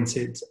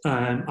disappointed.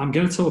 I'm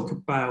going to talk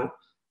about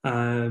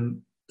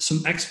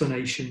some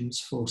explanations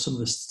for some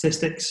of the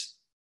statistics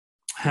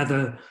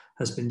Heather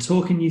has been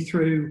talking you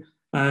through,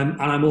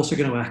 and I'm also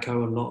going to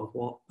echo a lot of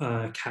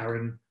what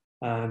Karen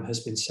has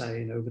been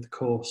saying over the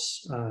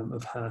course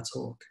of her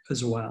talk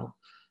as well.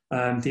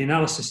 The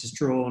analysis is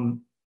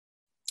drawn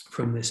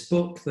from this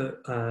book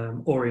that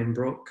Orion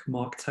Brooke,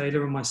 Mark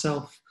Taylor and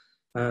myself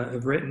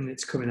have written.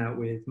 It's coming out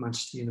with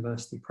Manchester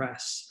University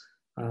Press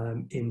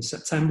in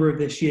September of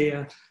this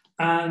year.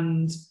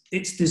 And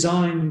it's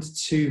designed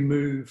to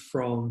move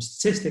from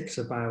statistics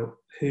about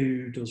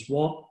who does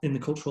what in the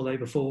cultural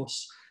labour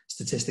force,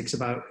 statistics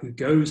about who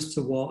goes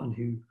to what and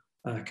who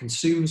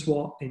consumes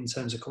what in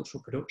terms of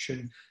cultural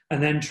production,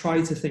 and then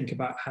try to think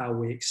about how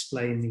we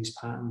explain these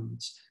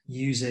patterns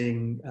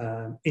using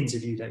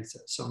interview data.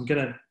 So I'm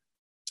going to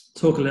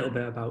talk a little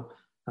bit about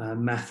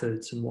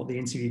methods and what the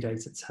interview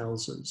data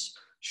tells us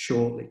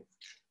shortly.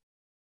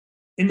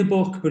 In the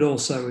book, but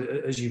also,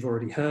 as you've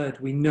already heard,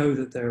 we know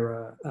that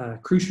there are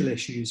crucial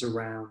issues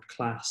around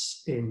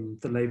class in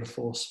the labour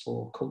force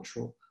for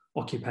cultural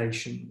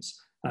occupations.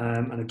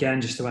 And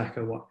again, just to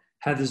echo what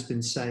Heather's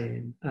been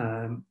saying,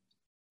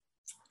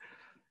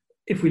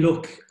 if we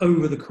look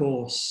over the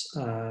course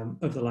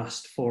of the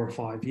last 4 or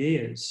 5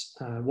 years,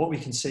 what we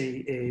can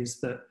see is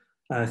that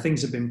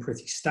things have been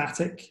pretty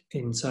static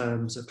in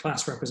terms of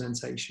class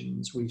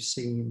representations. We've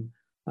seen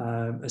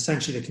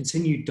essentially the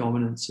continued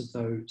dominance of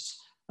those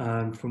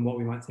from what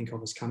we might think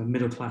of as kind of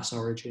middle class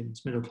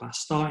origins, middle class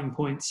starting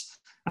points,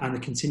 and the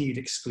continued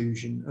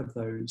exclusion of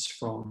those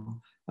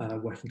from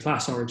working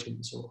class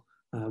origins or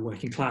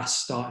working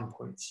class starting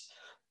points.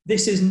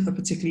 This isn't a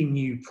particularly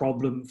new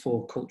problem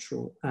for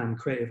cultural and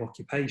creative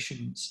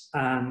occupations,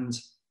 and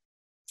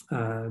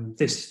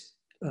this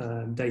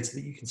data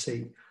that you can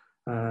see,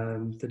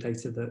 the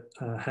data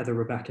that Heather,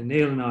 Rebecca,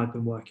 Neil and I have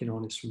been working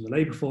on is from the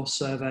Labour Force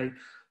Survey,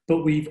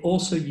 but we've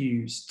also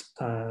used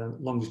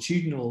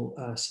longitudinal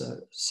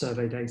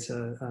survey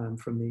data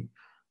from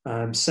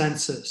the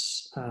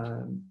census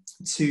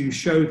to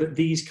show that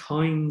these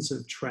kinds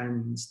of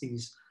trends,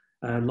 these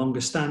longer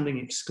standing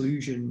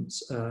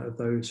exclusions of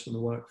those from the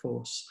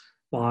workforce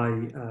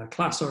by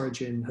class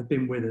origin have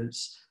been with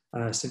us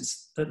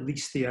since at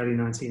least the early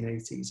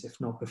 1980s,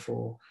 if not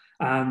before.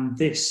 And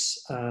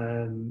this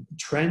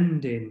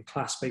trend in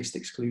class-based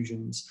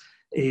exclusions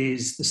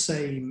is the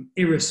same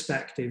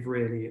irrespective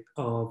really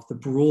of the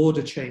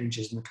broader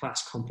changes in the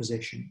class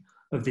composition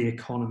of the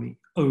economy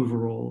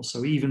overall.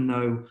 So even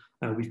though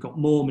we've got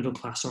more middle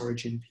class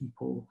origin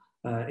people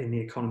in the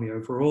economy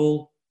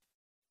overall,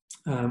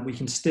 we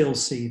can still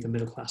see the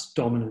middle class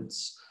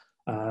dominance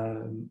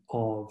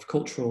of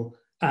cultural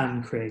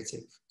and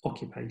creative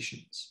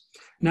occupations.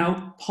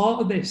 Now,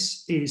 part of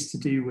this is to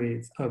do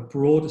with a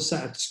broader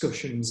set of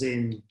discussions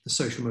in the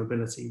social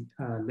mobility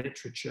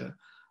literature.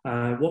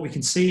 What we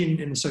can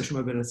see in the social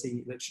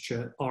mobility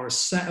literature are a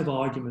set of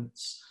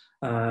arguments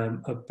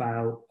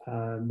about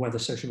whether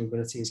social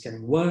mobility is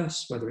getting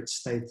worse, whether it's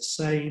stayed the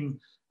same,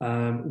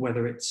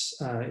 whether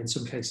it's in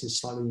some cases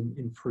slightly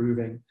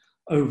improving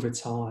over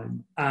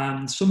time.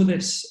 And some of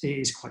this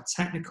is quite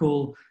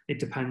technical. It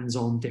depends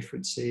on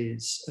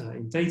differences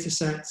in data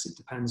sets. It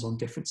depends on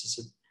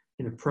differences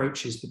in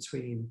approaches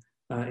between,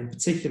 in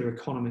particular,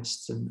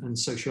 economists and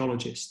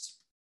sociologists.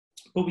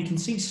 But we can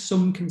see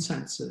some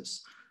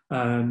consensus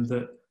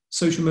that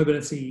social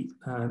mobility,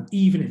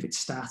 even if it's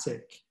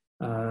static,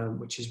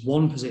 which is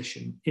one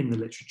position in the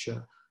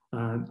literature,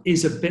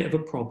 is a bit of a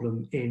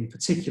problem in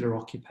particular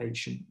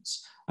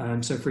occupations.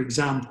 So, for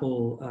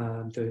example,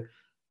 the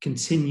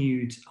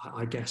continued,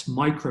 I guess,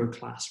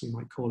 microclass, we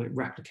might call it,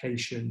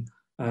 replication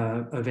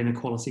of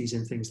inequalities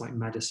in things like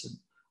medicine.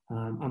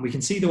 And we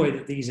can see the way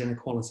that these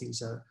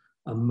inequalities are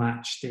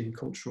matched in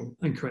cultural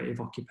and creative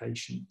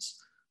occupations.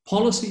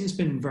 Policy has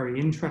been very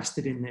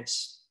interested in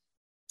this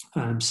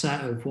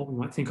set of what we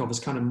might think of as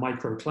kind of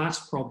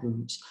microclass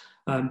problems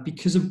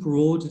because of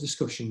broader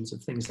discussions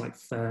of things like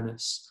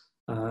fairness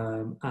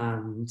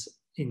and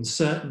in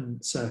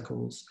certain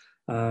circles,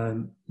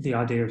 the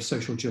idea of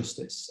social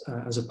justice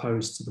as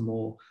opposed to the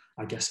more,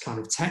 I guess, kind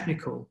of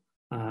technical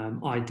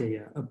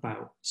idea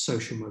about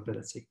social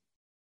mobility.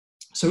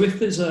 So if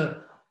there's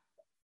a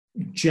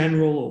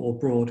general or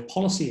broad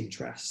policy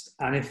interest,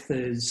 and if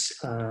there's,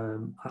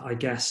 I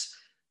guess,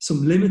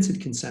 some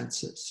limited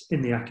consensus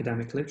in the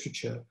academic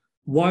literature,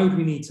 why would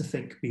we need to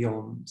think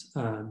beyond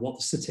what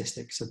the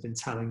statistics have been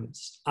telling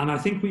us? And I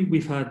think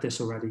we've heard this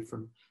already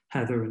from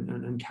Heather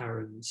and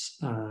Karen's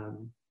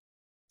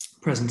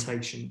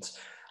presentations.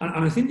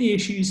 And I think the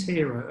issues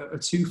here are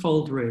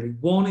twofold, really.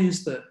 One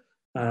is that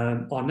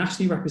our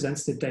nationally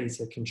representative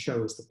data can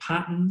show us the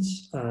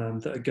patterns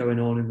that are going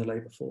on in the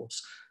labour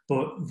force,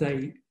 but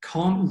they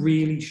can't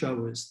really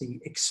show us the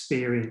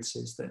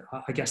experiences that,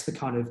 I guess, the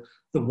kind of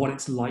what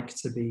it's like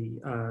to be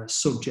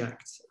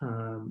subject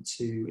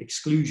to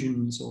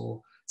exclusions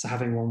or to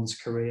having one's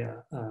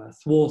career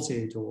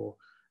thwarted or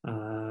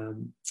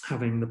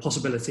having the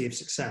possibility of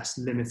success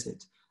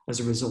limited as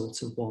a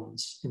result of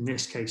one's, in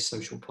this case,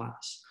 social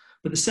class.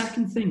 But the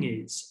second thing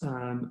is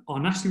our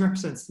nationally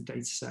representative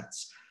data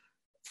sets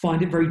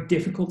find it very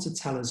difficult to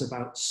tell us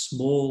about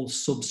small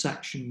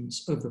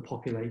subsections of the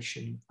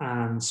population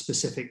and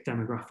specific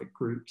demographic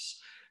groups.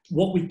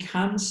 What we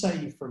can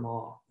say from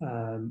our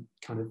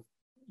kind of,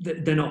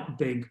 they're not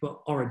big,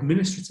 but our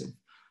administrative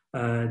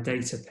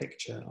data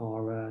picture,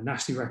 our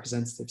nationally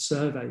representative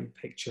survey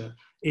picture,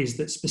 is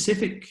that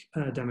specific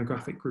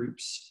demographic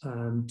groups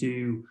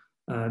do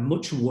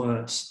much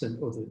worse than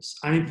others.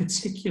 And in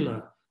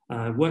particular,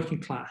 working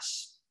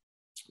class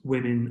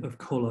women of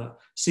colour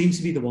seem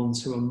to be the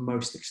ones who are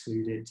most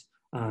excluded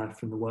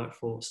from the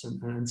workforce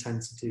and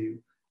tend to do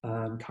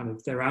kind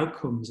of their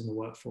outcomes in the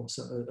workforce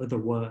are the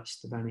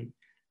worst of any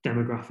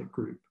demographic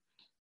group.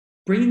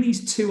 Bringing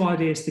these two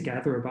ideas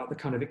together about the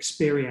kind of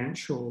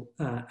experiential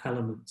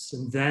elements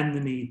and then the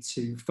need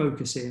to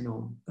focus in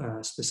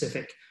on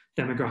specific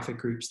demographic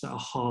groups that are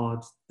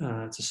hard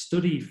to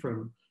study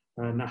from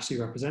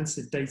nationally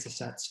representative data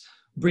sets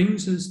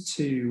brings us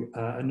to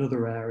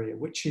another area,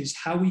 which is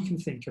how we can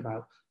think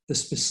about the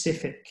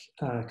specific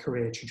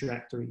career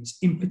trajectories,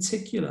 in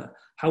particular,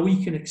 how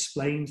we can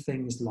explain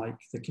things like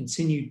the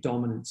continued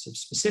dominance of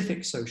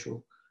specific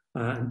social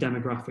and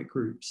demographic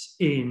groups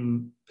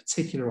in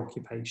particular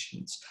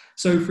occupations.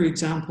 So, for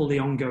example, the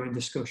ongoing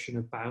discussion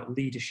about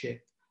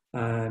leadership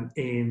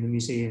in the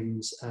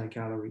museums,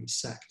 galleries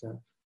sector,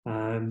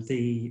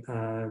 the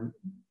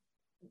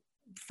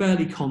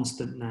fairly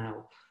constant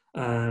now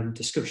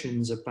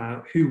discussions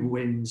about who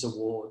wins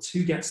awards,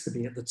 who gets to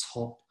be at the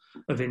top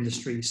of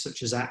industries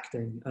such as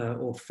acting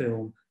or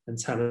film and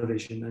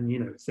television, and, you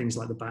know, things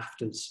like the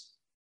BAFTAs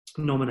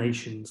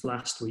nominations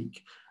last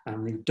week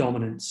and the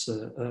dominance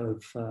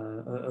of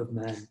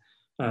men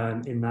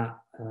in that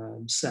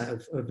set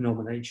of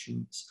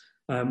nominations.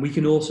 We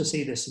can also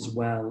see this as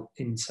well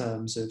in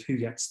terms of who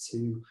gets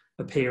to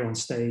appear on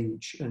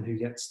stage and who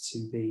gets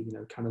to be, you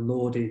know, kind of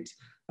lauded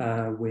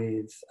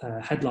with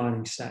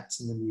headlining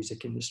sets in the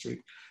music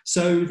industry.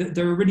 So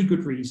there are really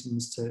good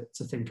reasons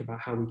to think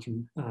about how we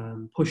can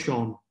push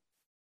on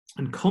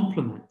and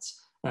complement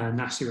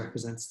nationally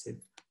representative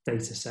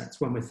data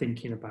sets when we're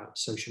thinking about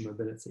social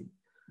mobility.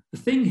 The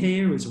thing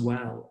here as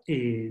well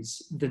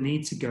is the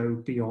need to go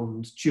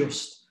beyond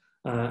just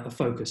a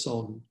focus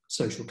on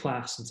social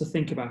class and to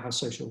think about how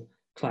social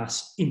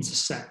class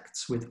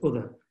intersects with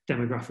other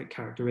demographic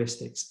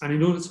characteristics. And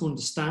in order to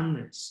understand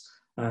this,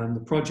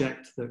 the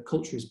project that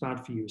Culture is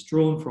Bad for You is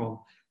drawn from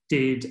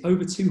did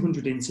over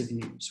 200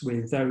 interviews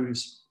with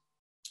those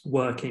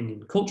working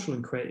in cultural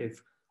and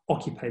creative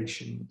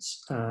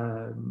occupations.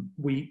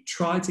 We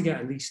tried to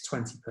get at least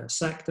 20 per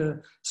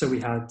sector, so we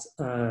had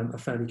a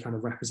fairly kind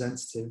of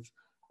representative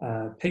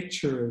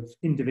picture of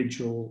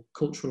individual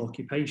cultural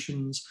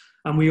occupations,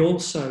 and we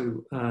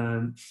also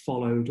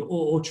followed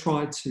or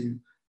tried to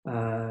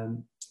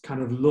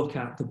kind of look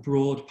at the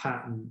broad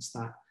patterns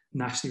that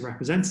nationally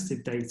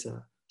representative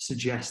data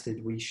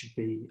suggested we should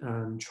be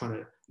trying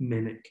to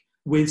mimic,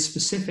 with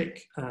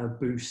specific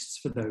boosts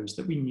for those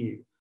that we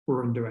knew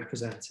were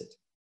underrepresented.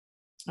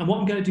 And what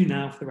I'm going to do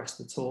now for the rest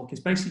of the talk is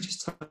basically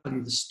just tell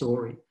you the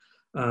story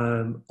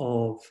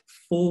of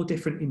 4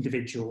 different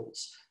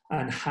individuals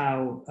and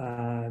how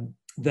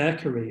their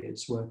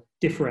careers were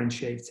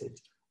differentiated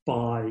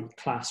by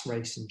class,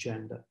 race, and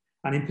gender.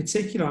 And in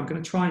particular, I'm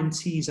going to try and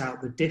tease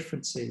out the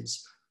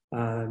differences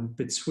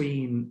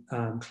between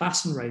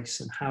class and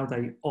race and how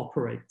they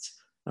operate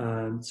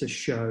to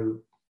show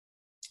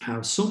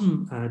how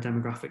some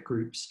demographic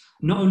groups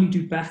not only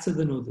do better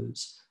than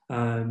others,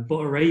 but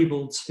are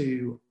able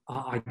to,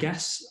 I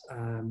guess,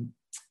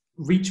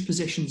 reach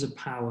positions of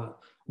power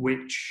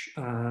which,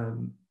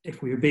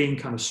 if we were being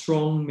kind of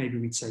strong, maybe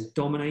we'd say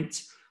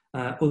dominate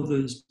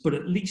others, but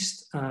at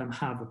least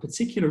have a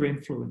particular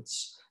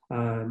influence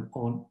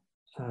on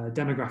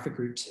demographic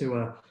groups who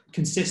are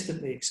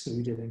consistently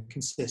excluded and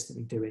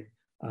consistently doing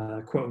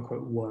quote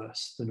unquote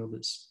worse than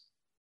others.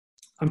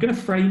 I'm going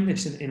to frame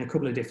this in a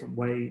couple of different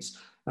ways,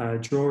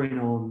 drawing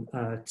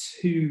on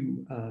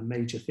 2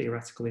 major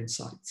theoretical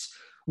insights.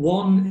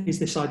 One is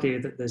this idea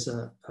that there's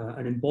an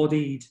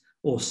embodied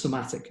or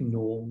somatic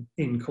norm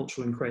in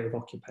cultural and creative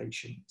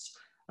occupations.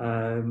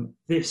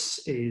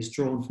 This is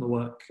drawn from the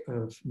work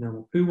of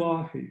Nirmal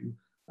Puwar, who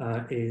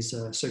is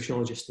a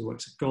sociologist who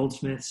works at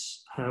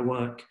Goldsmiths. Her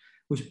work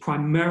was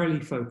primarily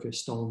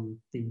focused on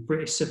the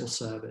British civil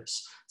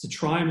service to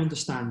try and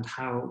understand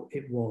how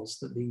it was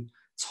that the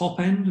top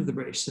end of the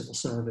British civil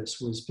service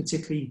was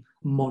particularly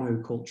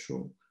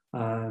monocultural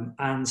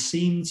and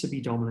seemed to be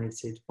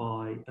dominated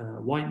by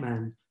white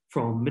men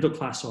from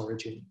middle-class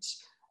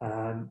origins.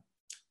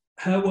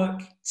 Her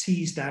work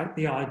teased out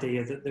the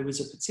idea that there was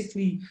a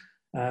particularly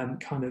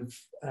kind of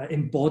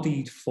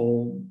embodied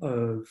form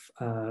of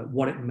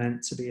what it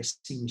meant to be a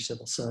senior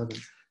civil servant.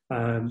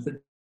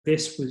 That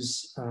this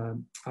was,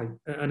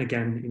 and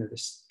again, you know,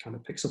 this kind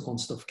of picks up on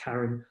stuff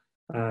Karen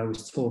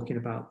was talking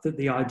about, that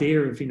the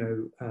idea of,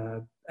 you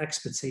know,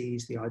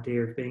 expertise, the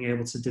idea of being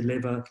able to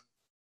deliver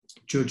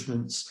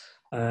judgments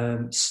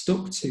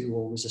stuck to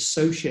or was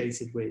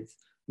associated with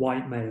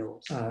white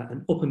male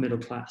and upper middle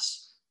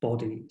class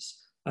bodies,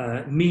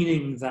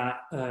 meaning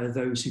that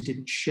those who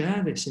didn't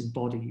share this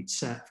embodied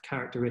set of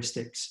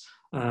characteristics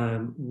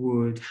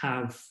would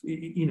have,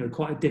 you know,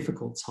 quite a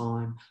difficult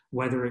time,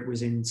 whether it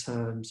was in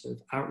terms of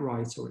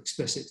outright or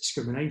explicit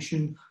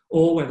discrimination,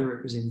 or whether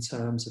it was in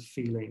terms of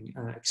feeling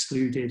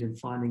excluded and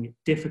finding it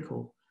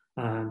difficult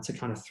to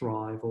kind of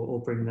thrive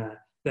or bring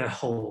their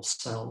whole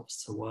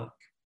selves to work.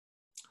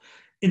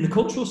 In the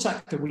cultural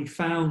sector, we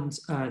found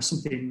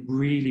something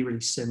really,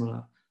 really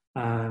similar,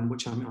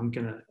 which I'm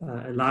going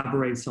to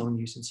elaborate on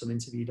using some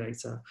interview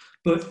data.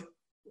 But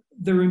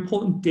there are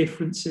important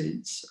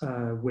differences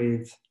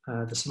with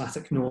the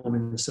somatic norm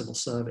in the civil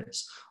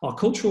service. Our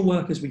cultural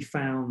workers, we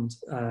found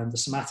the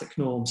somatic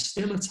norm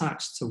still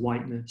attached to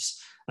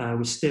whiteness,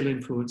 was still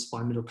influenced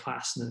by middle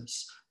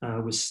classness,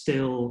 was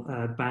still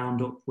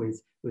bound up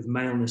with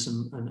maleness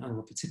and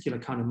a particular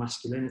kind of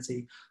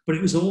masculinity, but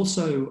it was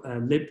also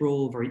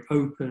liberal, very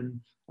open,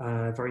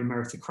 very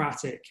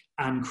meritocratic,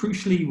 and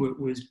crucially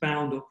was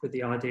bound up with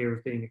the idea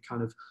of being a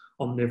kind of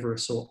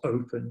omnivorous or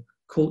open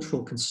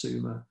cultural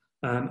consumer.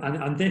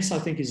 And this, I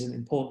think, is an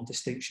important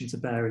distinction to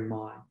bear in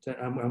mind,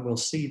 and we'll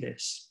see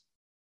this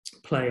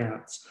play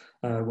out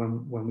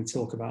when we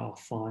talk about our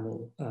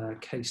final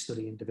case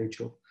study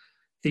individual.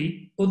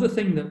 The other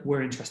thing that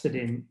we're interested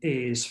in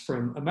is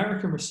from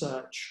American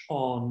research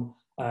on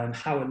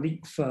how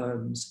elite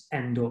firms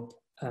end up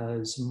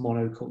as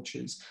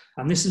monocultures.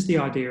 And this is the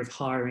idea of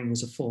hiring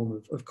as a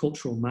form of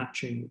cultural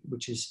matching,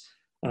 which is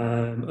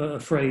a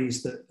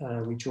phrase that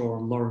we draw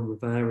on Lauren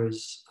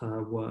Rivera's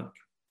work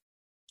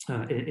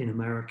in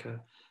America.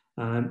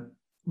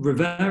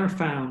 Rivera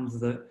found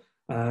that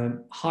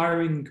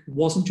hiring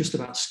wasn't just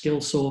about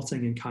skill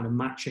sorting and kind of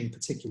matching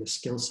particular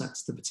skill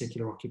sets to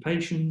particular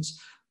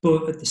occupations,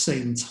 but at the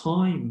same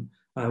time,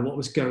 what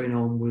was going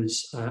on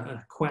was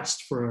a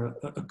quest for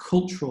a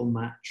cultural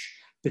match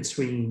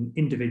between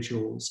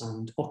individuals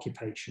and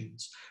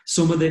occupations.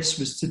 Some of this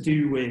was to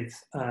do with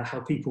how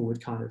people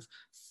would kind of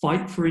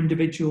fight for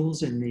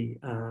individuals in the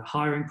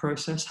hiring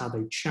process, how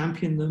they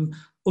champion them.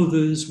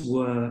 Others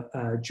were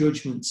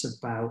judgments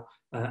about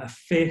a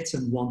fit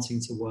and wanting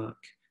to work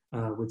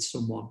with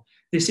someone.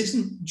 This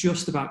isn't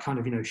just about kind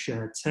of,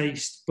 shared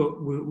taste,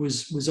 but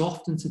was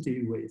often to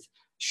do with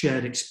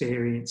shared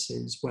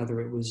experiences, whether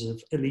it was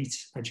of elite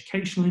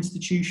educational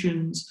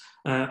institutions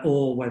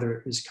or whether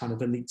it was kind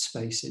of elite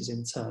spaces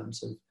in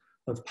terms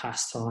of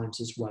pastimes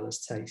as well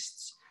as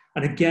tastes.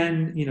 And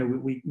again,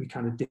 we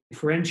kind of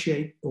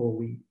differentiate, or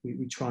we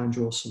try and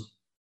draw some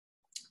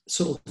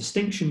sort of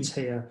distinctions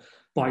here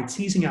by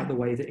teasing out the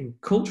way that in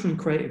cultural and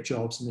creative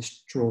jobs, and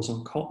this draws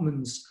on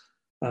Cotman's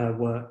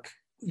work,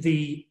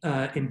 the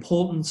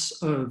importance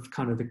of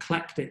kind of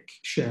eclectic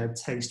shared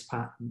taste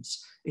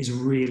patterns is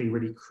really,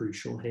 really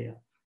crucial here.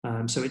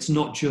 So it's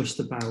not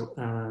just about,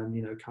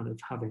 kind of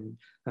having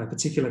a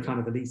particular kind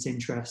of elite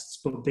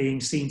interests, but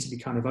being seen to be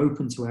kind of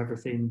open to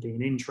everything,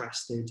 being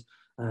interested,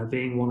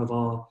 being one of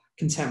our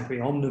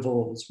contemporary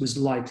omnivores was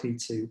likely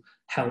to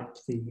help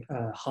the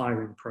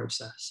hiring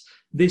process.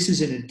 This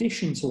is in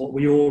addition to what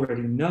we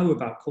already know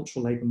about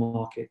cultural labour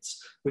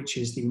markets, which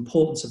is the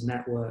importance of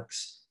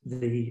networks,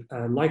 the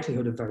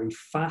likelihood of very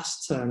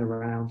fast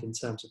turnaround in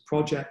terms of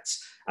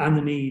projects, and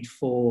the need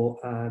for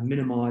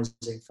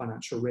minimising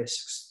financial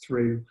risks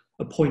through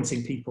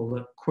appointing people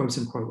that, quote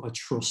unquote, are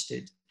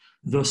trusted,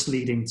 thus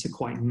leading to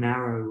quite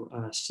narrow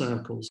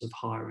circles of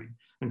hiring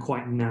and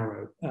quite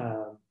narrow,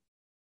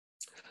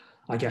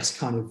 I guess,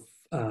 kind of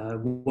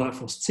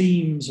workforce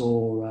teams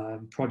or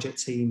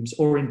project teams,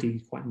 or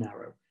indeed quite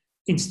narrow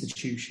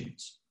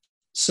institutions.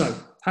 So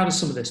how does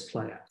some of this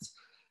play out?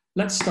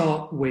 Let's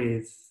start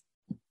with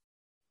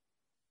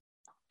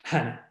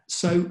Henna.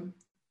 So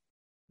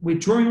we're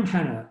drawing on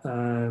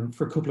Henna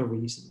for a couple of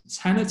reasons.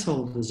 Henna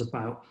told us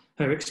about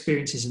her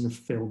experiences in the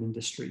film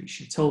industry.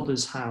 She told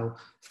us how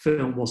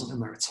film wasn't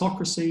a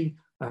meritocracy.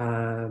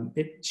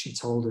 She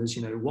told us,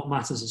 what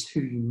matters is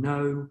who you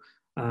know.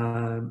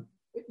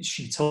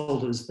 She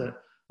told us that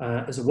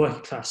as a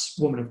working class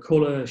woman of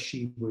colour,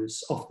 she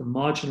was often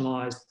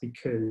marginalised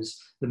because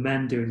the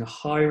men doing the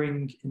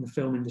hiring in the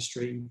film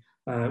industry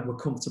were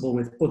comfortable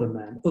with other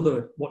men,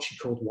 what she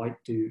called white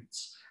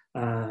dudes.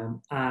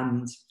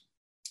 And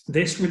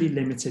this really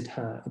limited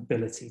her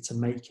ability to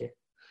make it.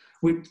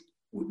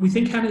 We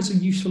think Hannah's a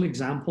useful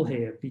example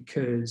here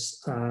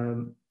because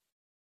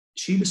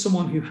she was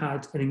someone who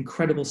had an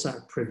incredible set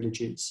of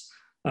privileges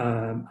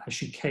as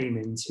she came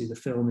into the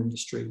film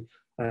industry.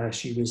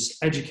 She was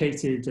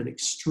educated at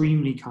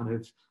extremely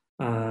kind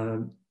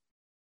of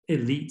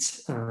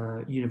elite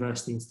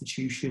university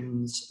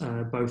institutions,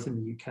 both in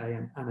the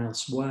UK and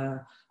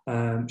elsewhere.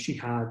 She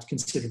had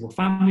considerable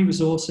family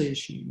resources.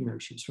 She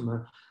was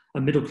from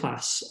a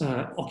middle-class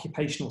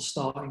occupational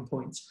starting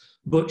point,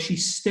 but she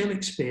still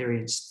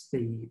experienced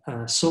the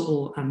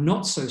subtle and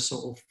not so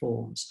subtle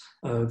forms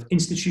of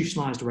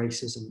institutionalized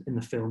racism in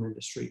the film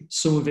industry,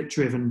 some of it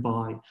driven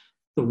by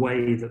the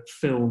way that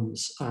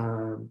films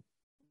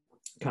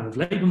kind of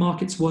labour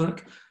markets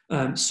work,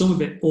 some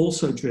of it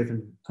also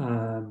driven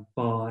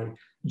by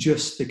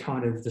just the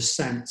kind of the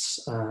sense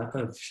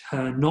of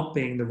her not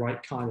being the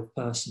right kind of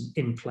person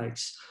in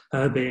place,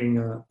 her being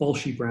a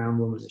bolshy brown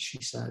woman, as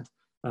she said,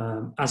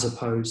 as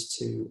opposed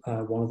to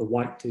one of the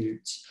white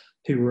dudes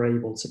who were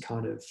able to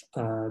kind of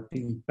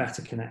be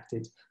better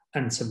connected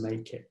and to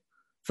make it.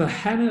 For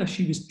Henna,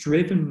 she was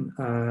driven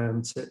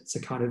to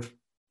kind of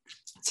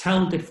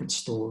tell different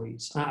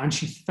stories. And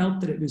she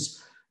felt that it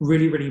was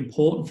really, really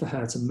important for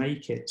her to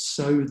make it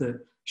so that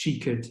she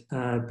could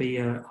be,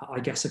 I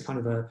guess, a kind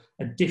of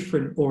a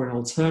different or an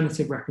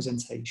alternative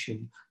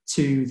representation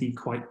to the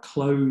quite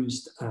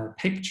closed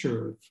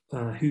picture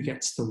of who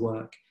gets to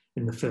work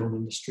in the film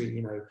industry,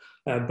 you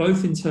know,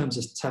 both in terms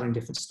of telling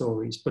different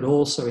stories, but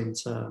also in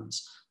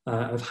terms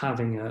of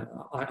having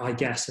I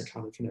guess, a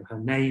kind of, you know, her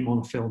name on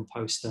a film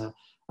poster,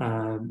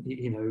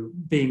 you know,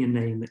 being a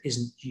name that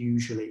isn't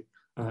usually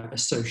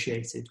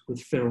associated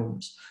with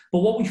films. But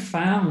what we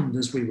found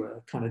as we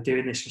were kind of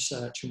doing this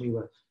research and we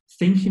were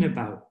thinking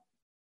about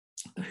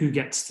who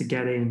gets to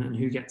get in and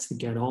who gets to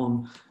get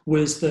on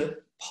was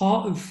that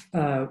part of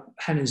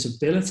Henna's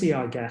ability,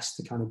 I guess,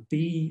 to kind of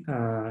be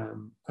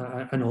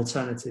an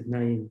alternative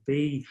name,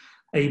 be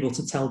able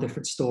to tell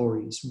different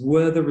stories,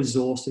 were the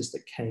resources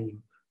that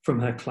came from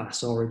her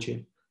class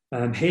origin.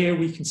 Here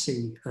we can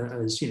see,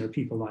 as you know,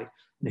 people like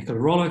Nicola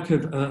Rollock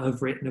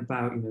have written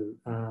about, you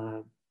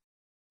know,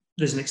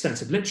 there's an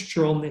extensive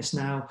literature on this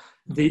now,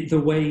 the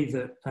way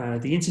that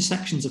the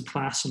intersections of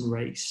class and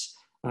race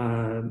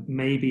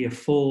maybe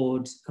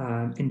afford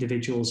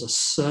individuals a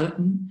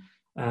certain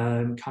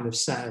kind of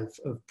set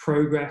of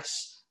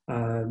progress,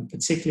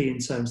 particularly in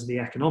terms of the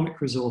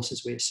economic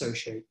resources we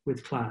associate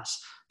with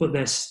class, but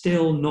there's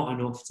still not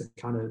enough to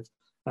kind of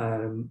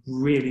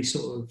really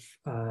sort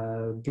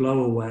of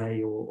blow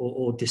away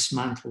or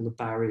dismantle the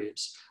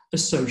barriers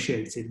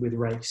associated with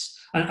race.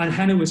 And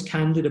Henna was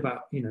candid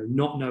about, you know,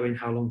 not knowing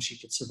how long she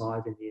could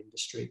survive in the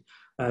industry,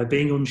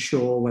 being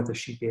unsure whether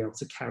she'd be able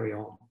to carry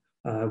on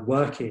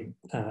working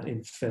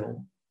in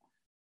film.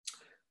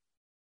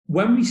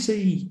 When we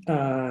see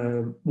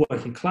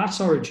working class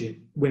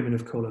origin women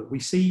of colour, we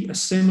see a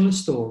similar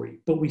story,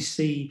 but we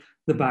see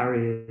the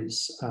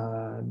barriers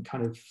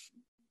kind of,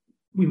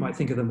 we might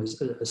think of them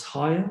as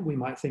higher, we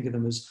might think of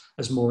them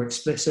as more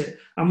explicit,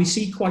 and we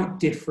see quite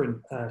different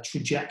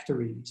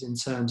trajectories in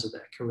terms of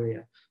their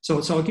career.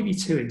 So I'll give you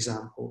two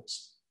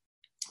examples.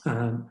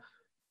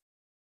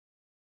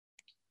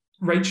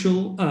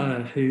 Rachel,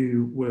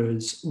 who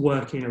was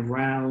working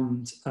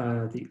around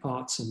the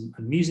arts and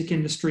music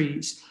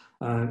industries,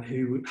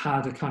 who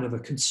had a kind of a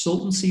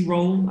consultancy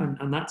role,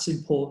 and that's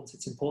important.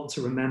 It's important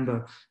to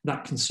remember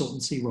that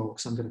consultancy role,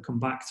 because I'm going to come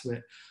back to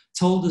it,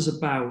 told us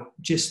about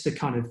just the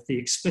kind of the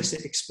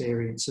explicit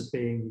experience of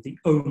being the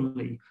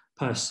only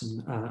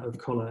person of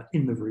colour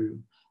in the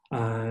room,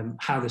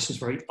 how this was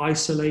very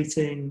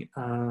isolating,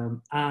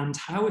 and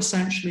how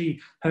essentially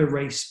her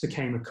race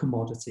became a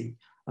commodity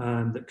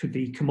that could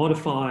be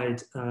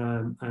commodified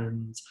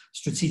and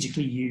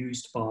strategically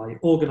used by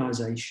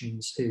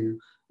organisations who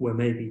were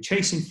maybe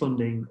chasing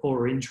funding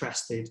or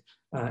interested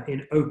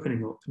in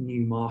opening up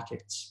new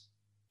markets.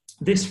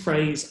 This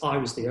phrase, "I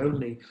was the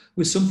only,"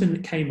 was something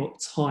that came up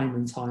time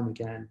and time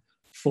again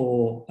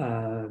for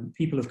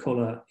people of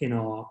colour in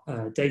our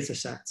data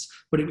sets,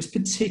 but it was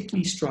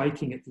particularly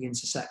striking at the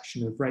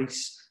intersection of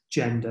race,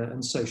 gender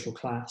and social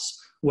class,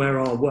 where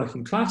our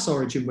working class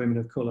origin women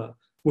of colour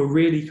were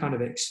really kind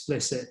of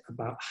explicit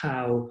about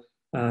how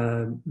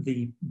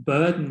the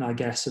burden, I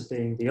guess, of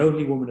being the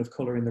only woman of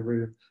colour in the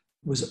room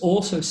was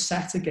also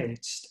set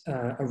against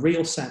a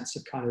real sense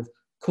of kind of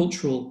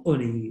cultural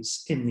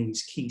unease in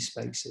these key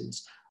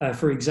spaces.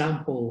 For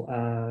example,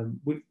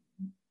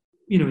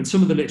 you know, in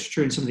some of the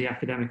literature, in some of the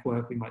academic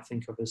work, we might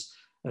think of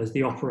as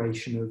the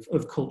operation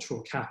of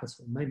cultural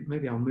capital.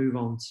 Maybe I'll move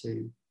on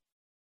to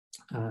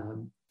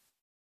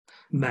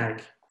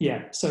Meg.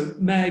 Yeah, so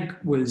Meg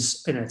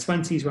was in her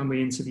 20s when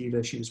we interviewed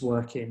her. She was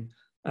working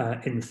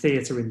in the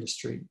theatre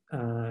industry.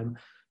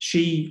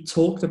 She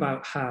talked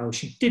about how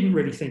she didn't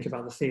really think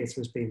about the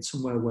theatre as being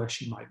somewhere where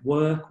she might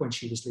work when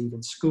she was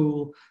leaving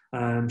school.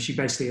 She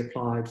basically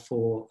applied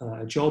for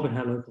a job in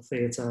her local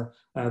theatre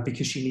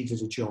because she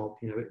needed a job.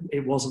 You know,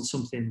 it wasn't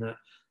something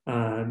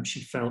that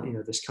she felt, you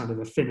know, this kind of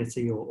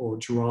affinity or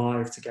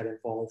drive to get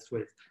involved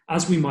with,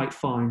 as we might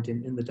find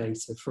in the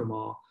data from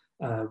our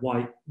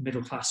white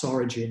middle-class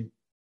origin.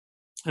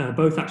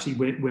 Both actually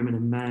women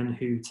and men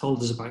who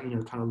told us about, you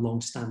know, kind of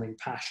long-standing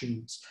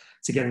passions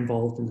to get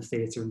involved in the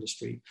theatre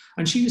industry.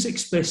 And she was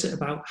explicit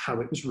about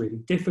how it was really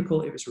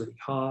difficult, it was really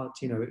hard,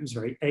 you know, it was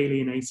very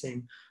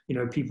alienating, you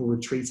know, people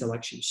would treat her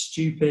like she was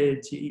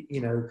stupid,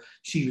 you know,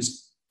 she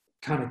was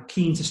kind of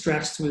keen to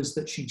stress to us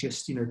that she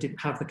just, you know,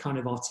 didn't have the kind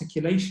of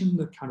articulation,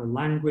 the kind of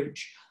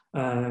language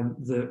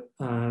that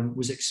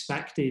was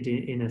expected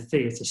in a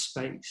theatre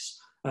space.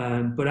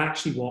 But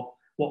actually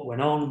what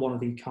went on, one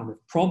of the kind of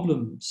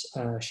problems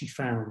she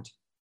found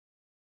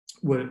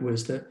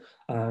was that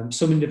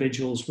some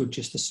individuals would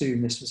just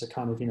assume this was a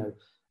kind of, you know,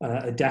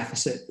 a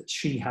deficit that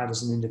she had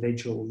as an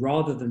individual,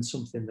 rather than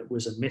something that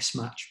was a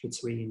mismatch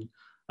between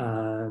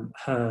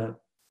her,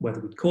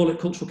 whether we'd call it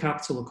cultural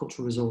capital or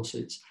cultural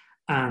resources,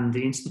 and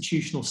the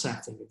institutional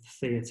setting of the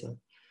theatre.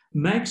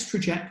 Meg's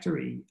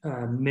trajectory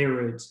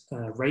mirrored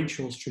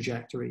Rachel's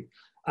trajectory.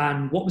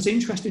 And what was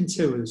interesting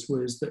to us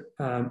was that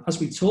as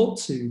we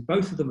talked to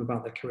both of them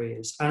about their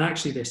careers, and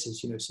actually this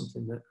is, you know,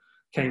 something that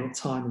came up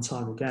time and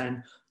time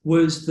again,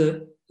 was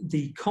that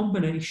the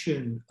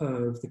combination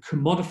of the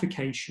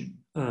commodification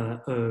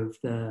of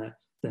their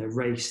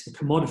race, the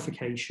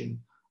commodification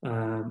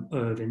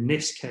of, in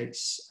this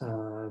case,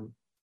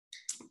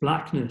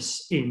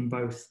 blackness in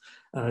both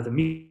the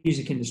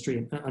music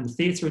industry and the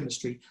theatre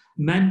industry,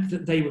 meant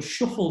that they were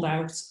shuffled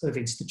out of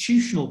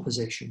institutional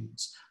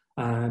positions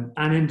and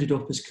ended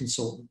up as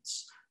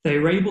consultants. They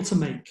were able to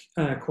make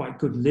quite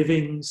good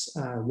livings,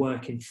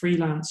 working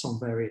freelance on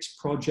various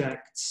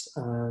projects,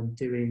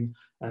 doing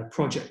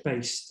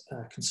project-based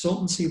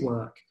consultancy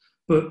work.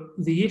 But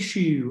the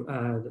issue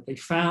that they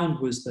found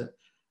was that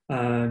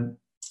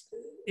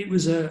it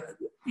was an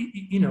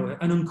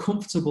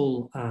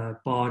uncomfortable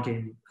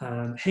bargain.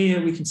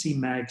 Here we can see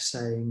Meg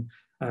saying,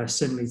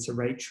 similarly to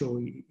Rachel,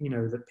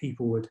 that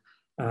people would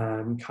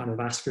kind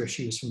of ask her if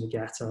she was from the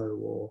ghetto,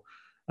 or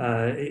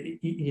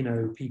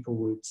people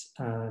would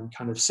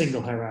kind of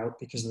single her out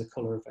because of the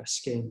colour of her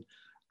skin.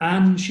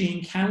 And she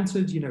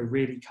encountered,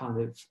 really kind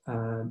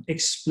of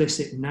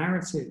explicit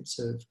narratives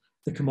of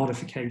the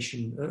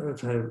commodification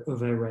of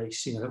her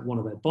race. One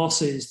of her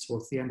bosses,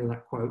 towards the end of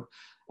that quote,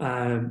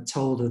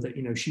 told her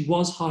that she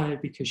was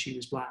hired because she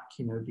was black,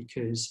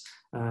 because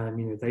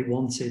they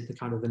wanted the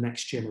kind of the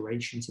next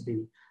generation to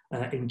be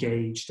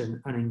engaged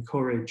and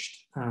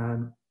encouraged.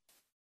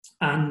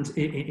 And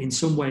in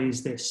some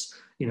ways, this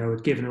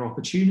had given her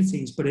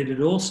opportunities, but it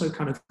had also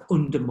kind of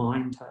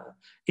undermined her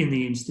in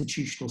the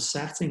institutional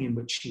setting in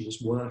which she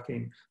was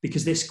working,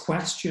 because this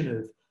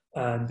question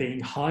of being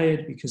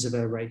hired because of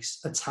her race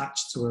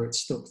attached to her, it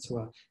stuck to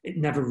her. It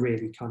never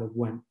really kind of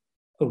went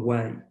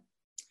away.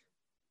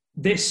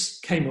 This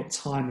came up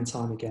time and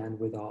time again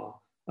with our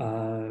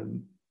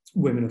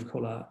women of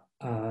colour,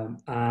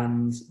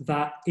 and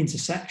that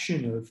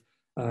intersection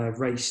of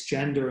race,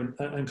 gender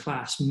and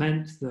class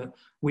meant that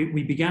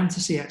we began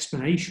to see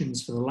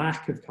explanations for the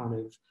lack of kind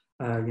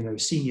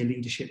of senior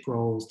leadership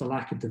roles, the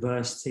lack of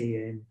diversity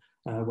in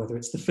whether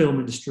it's the film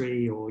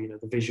industry or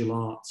the visual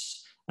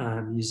arts,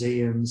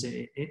 museums,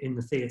 in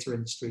the theatre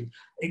industry,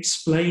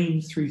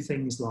 explained through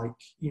things like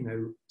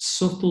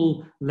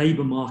subtle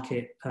labour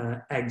market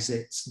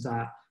exits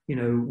that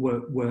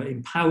were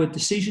empowered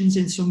decisions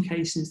in some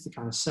cases to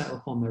kind of set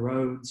up on their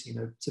own,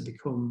 to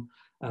become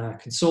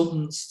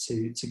consultants,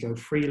 to go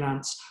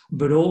freelance,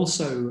 but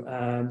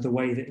also the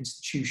way that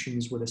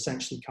institutions would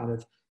essentially kind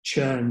of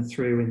churn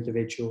through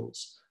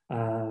individuals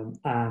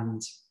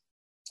and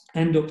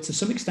end up to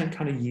some extent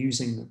kind of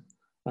using them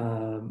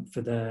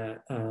for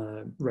their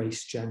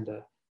race,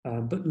 gender,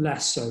 but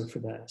less so for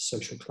their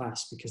social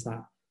class, because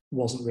that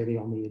wasn't really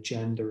on the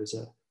agenda as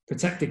a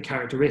protected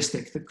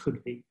characteristic that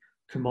could be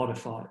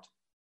commodified.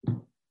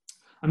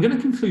 I'm going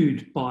to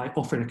conclude by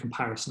offering a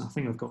comparison. I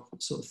think I've got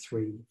sort of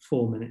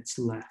 3-4 minutes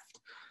left.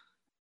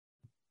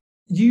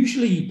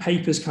 Usually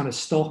papers kind of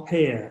stop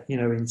here,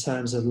 in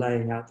terms of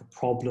laying out the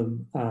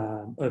problem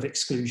of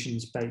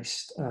exclusions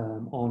based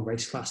on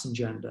race, class and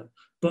gender.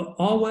 But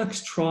our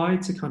work's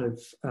tried to kind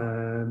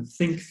of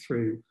think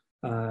through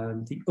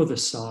the other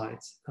side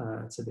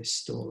to this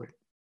story.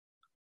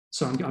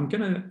 So I'm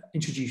going to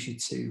introduce you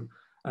to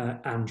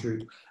Andrew.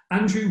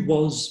 Andrew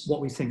was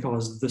what we think of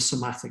as the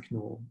somatic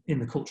norm in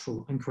the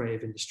cultural and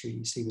creative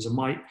industries. He was a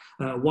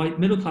white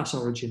middle-class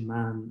origin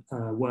man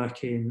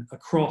working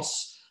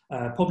across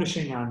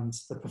publishing and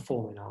the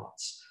performing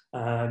arts.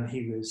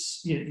 He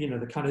was,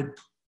 the kind of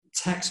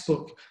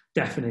textbook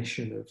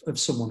definition of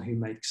someone who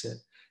makes it.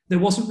 There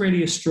wasn't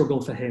really a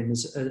struggle for him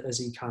as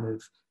he kind of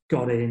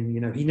got in.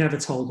 He never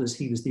told us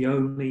he was the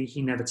only.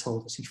 He never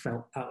told us he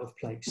felt out of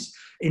place.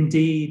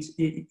 Indeed,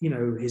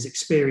 his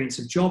experience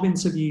of job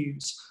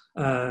interviews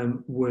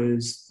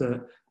was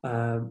that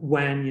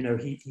when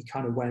he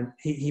kind of went,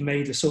 he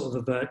made a sort of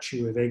a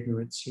virtue of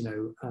ignorance.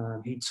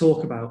 He'd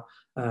talk about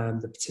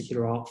the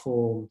particular art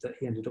form that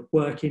he ended up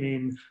working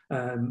in,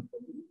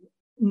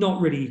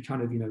 not really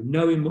kind of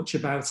knowing much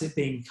about it,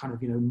 being kind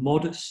of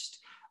modest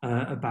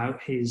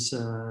about his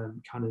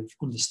kind of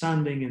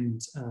understanding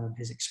and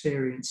his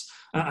experience,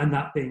 and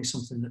that being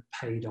something that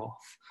paid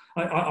off.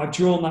 I've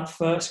drawn that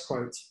first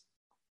quote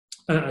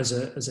as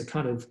a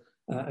kind of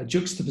a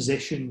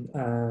juxtaposition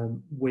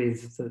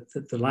with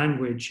the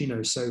language,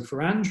 So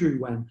for Andrew,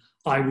 when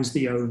I was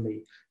the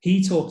only,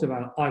 he talked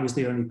about I was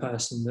the only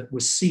person that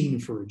was seen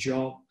for a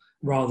job,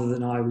 rather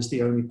than I was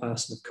the only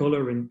person of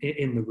colour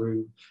in the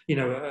room.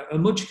 A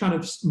much kind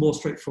of more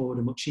straightforward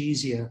and much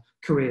easier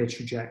career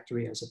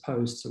trajectory as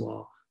opposed to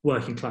our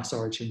working class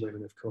origin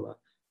women of colour,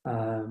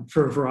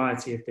 for a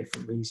variety of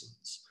different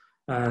reasons.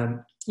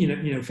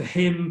 For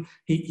him,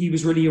 he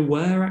was really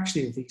aware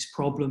actually of these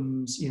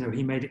problems.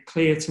 He made it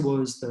clear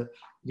to us that,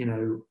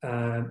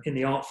 in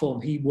the art form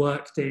he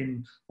worked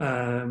in,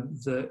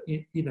 that,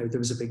 there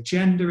was a big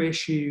gender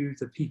issue,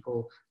 the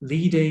people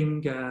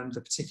leading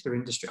the particular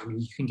industry. I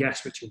mean, you can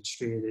guess which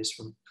industry it is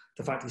from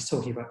the fact he's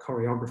talking about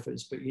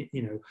choreographers, but,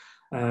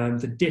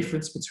 the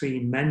difference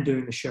between men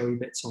doing the showy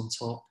bits on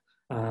top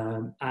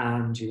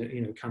and,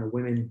 kind of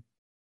women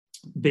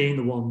being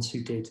the ones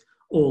who did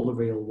all the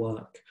real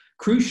work.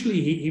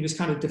 Crucially, he was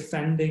kind of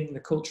defending the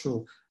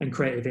cultural and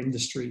creative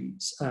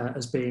industries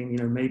as being,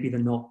 maybe the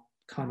not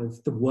kind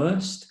of the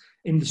worst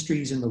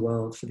industries in the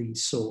world for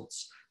these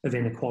sorts of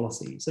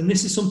inequalities. And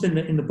this is something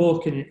that in the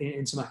book and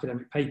in some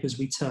academic papers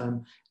we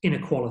term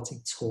inequality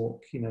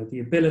talk, you know,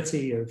 the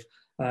ability of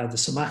the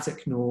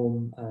somatic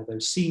norm,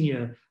 those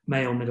senior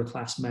male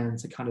middle-class men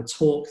to kind of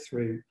talk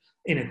through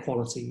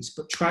inequalities,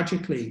 but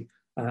tragically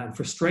and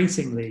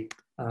frustratingly,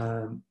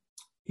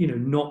 you know,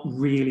 not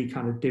really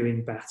kind of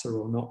doing better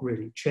or not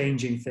really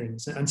changing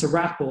things. And to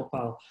wrap up,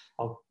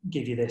 I'll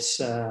give you this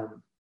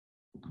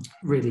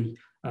really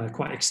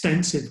quite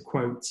extensive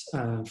quote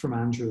from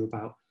Andrew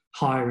about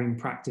hiring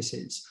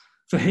practices.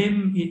 For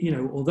him, you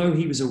know, although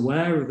he was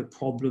aware of the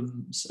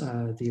problems,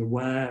 he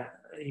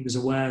was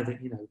aware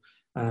that, you know,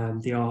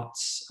 the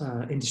arts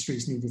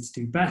industries needed to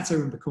do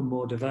better and become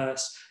more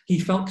diverse. He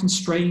felt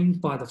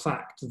constrained by the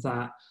fact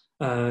that,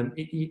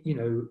 you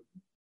know,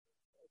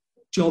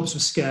 jobs were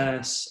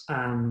scarce,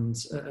 and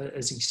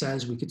as he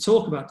says, we could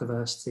talk about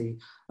diversity,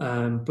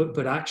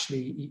 but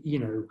actually, you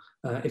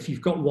know, if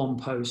you've got one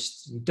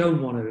post, you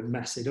don't want to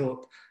mess it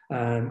up.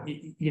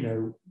 You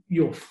know,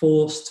 you're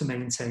forced to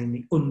maintain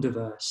the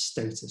undiverse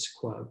status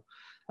quo.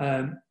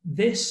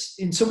 This,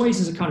 in some ways,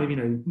 is a kind of, you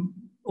know,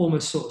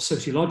 almost sort of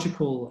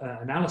sociological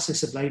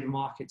analysis of labour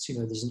markets. You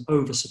know, there's an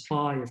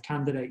oversupply of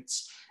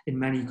candidates in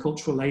many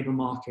cultural labour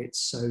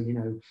markets. So, you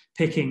know,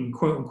 picking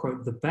quote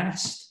unquote the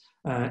best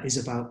is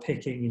about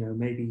picking, you know,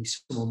 maybe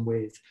someone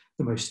with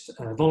the most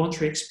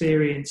voluntary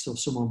experience or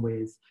someone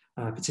with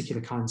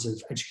particular kinds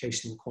of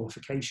educational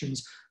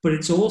qualifications. But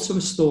it's also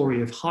a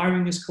story of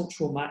hiring as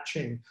cultural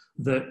matching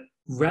that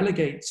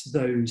relegates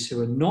those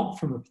who are not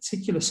from a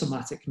particular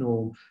somatic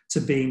norm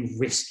to being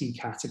risky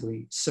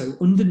categories. So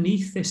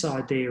underneath this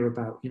idea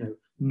about, you know,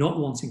 not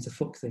wanting to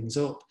fuck things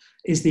up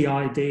is the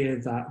idea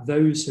that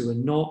those who are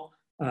not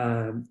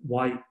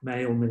white,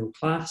 male, middle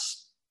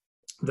class,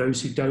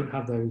 those who don't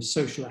have those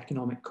social,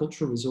 economic,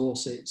 cultural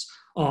resources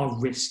are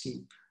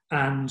risky.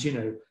 And, you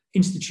know,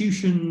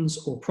 institutions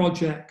or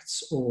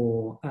projects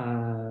or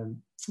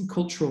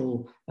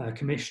cultural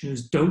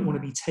commissioners don't want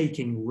to be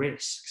taking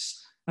risks,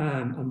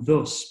 and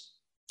thus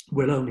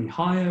will only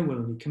hire, will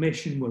only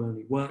commission, will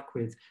only work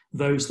with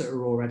those that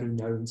are already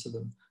known to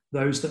them,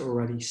 those that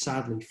already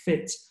sadly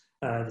fit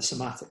the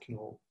somatic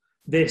norm.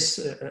 This,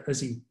 as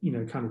he, you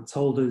know, kind of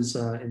told us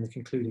in the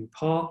concluding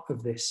part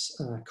of this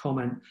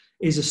comment,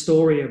 is a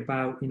story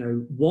about, you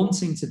know,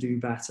 wanting to do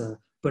better,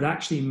 but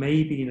actually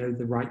maybe, you know,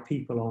 the right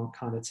people aren't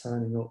kind of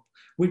turning up,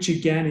 which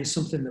again is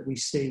something that we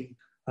see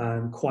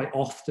quite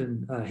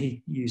often.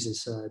 He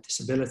uses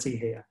disability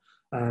here.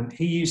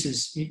 He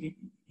uses,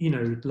 you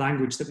know,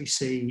 language that we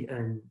see,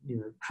 and, you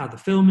know, how the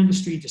film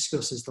industry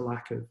discusses the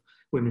lack of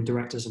women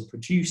directors and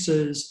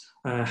producers,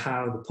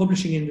 how the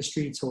publishing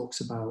industry talks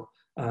about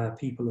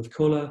people of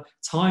colour.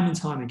 Time and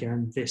time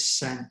again, this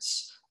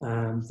sense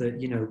that,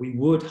 you know, we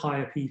would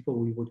hire people,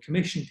 we would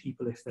commission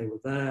people if they were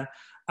there.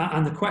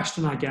 And the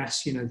question, I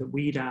guess, you know, that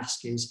we'd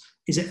ask is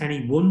it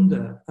any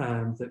wonder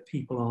that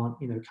people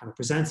aren't, you know, kind of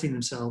presenting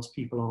themselves,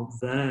 people aren't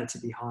there to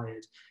be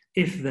hired,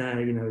 if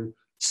they're, you know,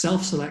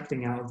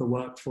 self-selecting out of the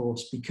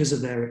workforce because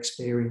of their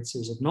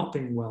experiences of not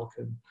being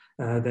welcome,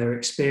 their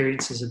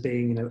experiences of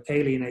being, you know,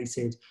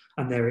 alienated,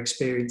 and their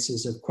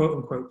experiences of quote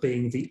unquote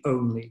being the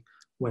only,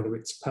 whether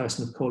it's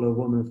person of colour,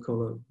 woman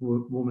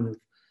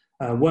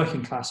of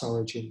working class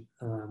origin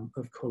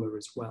of colour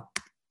as well.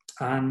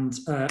 And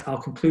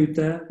I'll conclude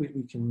there.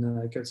 We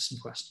can go to some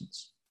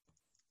questions.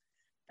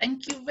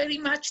 Thank you very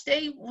much,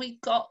 Dave. We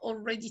got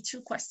already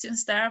 2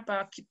 questions there,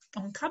 but keep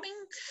on coming.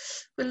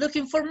 We're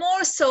looking for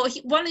more. So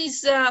one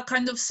is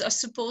kind of, I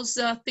suppose,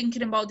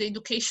 thinking about the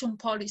education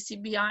policy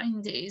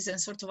behind this and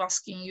sort of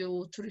asking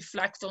you to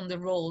reflect on the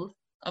role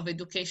of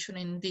education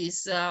in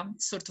this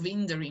sort of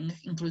hindering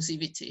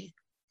inclusivity.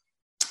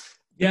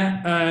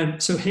 Yeah,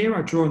 so here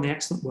I draw on the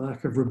excellent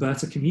work of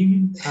Roberta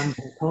Communion and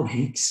her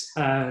colleagues,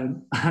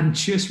 and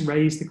just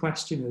raise the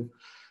question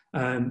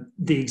of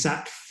the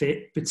exact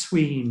fit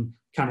between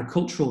kind of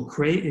cultural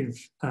creative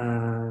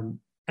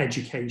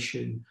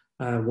education,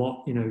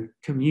 what, you know,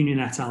 Communion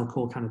et al.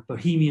 Call kind of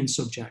bohemian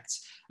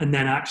subjects, and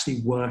then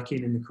actually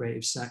working in the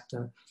creative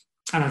sector.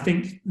 And I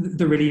think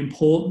the really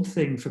important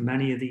thing for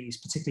many of these,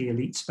 particularly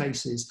elite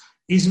spaces,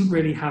 isn't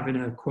really having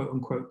a quote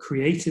unquote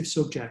creative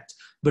subject,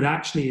 but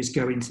actually is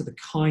going to the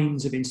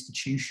kinds of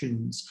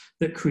institutions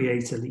that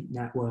create elite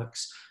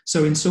networks.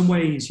 So in some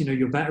ways, you know,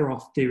 you're better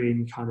off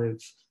doing kind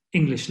of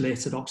English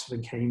Lit at Oxford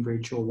and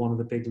Cambridge or one of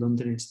the big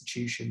London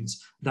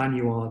institutions than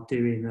you are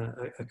doing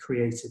a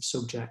creative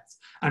subject.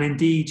 And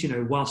indeed, you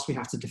know, whilst we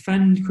have to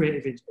defend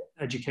creative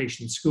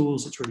education in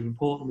schools, it's really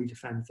important we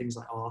defend things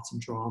like art and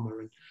drama,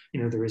 and,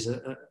 you know, there is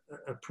a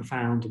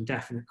profound and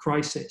definite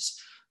crisis.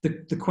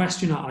 The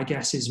question, I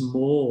guess, is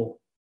more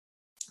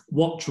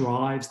what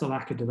drives the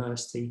lack of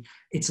diversity.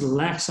 It's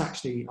less,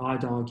 actually,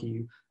 I'd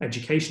argue,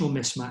 educational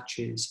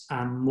mismatches,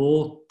 and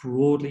more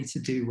broadly to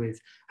do with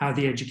how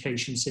the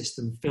education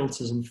system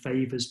filters and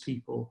favours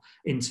people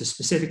into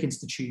specific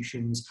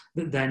institutions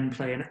that then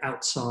play an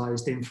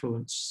outsized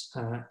influence,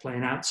 play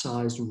an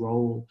outsized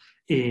role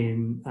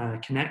in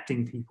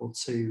connecting people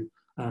to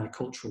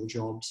cultural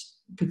jobs.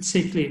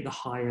 particularly at the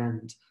high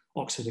end,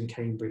 Oxford and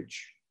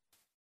Cambridge.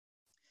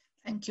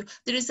 Thank you.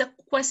 There is a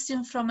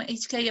question from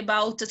HK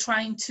about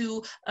trying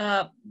to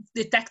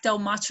detect how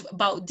much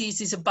about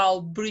this is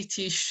about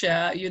British,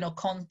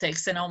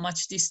 context, and how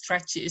much this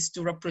stretches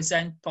to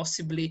represent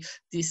possibly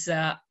this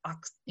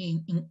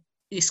in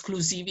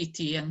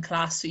exclusivity and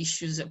class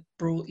issues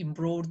in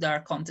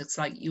broader contexts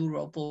like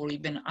Europe or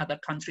even other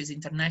countries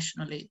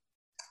internationally.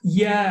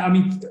 Yeah, I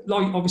mean,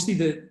 like obviously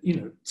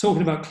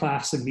talking about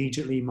class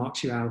immediately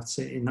marks you out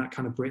in that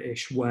kind of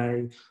British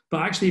way.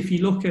 But actually, if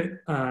you look at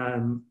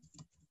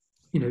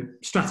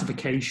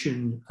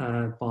stratification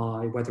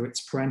by whether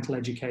it's parental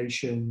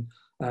education,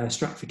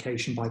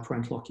 stratification by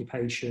parental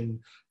occupation,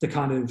 the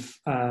kind of,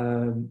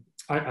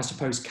 I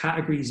suppose,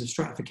 categories of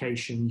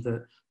stratification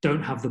that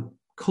don't have the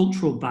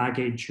cultural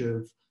baggage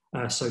of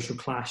social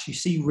class, you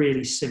see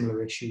really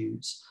similar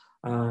issues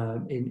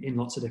in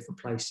lots of different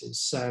places.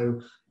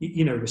 So,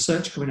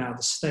 research coming out of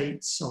the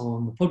States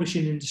on the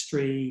publishing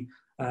industry,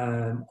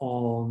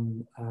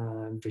 on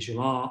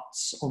visual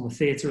arts, on the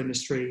theatre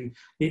industry,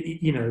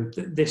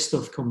 this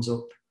stuff comes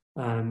up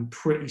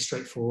pretty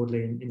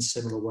straightforwardly in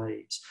similar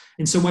ways.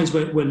 In some ways,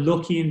 we're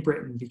lucky in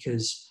Britain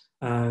because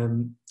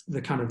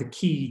the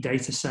key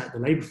data set, the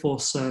labour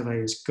force survey,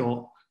 has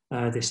got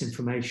this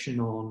information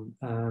on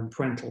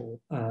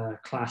parental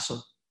class,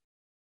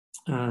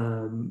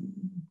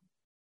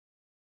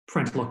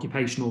 parental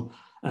occupational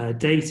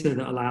data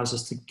that allows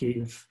us to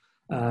give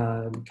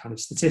kind of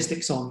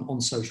statistics on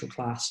social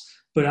class.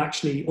 But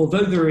actually,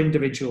 although there are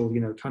individual,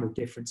 kind of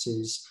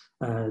differences,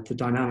 the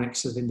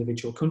dynamics of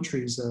individual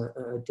countries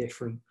are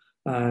different.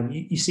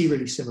 You see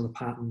really similar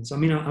patterns. I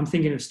mean, I'm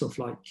thinking of stuff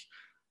like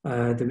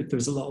there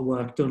was a lot of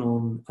work done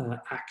on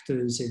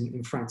actors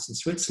in France and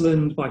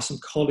Switzerland by some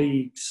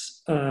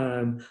colleagues,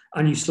 and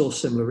you saw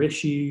similar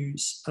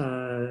issues.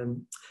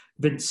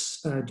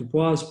 Vince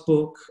Dubois'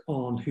 book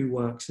on who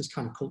works as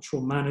kind of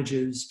cultural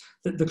managers,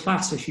 the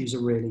class issues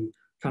are really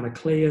kind of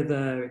clear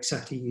there,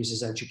 except he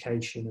uses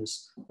education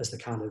as the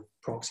kind of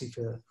proxy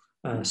for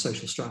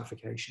social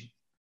stratification.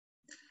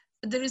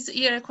 There is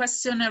here a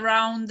question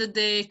around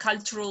the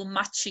cultural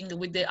matching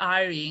with the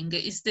hiring.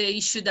 Is the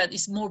issue that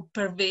is more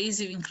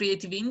pervasive in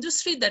creative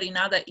industry than in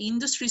other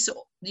industries,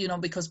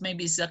 because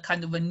maybe it's a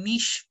kind of a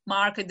niche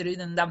market, there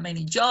isn't that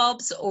many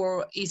jobs,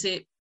 or is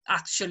it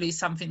actually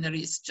something that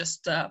is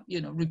just,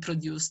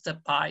 reproduced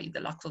by the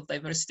lack of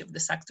diversity of the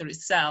sector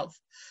itself?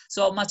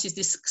 So how much is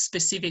this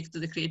specific to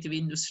the creative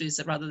industries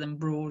rather than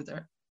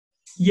broader?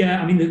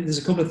 Yeah, I mean, there's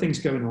a couple of things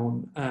going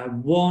on.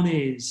 One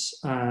is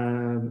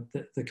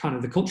the kind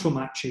of the cultural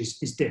match is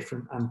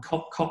different, and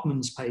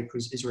Cotman's paper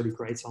is really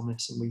great on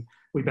this, and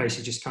we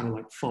basically just kind of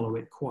like follow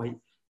it quite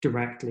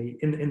directly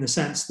in the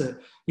sense that,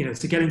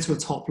 to get into a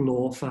top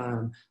law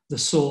firm, the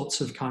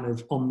sorts of kind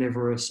of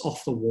omnivorous,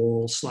 off the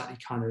wall, slightly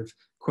kind of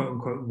quote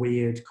unquote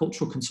weird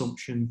cultural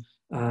consumption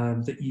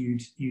that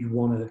you'd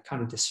want to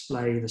kind of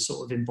display, the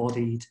sort of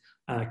embodied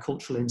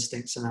cultural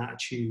instincts and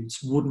attitudes,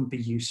 wouldn't be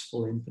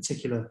useful in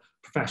particular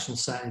professional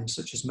settings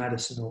such as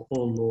medicine or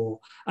law.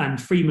 And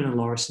Freeman and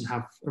Lorison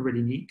have a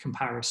really neat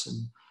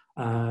comparison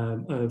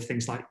of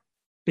things like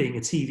being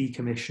a TV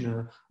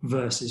commissioner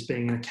versus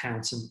being an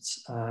accountant,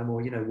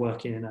 or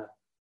working in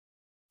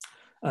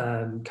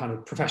a kind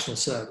of professional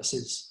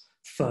services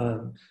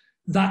firm.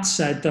 That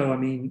said, though, I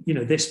mean,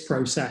 this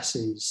process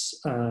is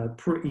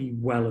pretty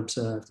well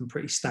observed and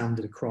pretty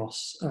standard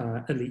across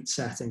elite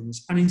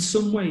settings. And in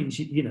some ways,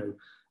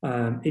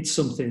 it's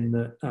something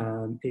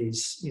that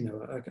is,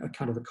 a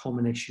kind of a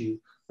common issue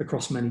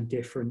across many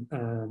different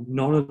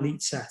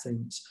non-elite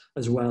settings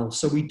as well.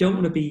 So we don't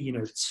want to be,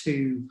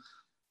 too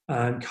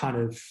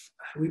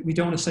we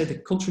don't want to say the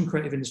culture and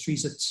creative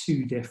industries are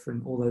too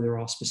different, although there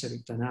are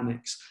specific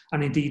dynamics.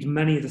 And indeed,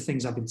 many of the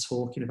things I've been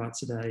talking about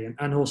today,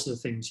 and also the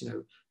things,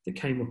 that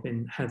came up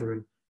in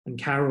Heather and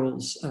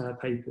Carol's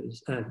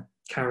papers,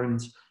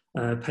 Karen's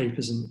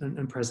papers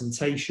and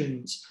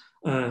presentations,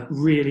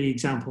 really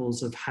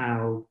examples of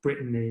how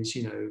Britain is,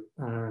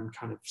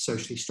 kind of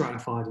socially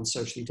stratified and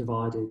socially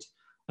divided,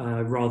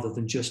 rather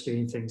than just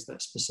being things that are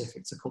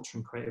specific to culture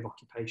and creative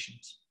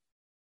occupations.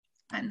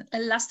 And a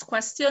last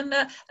question,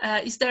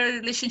 is there a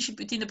relationship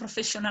between the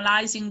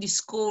professionalizing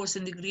discourse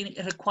and the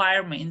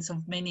requirements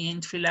of many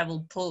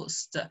entry-level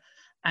posts,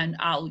 and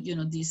how,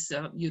 this,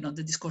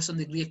 the discourse on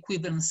degree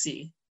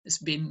equivalency has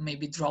been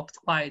maybe dropped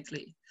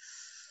quietly?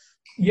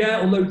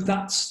 Yeah, although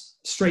that's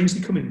strangely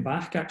coming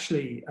back,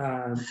 actually.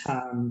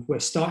 And we're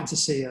starting to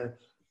see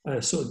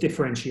a sort of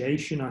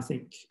differentiation, I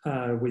think,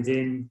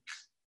 within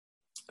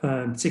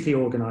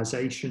particularly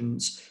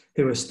organisations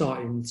who are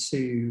starting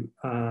to,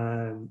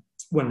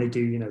 when they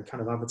do,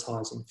 kind of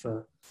advertising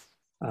for,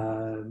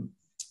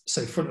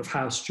 say, front of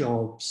house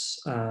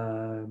jobs,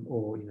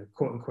 or,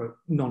 quote unquote,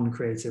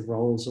 non-creative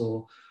roles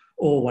or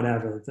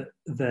whatever, that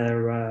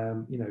they're,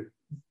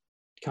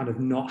 kind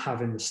of not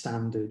having the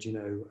standard,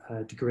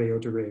 degree or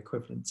degree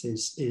equivalent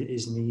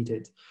is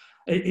needed.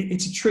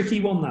 It's a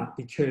tricky one, that,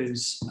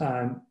 because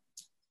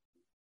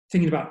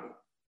thinking about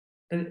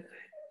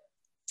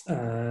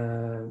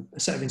a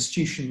set of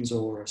institutions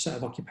or a set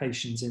of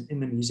occupations in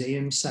the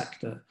museum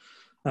sector,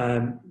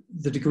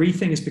 the degree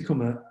thing has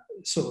become a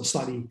sort of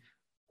slightly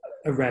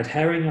a red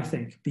herring, I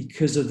think,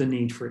 because of the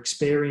need for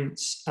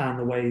experience and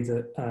the way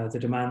that the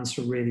demands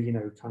for really,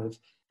 kind of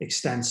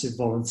extensive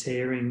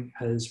volunteering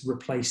has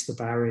replaced the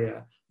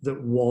barrier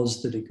that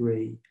was the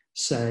degree,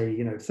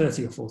 say,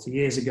 30 or 40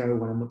 years ago,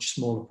 when a much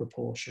smaller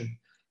proportion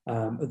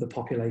of the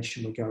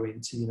population were going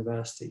to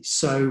university.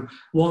 So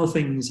one of the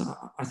things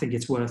I think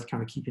it's worth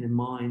kind of keeping in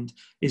mind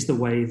is the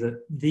way that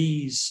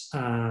these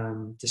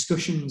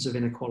discussions of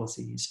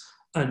inequalities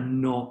are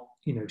not,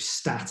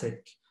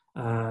 static.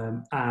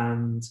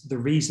 And the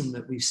reason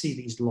that we see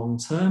these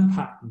long-term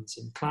patterns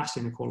in class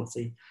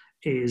inequality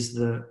is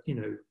that,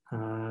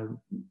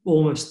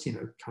 almost,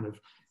 kind of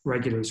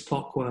regular as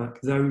clockwork,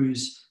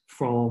 those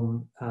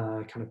from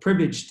kind of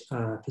privileged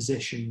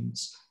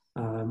positions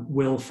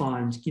will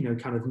find,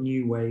 kind of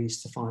new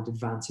ways to find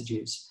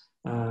advantages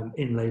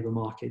in labour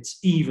markets,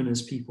 even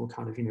as people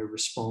kind of,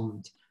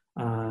 respond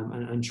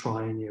and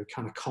try and,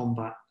 kind of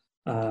combat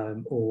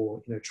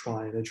or,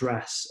 try and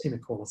address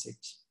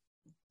inequalities.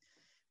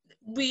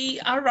 We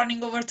are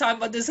running over time,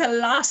 but there's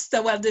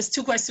there's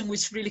two questions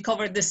which really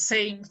cover the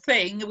same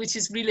thing, which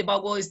is really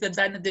about what is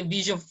the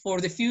vision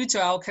for the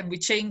future. How can we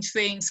change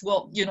things?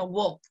 What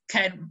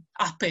can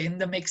happen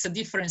that makes a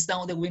difference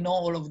now that we know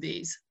all of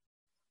these?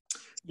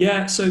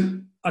 Yeah,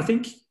 so I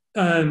think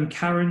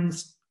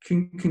Karen's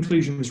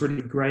conclusion was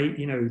really great,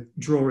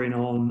 drawing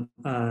on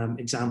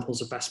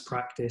examples of best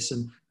practice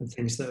and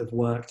things that have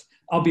worked.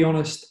 I'll be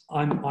honest,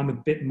 I'm a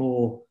bit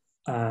more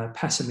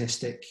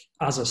pessimistic,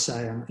 as I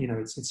say, and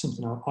it's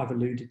something I've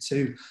alluded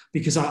to,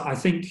 because I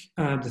think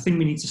the thing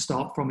we need to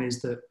start from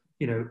is that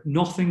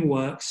nothing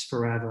works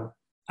forever,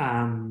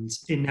 and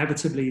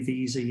inevitably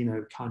these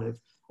are kind of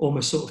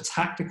almost sort of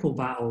tactical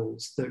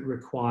battles that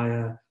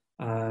require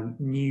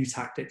new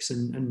tactics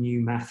and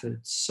new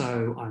methods.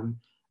 So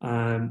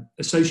I'm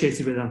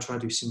associated with, I'm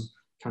trying to do some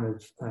kind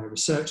of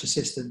research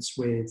assistance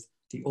with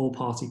the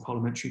all-party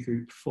parliamentary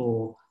group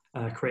for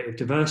creative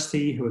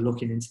diversity, who are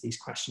looking into these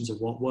questions of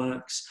what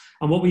works.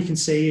 And what we can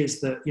see is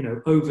that,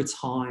 over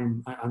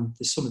time, and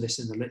there's some of this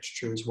in the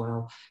literature as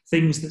well,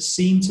 things that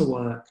seem to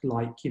work,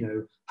 like,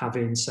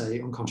 having,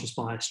 say, unconscious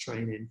bias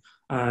training,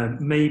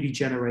 maybe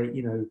generate,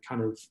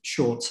 kind of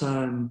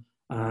short-term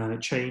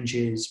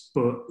changes,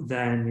 but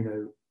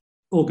then,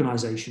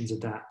 organizations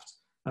adapt.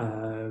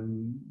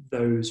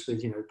 Those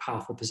with,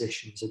 powerful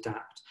positions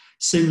adapt.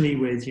 Similarly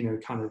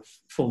with, kind of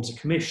forms of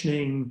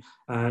commissioning,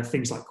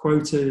 things like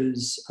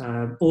quotas,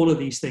 all of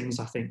these things,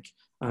 I think,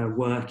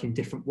 work in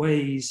different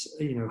ways,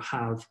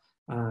 have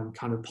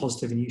kind of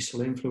positive and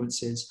useful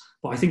influences.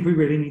 But I think we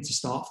really need to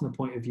start from the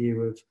point of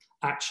view of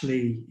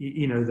actually,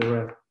 there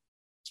are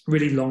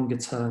really longer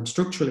term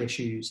structural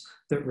issues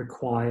that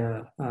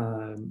require,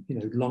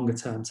 longer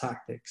term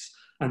tactics.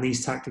 And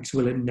these tactics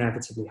will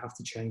inevitably have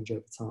to change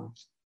over time.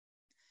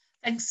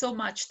 Thanks so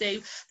much,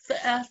 Dave.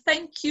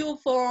 Thank you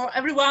for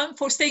everyone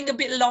for staying a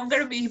bit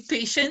longer, being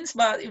patient,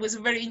 but it was a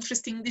very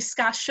interesting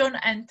discussion.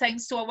 And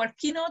thanks to our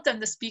keynote and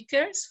the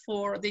speakers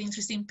for the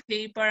interesting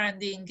paper and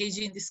the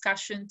engaging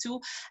discussion too.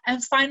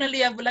 And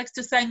finally, I would like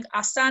to thank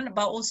Hassan,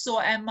 but also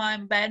Emma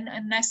and Ben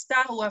and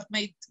Nesta, who have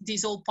made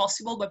this all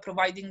possible by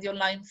providing the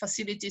online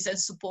facilities and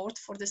support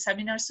for the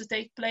seminars to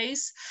take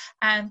place.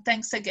 And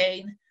thanks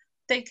again.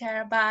 Take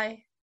care.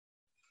 Bye.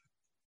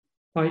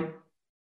 Bye.